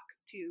a rock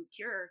to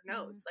cure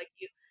Mhm. nodes. Like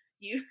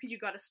you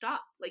got to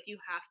stop. Like you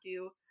have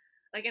to,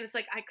 like, and it's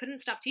like I couldn't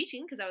stop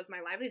teaching because that was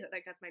my livelihood.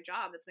 Like that's my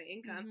job, that's my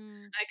income.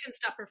 Mhm. I couldn't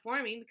stop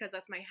performing because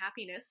that's my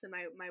happiness and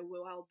my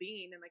well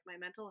being and like my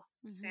mental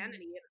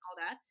Mhm. sanity and all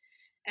that.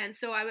 And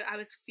so I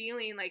was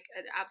feeling like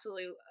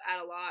absolutely at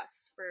a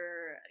loss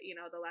for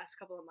the last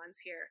couple of months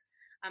here.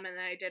 And then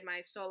I did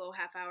my solo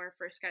half hour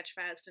for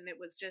Sketchfest, and it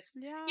was just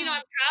Yeah.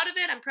 I'm proud of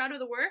it. I'm proud of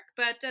the work,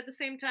 but at the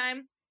same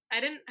time, I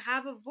didn't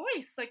have a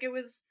voice. Like it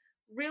was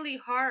really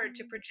hard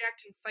to Mm.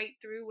 project and fight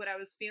through what I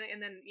was feeling.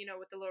 And then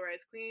with the Low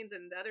Rise Queens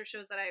and the other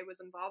shows that I was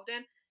involved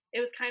in, it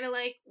was kind of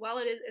like, well,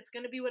 it's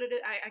going to be what it is.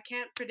 I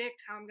can't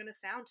predict how I'm going to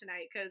sound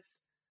tonight because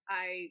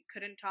I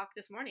couldn't talk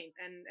this morning,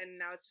 and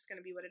now it's just going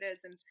to be what it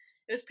is. And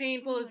it was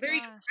painful. Oh It was my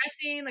very gosh.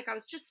 depressing. Like I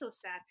was just so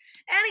sad.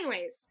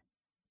 Anyways,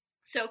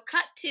 so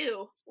cut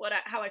to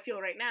how I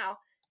feel right now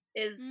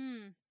is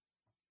Mm.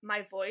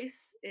 my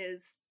voice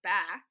is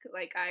back.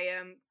 Like I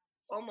am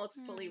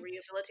almost fully Mm.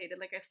 rehabilitated.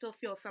 Like I still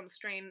feel some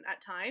strain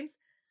at times,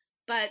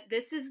 but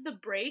this is the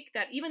break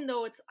that, even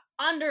though it's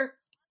under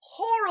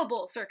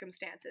horrible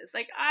circumstances,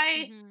 like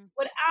I Mhm.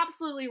 would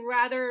absolutely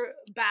rather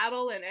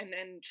battle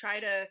and try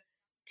to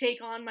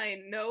take on my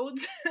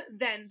nodes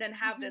than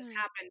have this Mhm.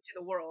 happen to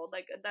the world.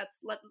 Like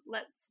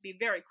let's be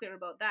very clear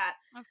about that.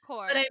 Of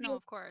But I course. No, mean,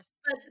 of course.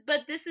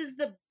 but this is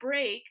the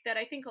break that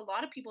I think a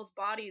lot of people's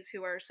bodies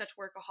who are such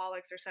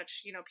workaholics or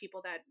such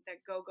people that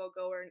go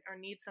or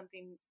need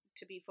something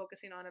to be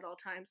focusing on at all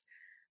times.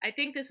 I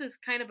think this is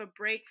kind of a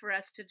break for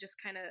us to just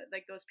kind of,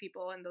 like, those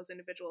people and those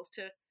individuals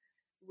to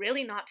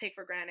really not take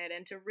for granted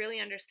and to really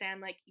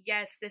understand, like,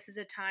 yes, this is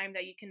a time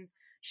that you can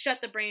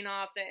shut the brain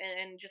off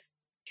and just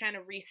kind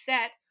of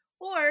reset,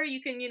 or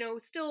you can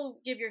still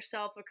give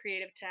yourself a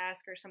creative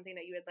task or something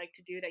that you would like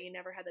to do that you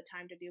never had the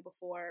time to do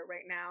before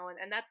right now,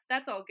 and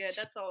that's all good,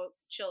 that's all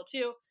chill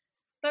too.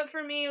 But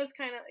for me, it was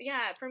kind of,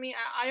 yeah, for me,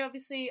 I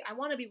obviously I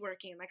want to be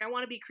working, like I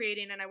want to be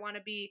creating, and I want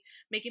to be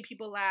making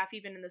people laugh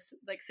even in this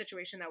like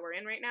situation that we're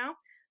in right now.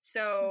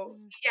 So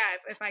Mhm. yeah,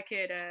 if I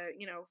could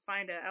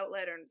find an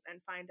outlet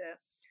and find a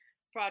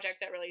project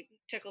that really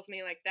tickles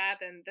me like that,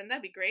 then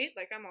that'd be great.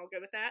 Like I'm all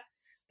good with that.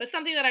 But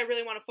something that I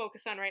really want to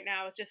focus on right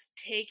now is just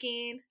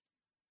taking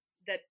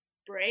the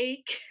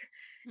break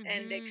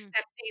and Mhm.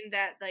 accepting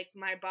that, like,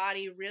 my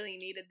body really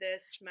needed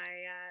this.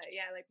 My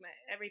yeah, like my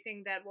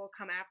everything that will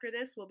come after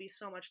this will be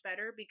so much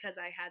better because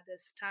I had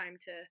this time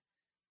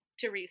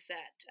to reset.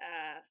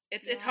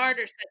 It's Yeah.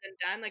 harder said than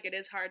done. Like it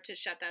is hard to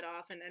shut that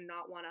off and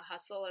not want to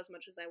hustle as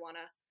much as I want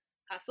to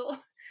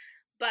hustle.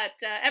 But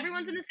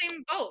everyone's in Mhm. the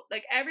same boat.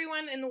 Like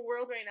everyone in the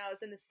world right now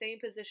is in the same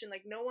position.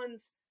 Like no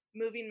one's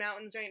moving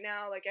mountains right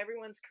now. Like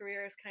everyone's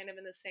career is kind of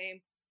in the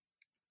same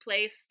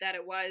place that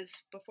it was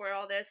before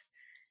all this.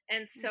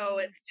 And so Mhm.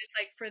 it's just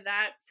like,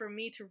 for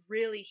me to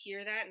really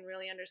hear that and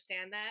really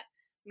understand that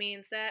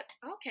means that,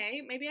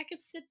 okay, maybe I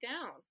could sit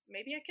down.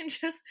 Maybe I can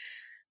just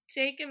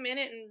take a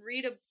minute and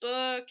read a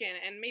book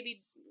and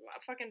maybe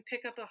fucking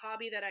pick up a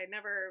hobby that I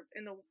never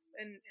in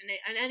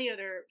any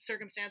other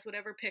circumstance would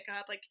ever pick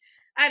up. Like,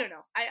 I don't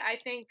know. I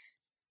think,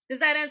 does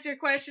that answer your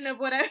question of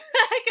what I,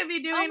 I could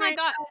be Oh doing my right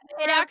god, now,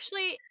 it Laura?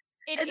 actually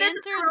it And this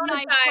is answers Corona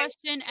my times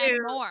question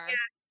and too. more.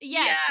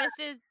 Yeah. Yes, Yeah. this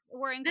is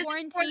we're in This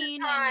is for the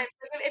quarantine and time.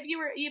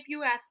 If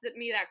you asked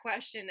me that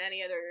question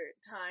any other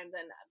time,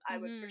 then I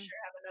would for mhm. sure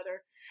have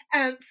another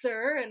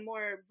answer and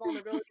more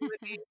vulnerability would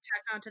be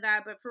tacked onto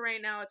that. But for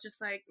right now, it's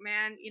just like,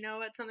 man,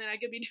 it's something I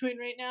could be doing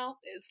right now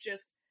is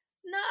just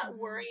not Mhm.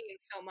 worrying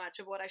so much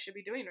of what I should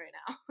be doing right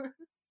now.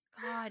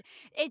 God,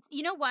 it's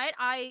you know what?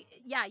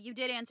 Yeah, you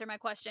did answer my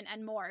question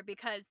and more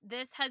because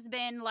this has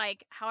been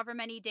like however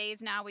many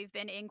days now we've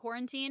been in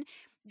quarantine.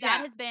 That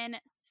Yeah. has been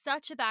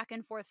such a back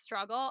and forth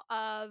struggle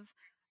of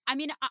I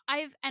mean,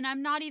 I've and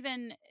I'm not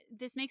even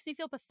this makes me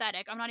feel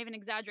pathetic. I'm not even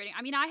exaggerating.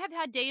 I mean, I have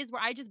had days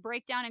where I just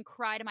break down and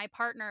cry to my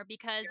partner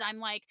because I'm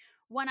like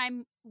when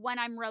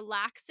I'm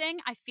relaxing,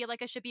 I feel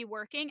like I should be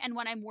working and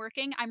when I'm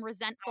working, I'm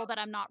resentful that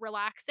I'm not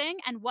relaxing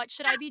and what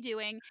should I be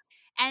doing?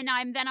 And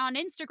I'm then on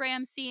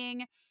Instagram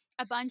seeing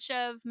a bunch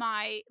of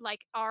my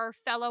like our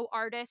fellow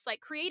artists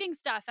like creating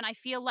stuff and I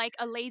feel like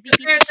a lazy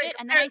piece of Comparison, shit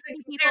and then I comparison,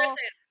 see people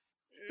comparison.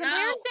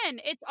 No. comparison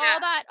it's all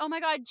Yeah. that oh my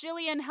god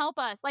Jillian help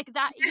us like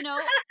that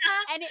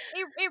and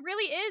it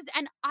really is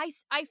and I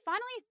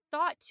finally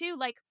thought too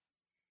like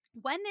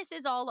when this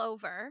is all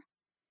over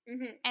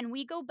hmm and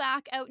we go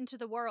back out into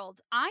the world,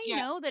 I Yeah.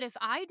 know that if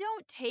I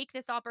don't take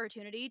this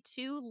opportunity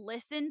to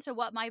listen to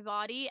what my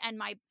body and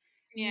my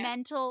Yeah.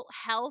 mental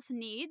health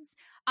needs,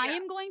 I Yeah.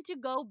 am going to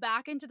go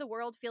back into the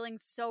world feeling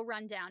so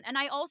run down. And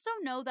I also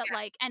know that,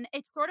 like, and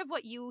it's sort of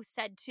what you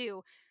said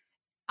too.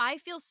 I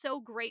feel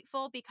so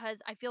grateful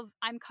because I feel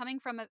I'm coming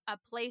from a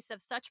place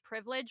of such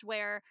privilege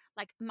where,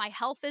 like, my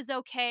health is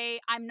okay.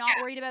 I'm not Yeah.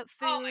 worried about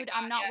Oh my food.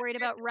 I'm god. not Yeah. worried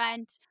Here's about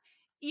rent.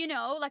 You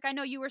know, like, I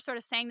know you were sort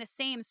of saying the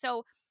same.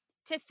 So,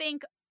 to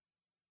think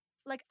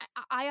like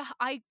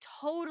I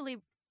totally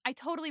I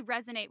totally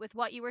resonate with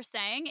what you were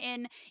saying.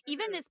 And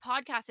even this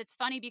podcast, it's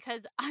funny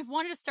because I've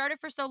wanted to start it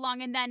for so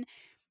long. And then,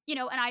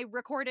 and I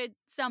recorded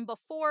some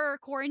before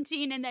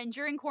quarantine. And then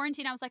during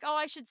quarantine, I was like, oh,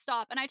 I should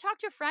stop. And I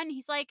talked to a friend.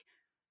 He's like,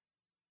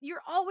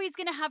 you're always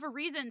going to have a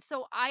reason.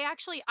 So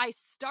I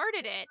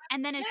started it.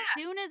 And then as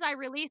Yeah. soon as I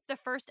released the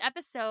first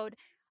episode,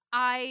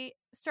 I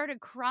started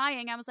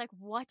crying. I was like,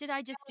 what did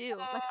I just do?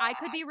 Like, I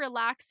could be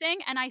relaxing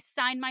and I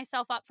signed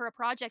myself up for a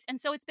project. And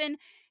so it's been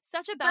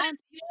such a But balance.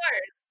 it's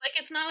yours. Like,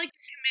 it's not like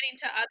you're committing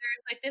to others.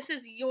 Like, this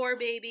is your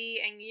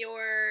baby and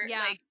your,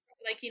 Yeah.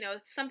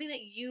 something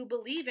that you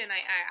believe in.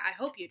 I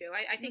hope you do.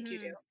 I think you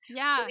do.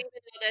 Yeah. Believe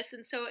in all this.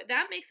 And so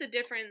that makes a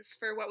difference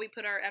for what we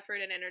put our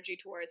effort and energy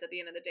towards at the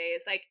end of the day.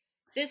 It's like,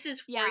 this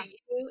is for Yeah.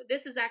 you.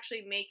 This is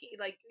actually making,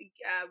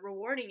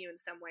 rewarding you in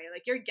some way.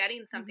 Like, you're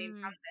getting something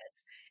from Mhm.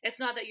 this. It's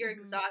not that you're Mhm.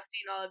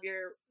 exhausting all of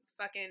your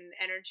fucking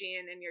energy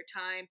and your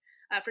time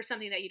for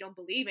something that you don't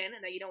believe in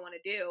and that you don't want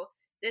to do.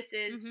 This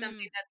is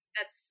something Mhm.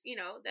 that's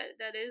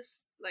that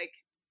is like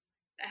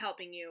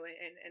helping you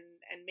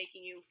and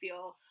making you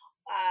feel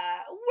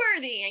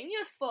worthy and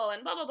useful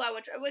and blah blah blah,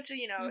 which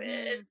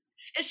Mhm.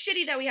 is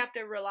shitty that we have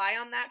to rely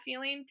on that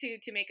feeling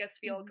to make us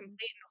feel Mhm.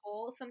 complete and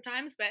whole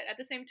sometimes, but at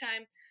the same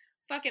time,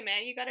 fuck it,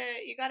 man, you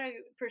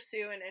gotta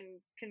pursue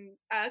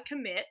and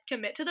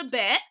commit to the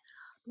bit.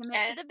 Commit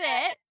and to the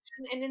bit.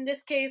 and in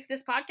this case,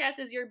 this podcast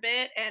is your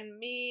bit, and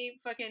me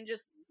fucking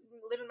just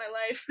living my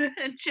life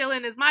and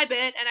chilling is my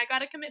bit, and I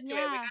gotta commit to it.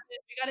 Yeah.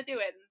 We gotta do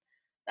it. And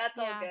that's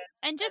all Yeah. good.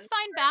 And And just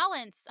find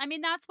balance. I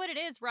mean, that's what it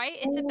is, right?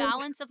 It's a ooh,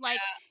 balance of like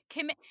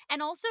commit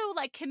and also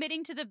like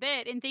committing to the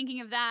bit and thinking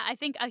of that. I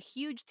think a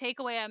huge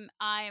takeaway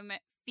I'm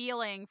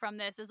feeling from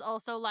this is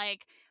also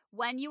like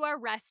when you are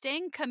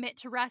resting, commit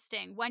to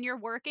resting. When you're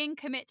working,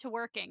 commit to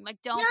working.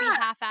 Like don't be yeah,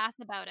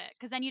 half-assed about it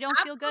because then you don't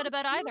feel good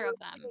about either of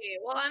them. absolutely.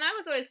 Well, and I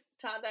was always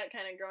taught that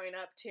kind of growing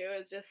up too.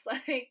 Is just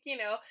like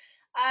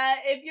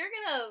if you're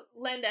gonna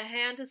lend a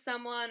hand to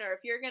someone, or if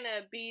you're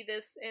gonna be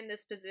this in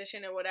this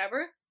position or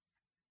whatever,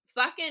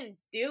 fucking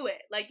do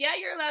it. Like, yeah,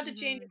 you're allowed to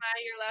change your Mhm.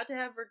 mind, you're allowed to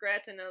have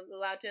regrets, and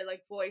allowed to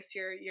like voice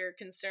your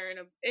concern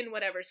of in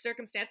whatever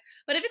circumstance.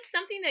 But if it's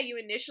something that you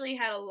initially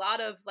had a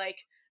lot of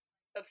like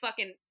a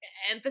fucking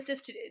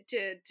emphasis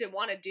to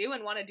want to do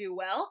and want to do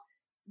well,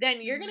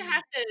 then you're gonna Mhm.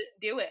 have to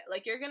do it.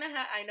 Like, you're gonna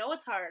have. I know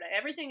it's hard.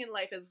 Everything in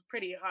life is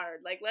pretty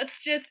hard. Like,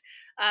 let's just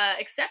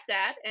accept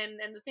that, and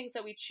the things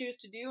that we choose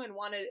to do and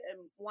want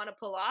to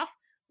pull off.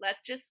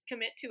 Let's just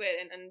commit to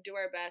it and do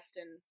our best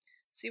and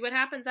see what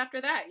happens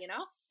after that.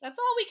 That's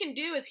all we can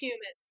do as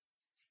humans.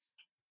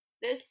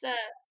 This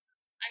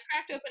I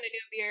cracked open a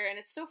new beer and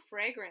it's so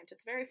fragrant.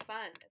 It's very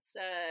fun.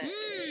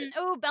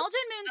 Oh, Belgian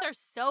moons are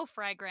so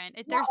fragrant.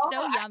 Yeah, They're oh,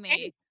 so hey,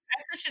 yummy.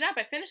 I switched it up.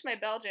 I finished my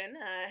Belgian,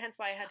 hence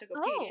why I had to go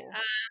pee. Oh.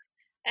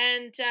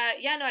 And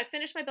yeah, no, I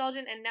finished my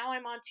Belgian, and now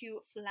I'm on to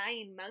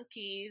Flying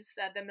Monkeys,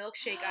 the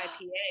Milkshake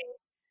IPA.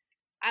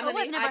 I'm Oh, in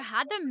I've the I. never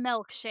had the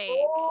milkshake.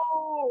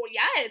 Oh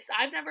yeah,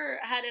 I've never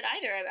had it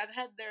either. I've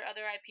had their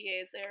other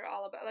IPAs. They're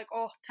all about like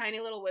Tiny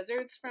Little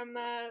Wizards from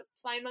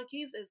Flying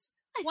Monkeys is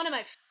one of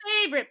my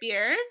favorite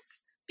beers.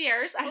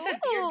 Beers. I said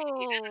beer.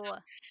 Maybe. Oh.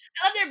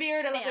 I love their beer.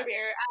 I love their Yeah.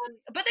 beer.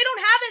 But they don't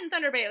have it in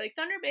Thunder Bay. Like,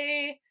 Thunder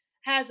Bay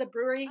has a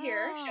brewery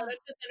here. Shout Oh. out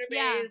to Thunder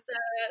Yeah. Bay's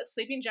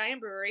Sleeping Giant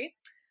Brewery.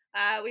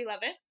 We love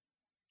it,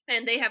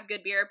 and they have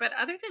good beer. But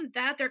other than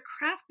that, their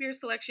craft beer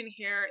selection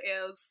here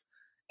is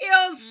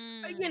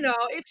Mm.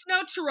 it's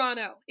no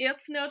Toronto.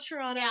 It's no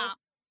Toronto. Yeah.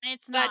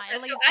 It's But not. It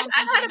so leaves I've something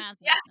to had be a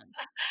yeah. imagination.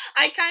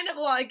 I kind of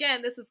well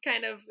again this is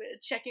kind of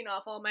checking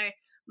off all my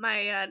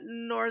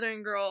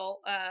northern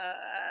girl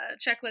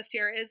checklist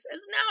here is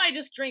now I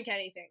just drink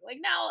anything. Like,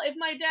 now if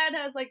my dad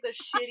has like the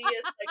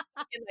shittiest like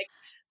fucking like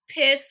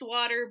piss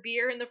water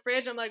beer in the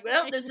fridge, I'm like,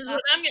 well, this is Yeah.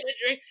 what I'm gonna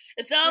drink.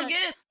 It's all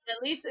good.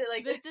 At least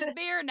like This is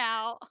beer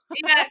now.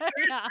 yeah,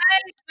 Yeah.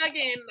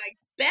 fucking like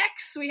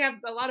Beck's. We have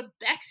a lot of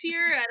Beck's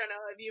here. I don't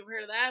know if you've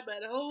heard of that, but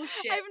oh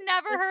shit. I've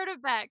never heard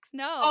of Bex. Oh,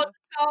 No. it's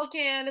a tall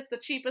can. It's the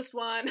cheapest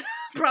one,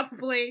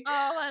 probably. Oh,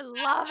 I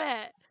love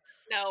it.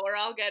 No, we're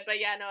all good. But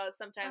yeah, no,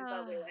 sometimes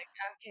I'll be Uh, like,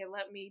 okay,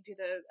 let me do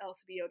the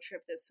LCBO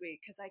trip this week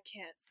because I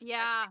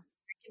yeah. can't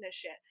drinking this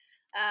shit.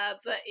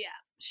 But yeah,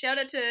 shout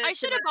out I to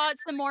should my have bought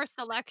some more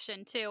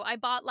selection too. I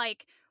bought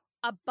like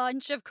a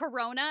bunch of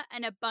Corona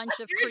and a bunch what's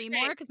of yours, Creamore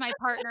Jake? because my What's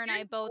partner and I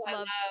yours? both Oh, I love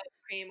love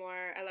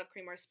Creemore. I love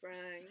Creemore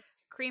Springs.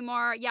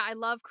 Creamore. Yeah, I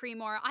love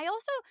Creamore. I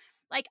also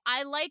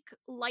I like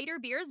lighter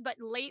beers, but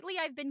lately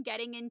I've been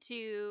getting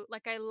into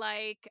like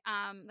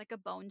a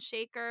bone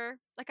shaker.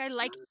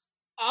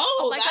 I'll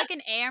Oh, like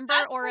an amber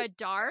that's or like a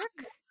dark.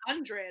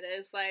 100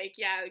 is like,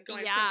 yeah, going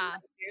from Yeah. light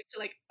beers to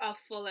like a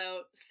full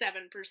out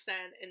 7%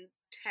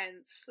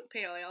 intense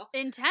pale ale.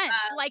 Intense.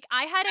 Like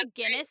I had a That's great.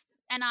 Guinness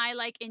and I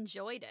like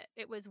enjoyed it.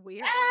 It was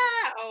weird.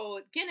 Yeah.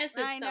 Oh, Guinness is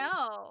I something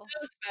know.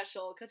 so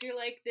special because you're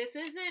like, this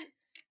isn't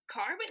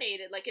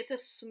carbonated. Like, it's a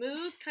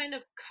smooth kind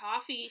of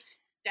coffee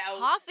stout.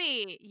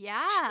 Coffee.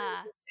 Yeah.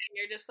 And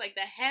you're just like,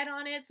 the head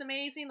on it's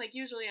amazing. Like,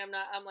 usually I'm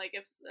not, I'm like,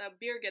 if a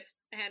beer gets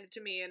handed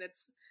to me and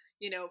it's,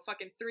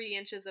 fucking 3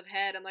 inches of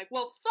head, I'm like,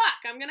 well,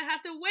 fuck, I'm gonna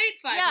have to wait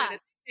 5 Yeah.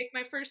 minutes take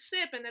my first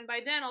sip, and then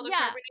by then all the Yeah,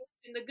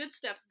 carbonation and the good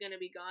stuff's gonna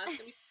be gone. It's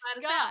gonna be flat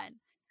as hell. gone.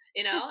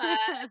 You know,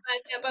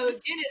 but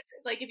with Guinness,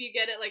 like if you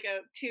get it like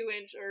a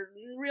 2-inch or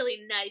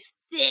really nice,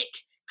 thick,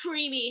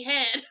 creamy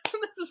head,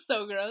 this is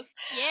so gross.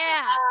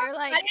 Yeah, you're But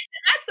like,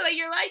 that's what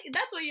you're like.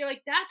 That's what you're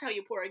like. That's how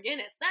you pour a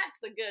Guinness. That's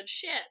the good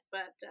shit.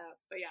 But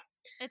yeah,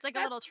 it's like a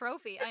that's little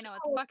trophy. I that's the know,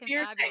 it's whole fucking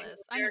beer thing fabulous.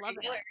 with I'm American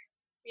loving it. Gellert.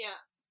 Yeah.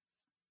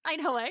 I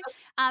know, eh?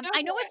 Go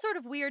I for know it's it. sort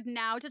of weird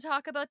now to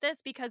talk about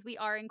this because we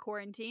are in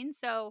quarantine.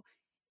 So,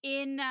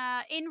 in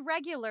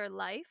regular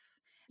life,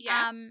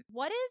 Yeah.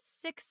 what does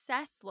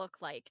success look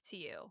like to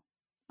you?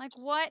 Like,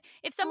 what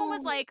if someone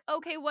was Ooh. like,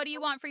 "Okay, what do you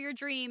want for your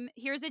dream?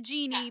 Here's a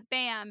Yeah. genie.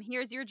 Bam,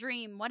 here's your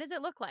dream." What does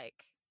it look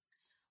like?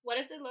 What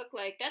does it look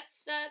like?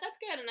 That's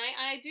good, and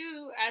I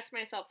do ask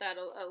myself that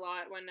a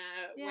lot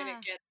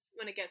Yeah.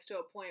 when it gets to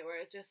a point where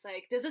it's just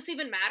like, does this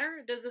even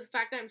matter? Does the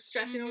fact that I'm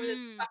stressing over this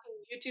Mhm.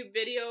 fucking YouTube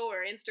video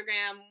or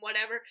Instagram,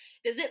 whatever,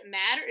 does it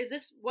matter? Is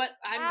this what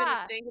I'm gonna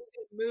Yeah. think is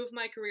gonna move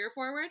my career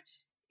forward?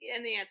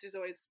 And the answer is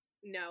always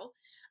no.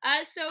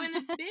 So in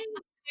the big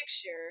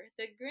picture,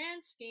 the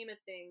grand scheme of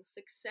things,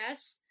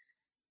 success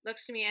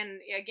looks to me,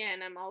 and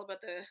again, I'm all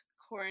about the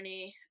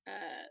corny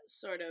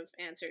sort of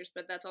answers,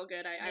 but that's all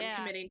good. I'm Yeah.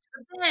 committing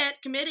to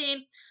it,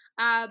 committing.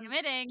 Um,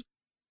 Committing.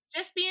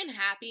 just being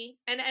happy,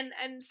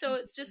 and so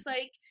it's Mhm. just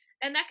like,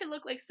 and that could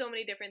look like so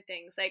many different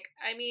things. Like,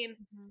 I mean,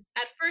 Mhm.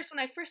 at first, when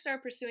I first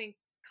started pursuing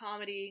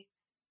comedy,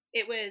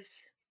 it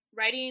was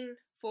writing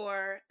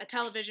for a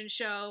television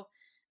show,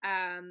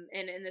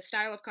 in the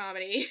style of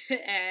comedy,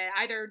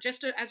 either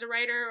just as a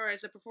writer or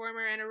as a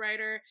performer and a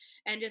writer,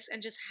 and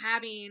just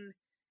having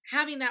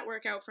that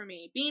work out for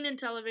me, being in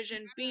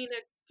television, being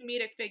a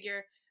comedic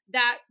figure,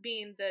 that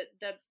being the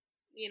the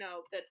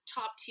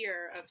top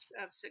tier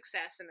of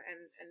success,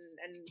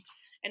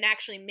 and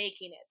actually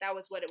making it. That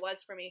was what it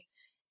was for me.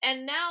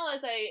 And now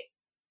as I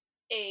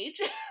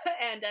age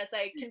and as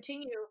I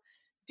continue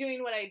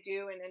doing what I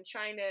do, and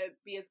trying to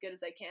be as good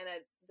as I can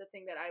at the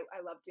thing that I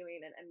love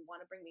doing, and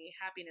want to bring me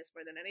happiness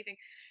more than anything,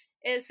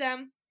 is that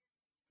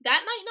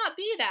might not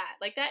be that,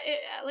 like that it,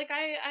 like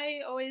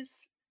I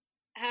always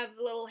have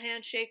a little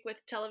handshake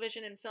with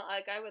television and film.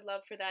 Like, I would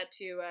love for that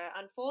to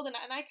unfold, and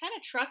I kind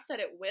of trust that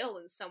it will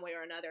in some way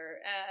or another.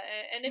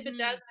 And if it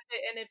does, Mhm.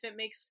 and if it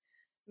makes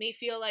me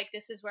feel like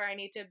this is where I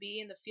need to be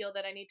in the field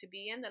that I need to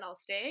be in, then I'll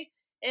stay.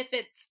 If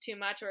it's too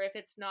much, or if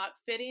it's not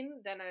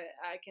fitting, then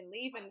I can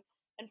leave, and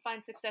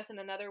find success in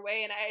another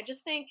way. And I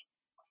just think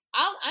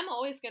I'm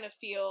always gonna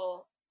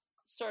feel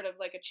sort of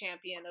like a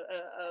champion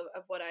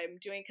of what I'm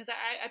doing, because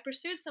I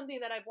pursued something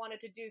that I've wanted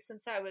to do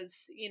since I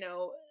was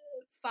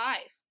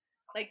 5.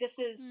 Like, this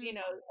is Mm.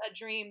 a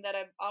dream that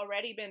I've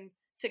already been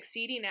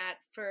succeeding at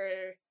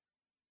for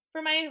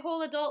my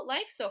whole adult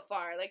life so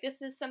far. Like,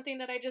 this is something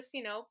that I just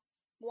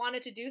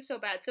wanted to do so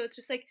bad. So it's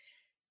just like,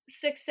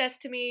 success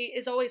to me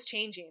is always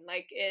changing.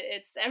 Like,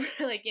 it's ever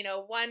like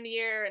 1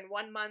 year and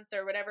 1 month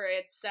or whatever.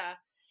 It's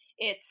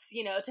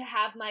to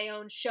have my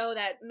own show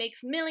that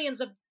makes millions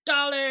of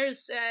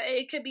dollars.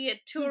 It could be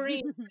a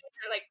touring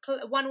or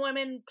like one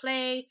woman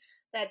play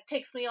that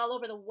takes me all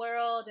over the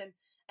world,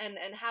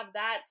 and have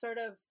that sort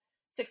of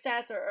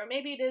success, or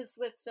maybe it is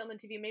with film and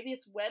TV, maybe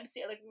it's web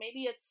series, like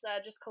maybe it's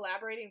just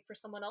collaborating for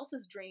someone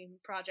else's dream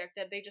project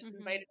that they just Mhm.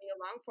 invited me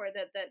along for,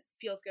 that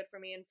feels good for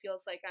me and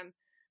feels like I'm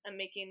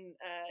making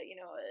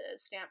a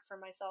stamp for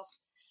myself.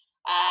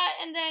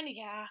 And then,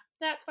 yeah,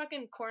 that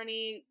fucking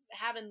corny,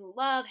 having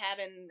love,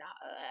 having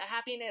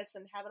happiness,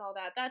 and having all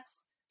that.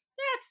 That's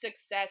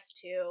success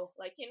too.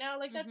 Like,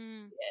 like, that's,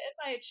 Mhm. if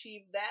I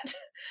achieved that,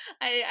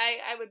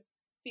 I would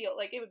feel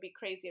like it would be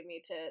crazy of me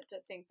to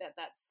think that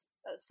that's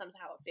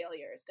somehow a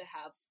failure, is to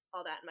have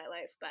all that in my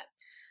life. But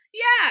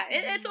yeah,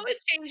 it's Mhm. always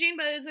changing.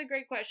 But it's a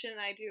great question,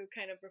 and I do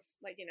kind of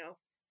like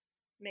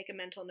make a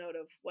mental note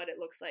of what it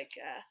looks like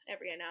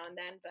every now and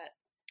then. But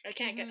I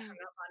can't get Mhm.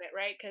 hung up on it,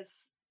 right?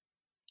 Because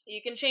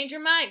you can change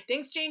your mind.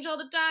 Things change all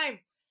the time.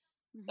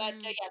 But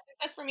Mhm. yeah,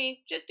 that's for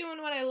me. Just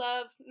doing what I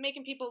love,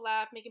 making people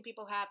laugh, making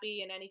people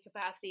happy in any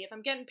capacity. If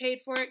I'm getting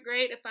paid for it,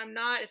 great. If I'm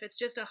not, if it's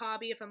just a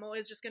hobby, if I'm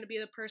always just going to be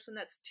the person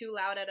that's too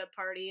loud at a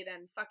party,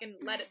 then fucking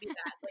let it be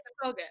that. Like, it's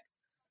all good.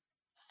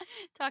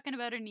 Talking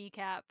about a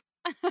kneecap.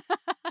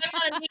 Talking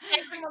about a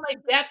kneecap, talking about my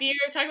deaf ear,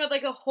 talking about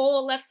like a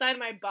whole left side of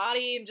my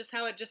body, and just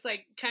how it just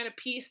like kind of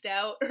pieced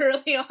out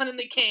early on in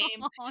the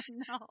game. Oh,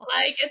 no.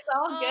 Like, it's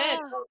all good.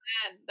 Oh. Oh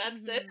man,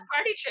 it's Mhm. a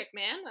party trick,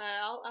 man.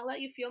 I'll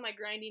let you feel my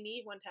grindy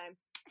knee one time.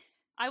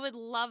 I would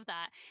love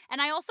that.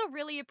 And I also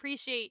really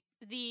appreciate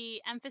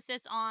the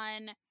emphasis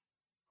on,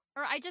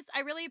 or I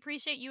really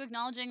appreciate you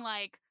acknowledging,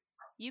 like,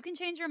 you can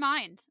change your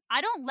mind. I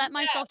don't let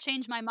Yeah. myself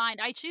change my mind.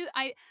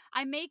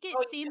 I make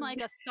Oh, it you seem can.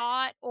 like a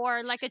thought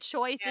or like a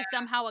choice is Yeah.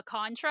 somehow a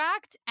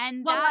contract,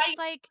 and Well, that's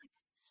like,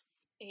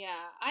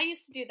 I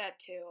used to do that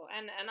too,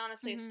 and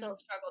honestly, it's still mhm, a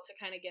struggle to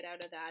kind of get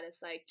out of that.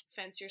 It's like,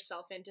 fence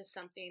yourself into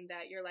something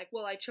that you're like,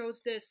 well, I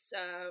chose this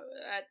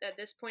at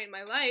this point in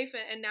my life,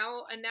 and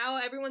now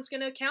everyone's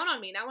gonna count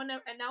on me now, and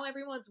now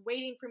everyone's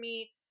waiting for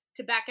me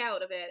to back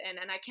out of it, and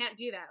I can't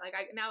do that. Like,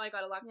 I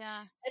gotta lock.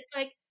 yeah. It's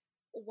like,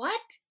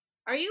 what?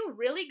 are you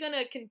really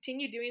gonna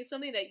continue doing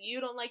something that you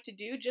don't like to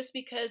do just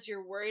because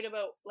you're worried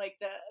about like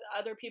the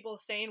other people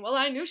saying, well,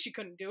 I knew she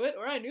couldn't do it,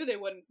 or I knew they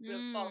wouldn't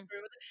follow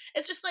through with it.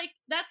 It's just like,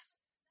 that's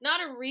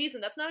not a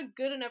reason. That's not a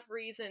good enough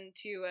reason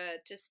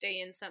to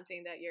stay in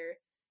something that you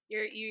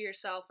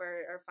yourself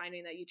are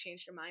finding that you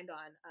changed your mind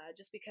on,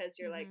 just because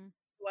you're like,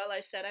 well, I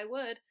said I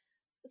would.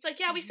 It's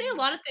like, yeah, we say a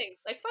lot of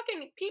things. Like,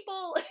 fucking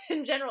people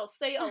in general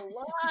say a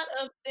lot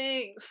of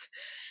things,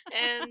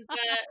 and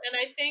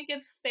I think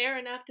it's fair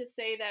enough to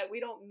say that we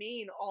don't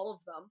mean all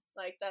of them.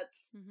 Like, that's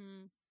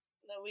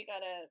that we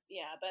gotta,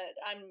 yeah. But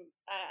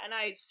and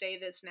I say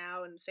this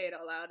now and say it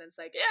out loud, and it's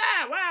like,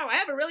 yeah, wow, I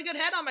have a really good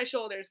head on my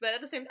shoulders. But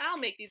at the same time, I'll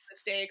make these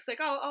mistakes.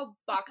 Like, I'll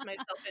box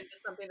myself into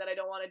something that I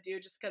don't want to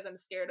do just because I'm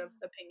scared of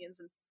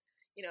opinions and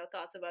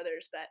thoughts of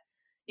others. But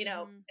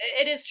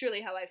it is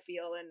truly how I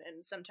feel,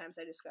 and sometimes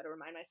I just got to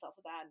remind myself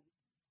of that. And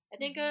I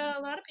think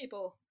a lot of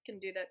people can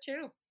do that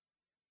too.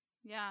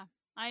 Yeah.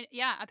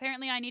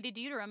 Apparently I needed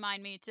you to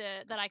remind me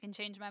that I can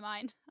change my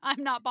mind.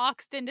 I'm not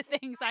boxed into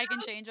things. I can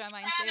change my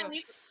mind too.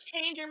 You can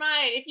change your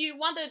mind. If you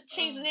want to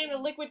change the name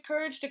of Liquid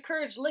Courage to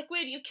Courage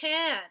Liquid, you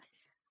can.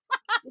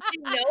 Did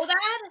you know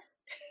that?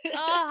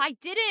 Oh, I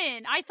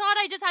didn't. I thought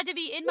I just had to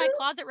be in my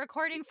closet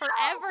recording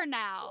forever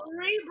now.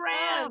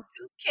 Rebrand. Oh.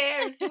 Who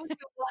cares? Do what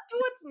you want. Do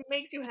what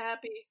makes you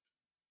happy.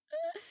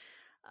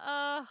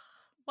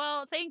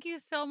 Well, thank you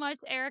so much,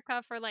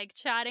 Erica, for like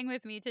chatting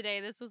with me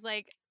today. This was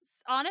like,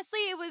 honestly,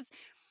 I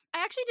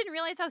actually didn't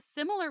realize how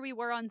similar we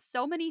were on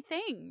so many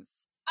things.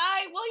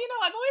 I've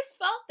always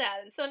felt that,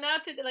 and so now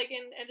to like,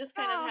 and just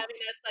kind of having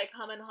us like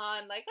hum and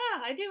haw, like,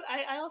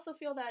 I also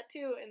feel that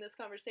too in this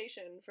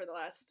conversation for the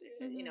last,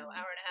 hour and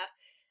a half.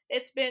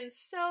 It's been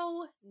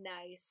so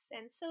nice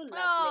and so lovely.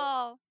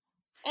 Oh,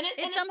 and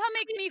it somehow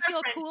makes me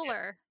feel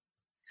cooler.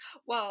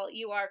 Well,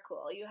 you are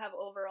cool. You have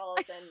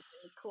overalls and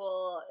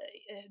cool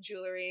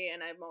jewelry,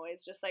 and I'm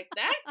always just like,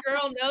 that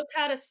girl knows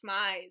how to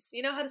smize.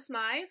 You know how to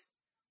smize?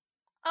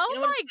 Oh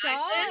my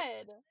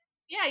God.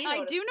 Yeah,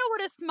 I do know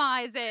what a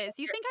smize is.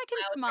 You think I can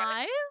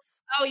smize?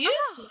 Oh, you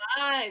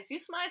smize. You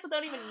smize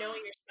without even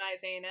knowing you're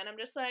smizing, and I'm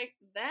just like,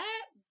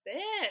 that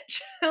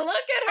bitch. Look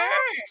at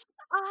her.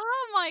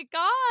 Oh my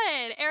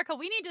God. Erica,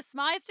 we need to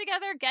smize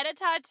together, get a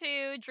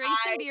tattoo, drink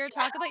some beer,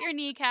 talk about your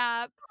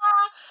kneecap.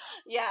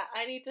 Yeah,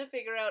 I need to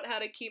figure out how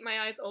to keep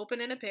my eyes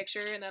open in a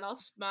picture, and then I'll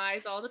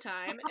smize all the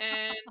time.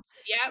 And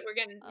yeah, we're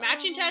getting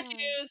matching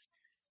tattoos.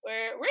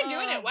 We're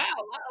doing it. Wow,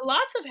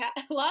 lots of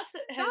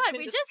God,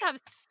 we just have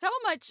so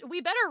much.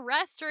 We better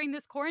rest during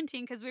this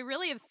quarantine because we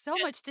really have so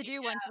much to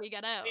do once we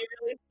get out. We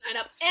really sign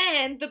up.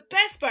 And the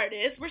best part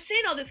is, we're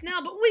saying all this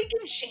now, but we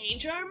can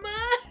change our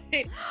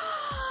mind.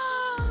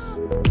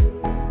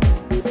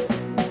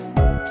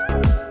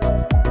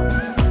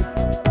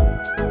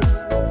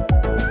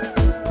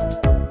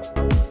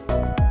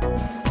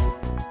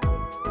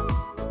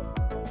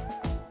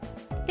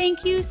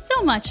 Thank you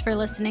so much for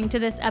listening to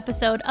this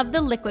episode of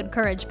the Liquid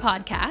Courage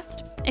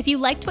podcast. If you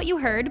liked what you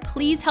heard,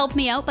 please help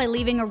me out by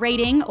leaving a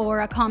rating or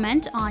a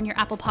comment on your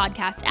Apple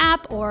Podcast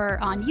app or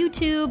on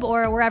YouTube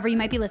or wherever you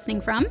might be listening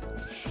from.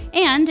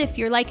 And if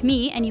you're like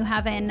me and you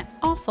have an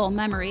awful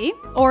memory,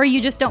 or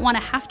you just don't want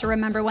to have to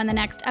remember when the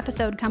next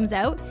episode comes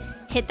out,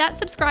 hit that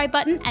subscribe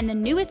button and the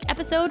newest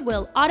episode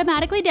will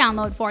automatically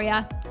download for you.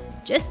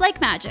 Just like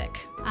magic.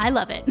 I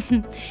love it.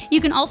 You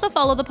can also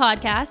follow the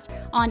podcast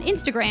on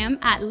Instagram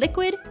at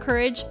Liquid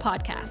Courage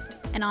Podcast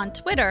and on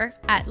Twitter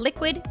at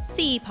Liquid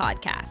C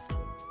Podcast.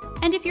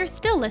 And if you're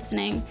still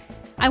listening,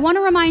 I want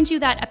to remind you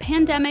that a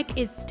pandemic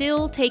is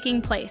still taking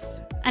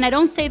place. And I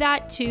don't say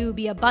that to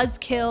be a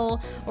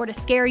buzzkill or to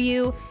scare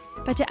you,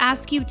 but to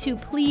ask you to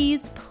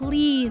please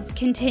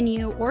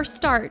continue or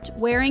start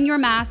wearing your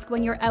mask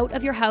when you're out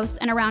of your house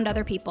and around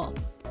other people.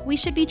 We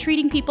should be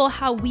treating people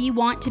how we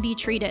want to be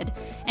treated.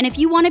 And if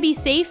you want to be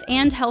safe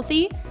and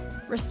healthy,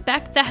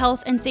 respect the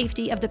health and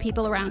safety of the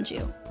people around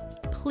you.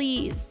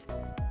 Please.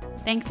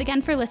 Thanks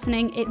again for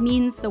listening. It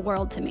means the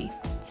world to me.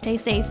 Stay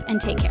safe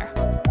and take care.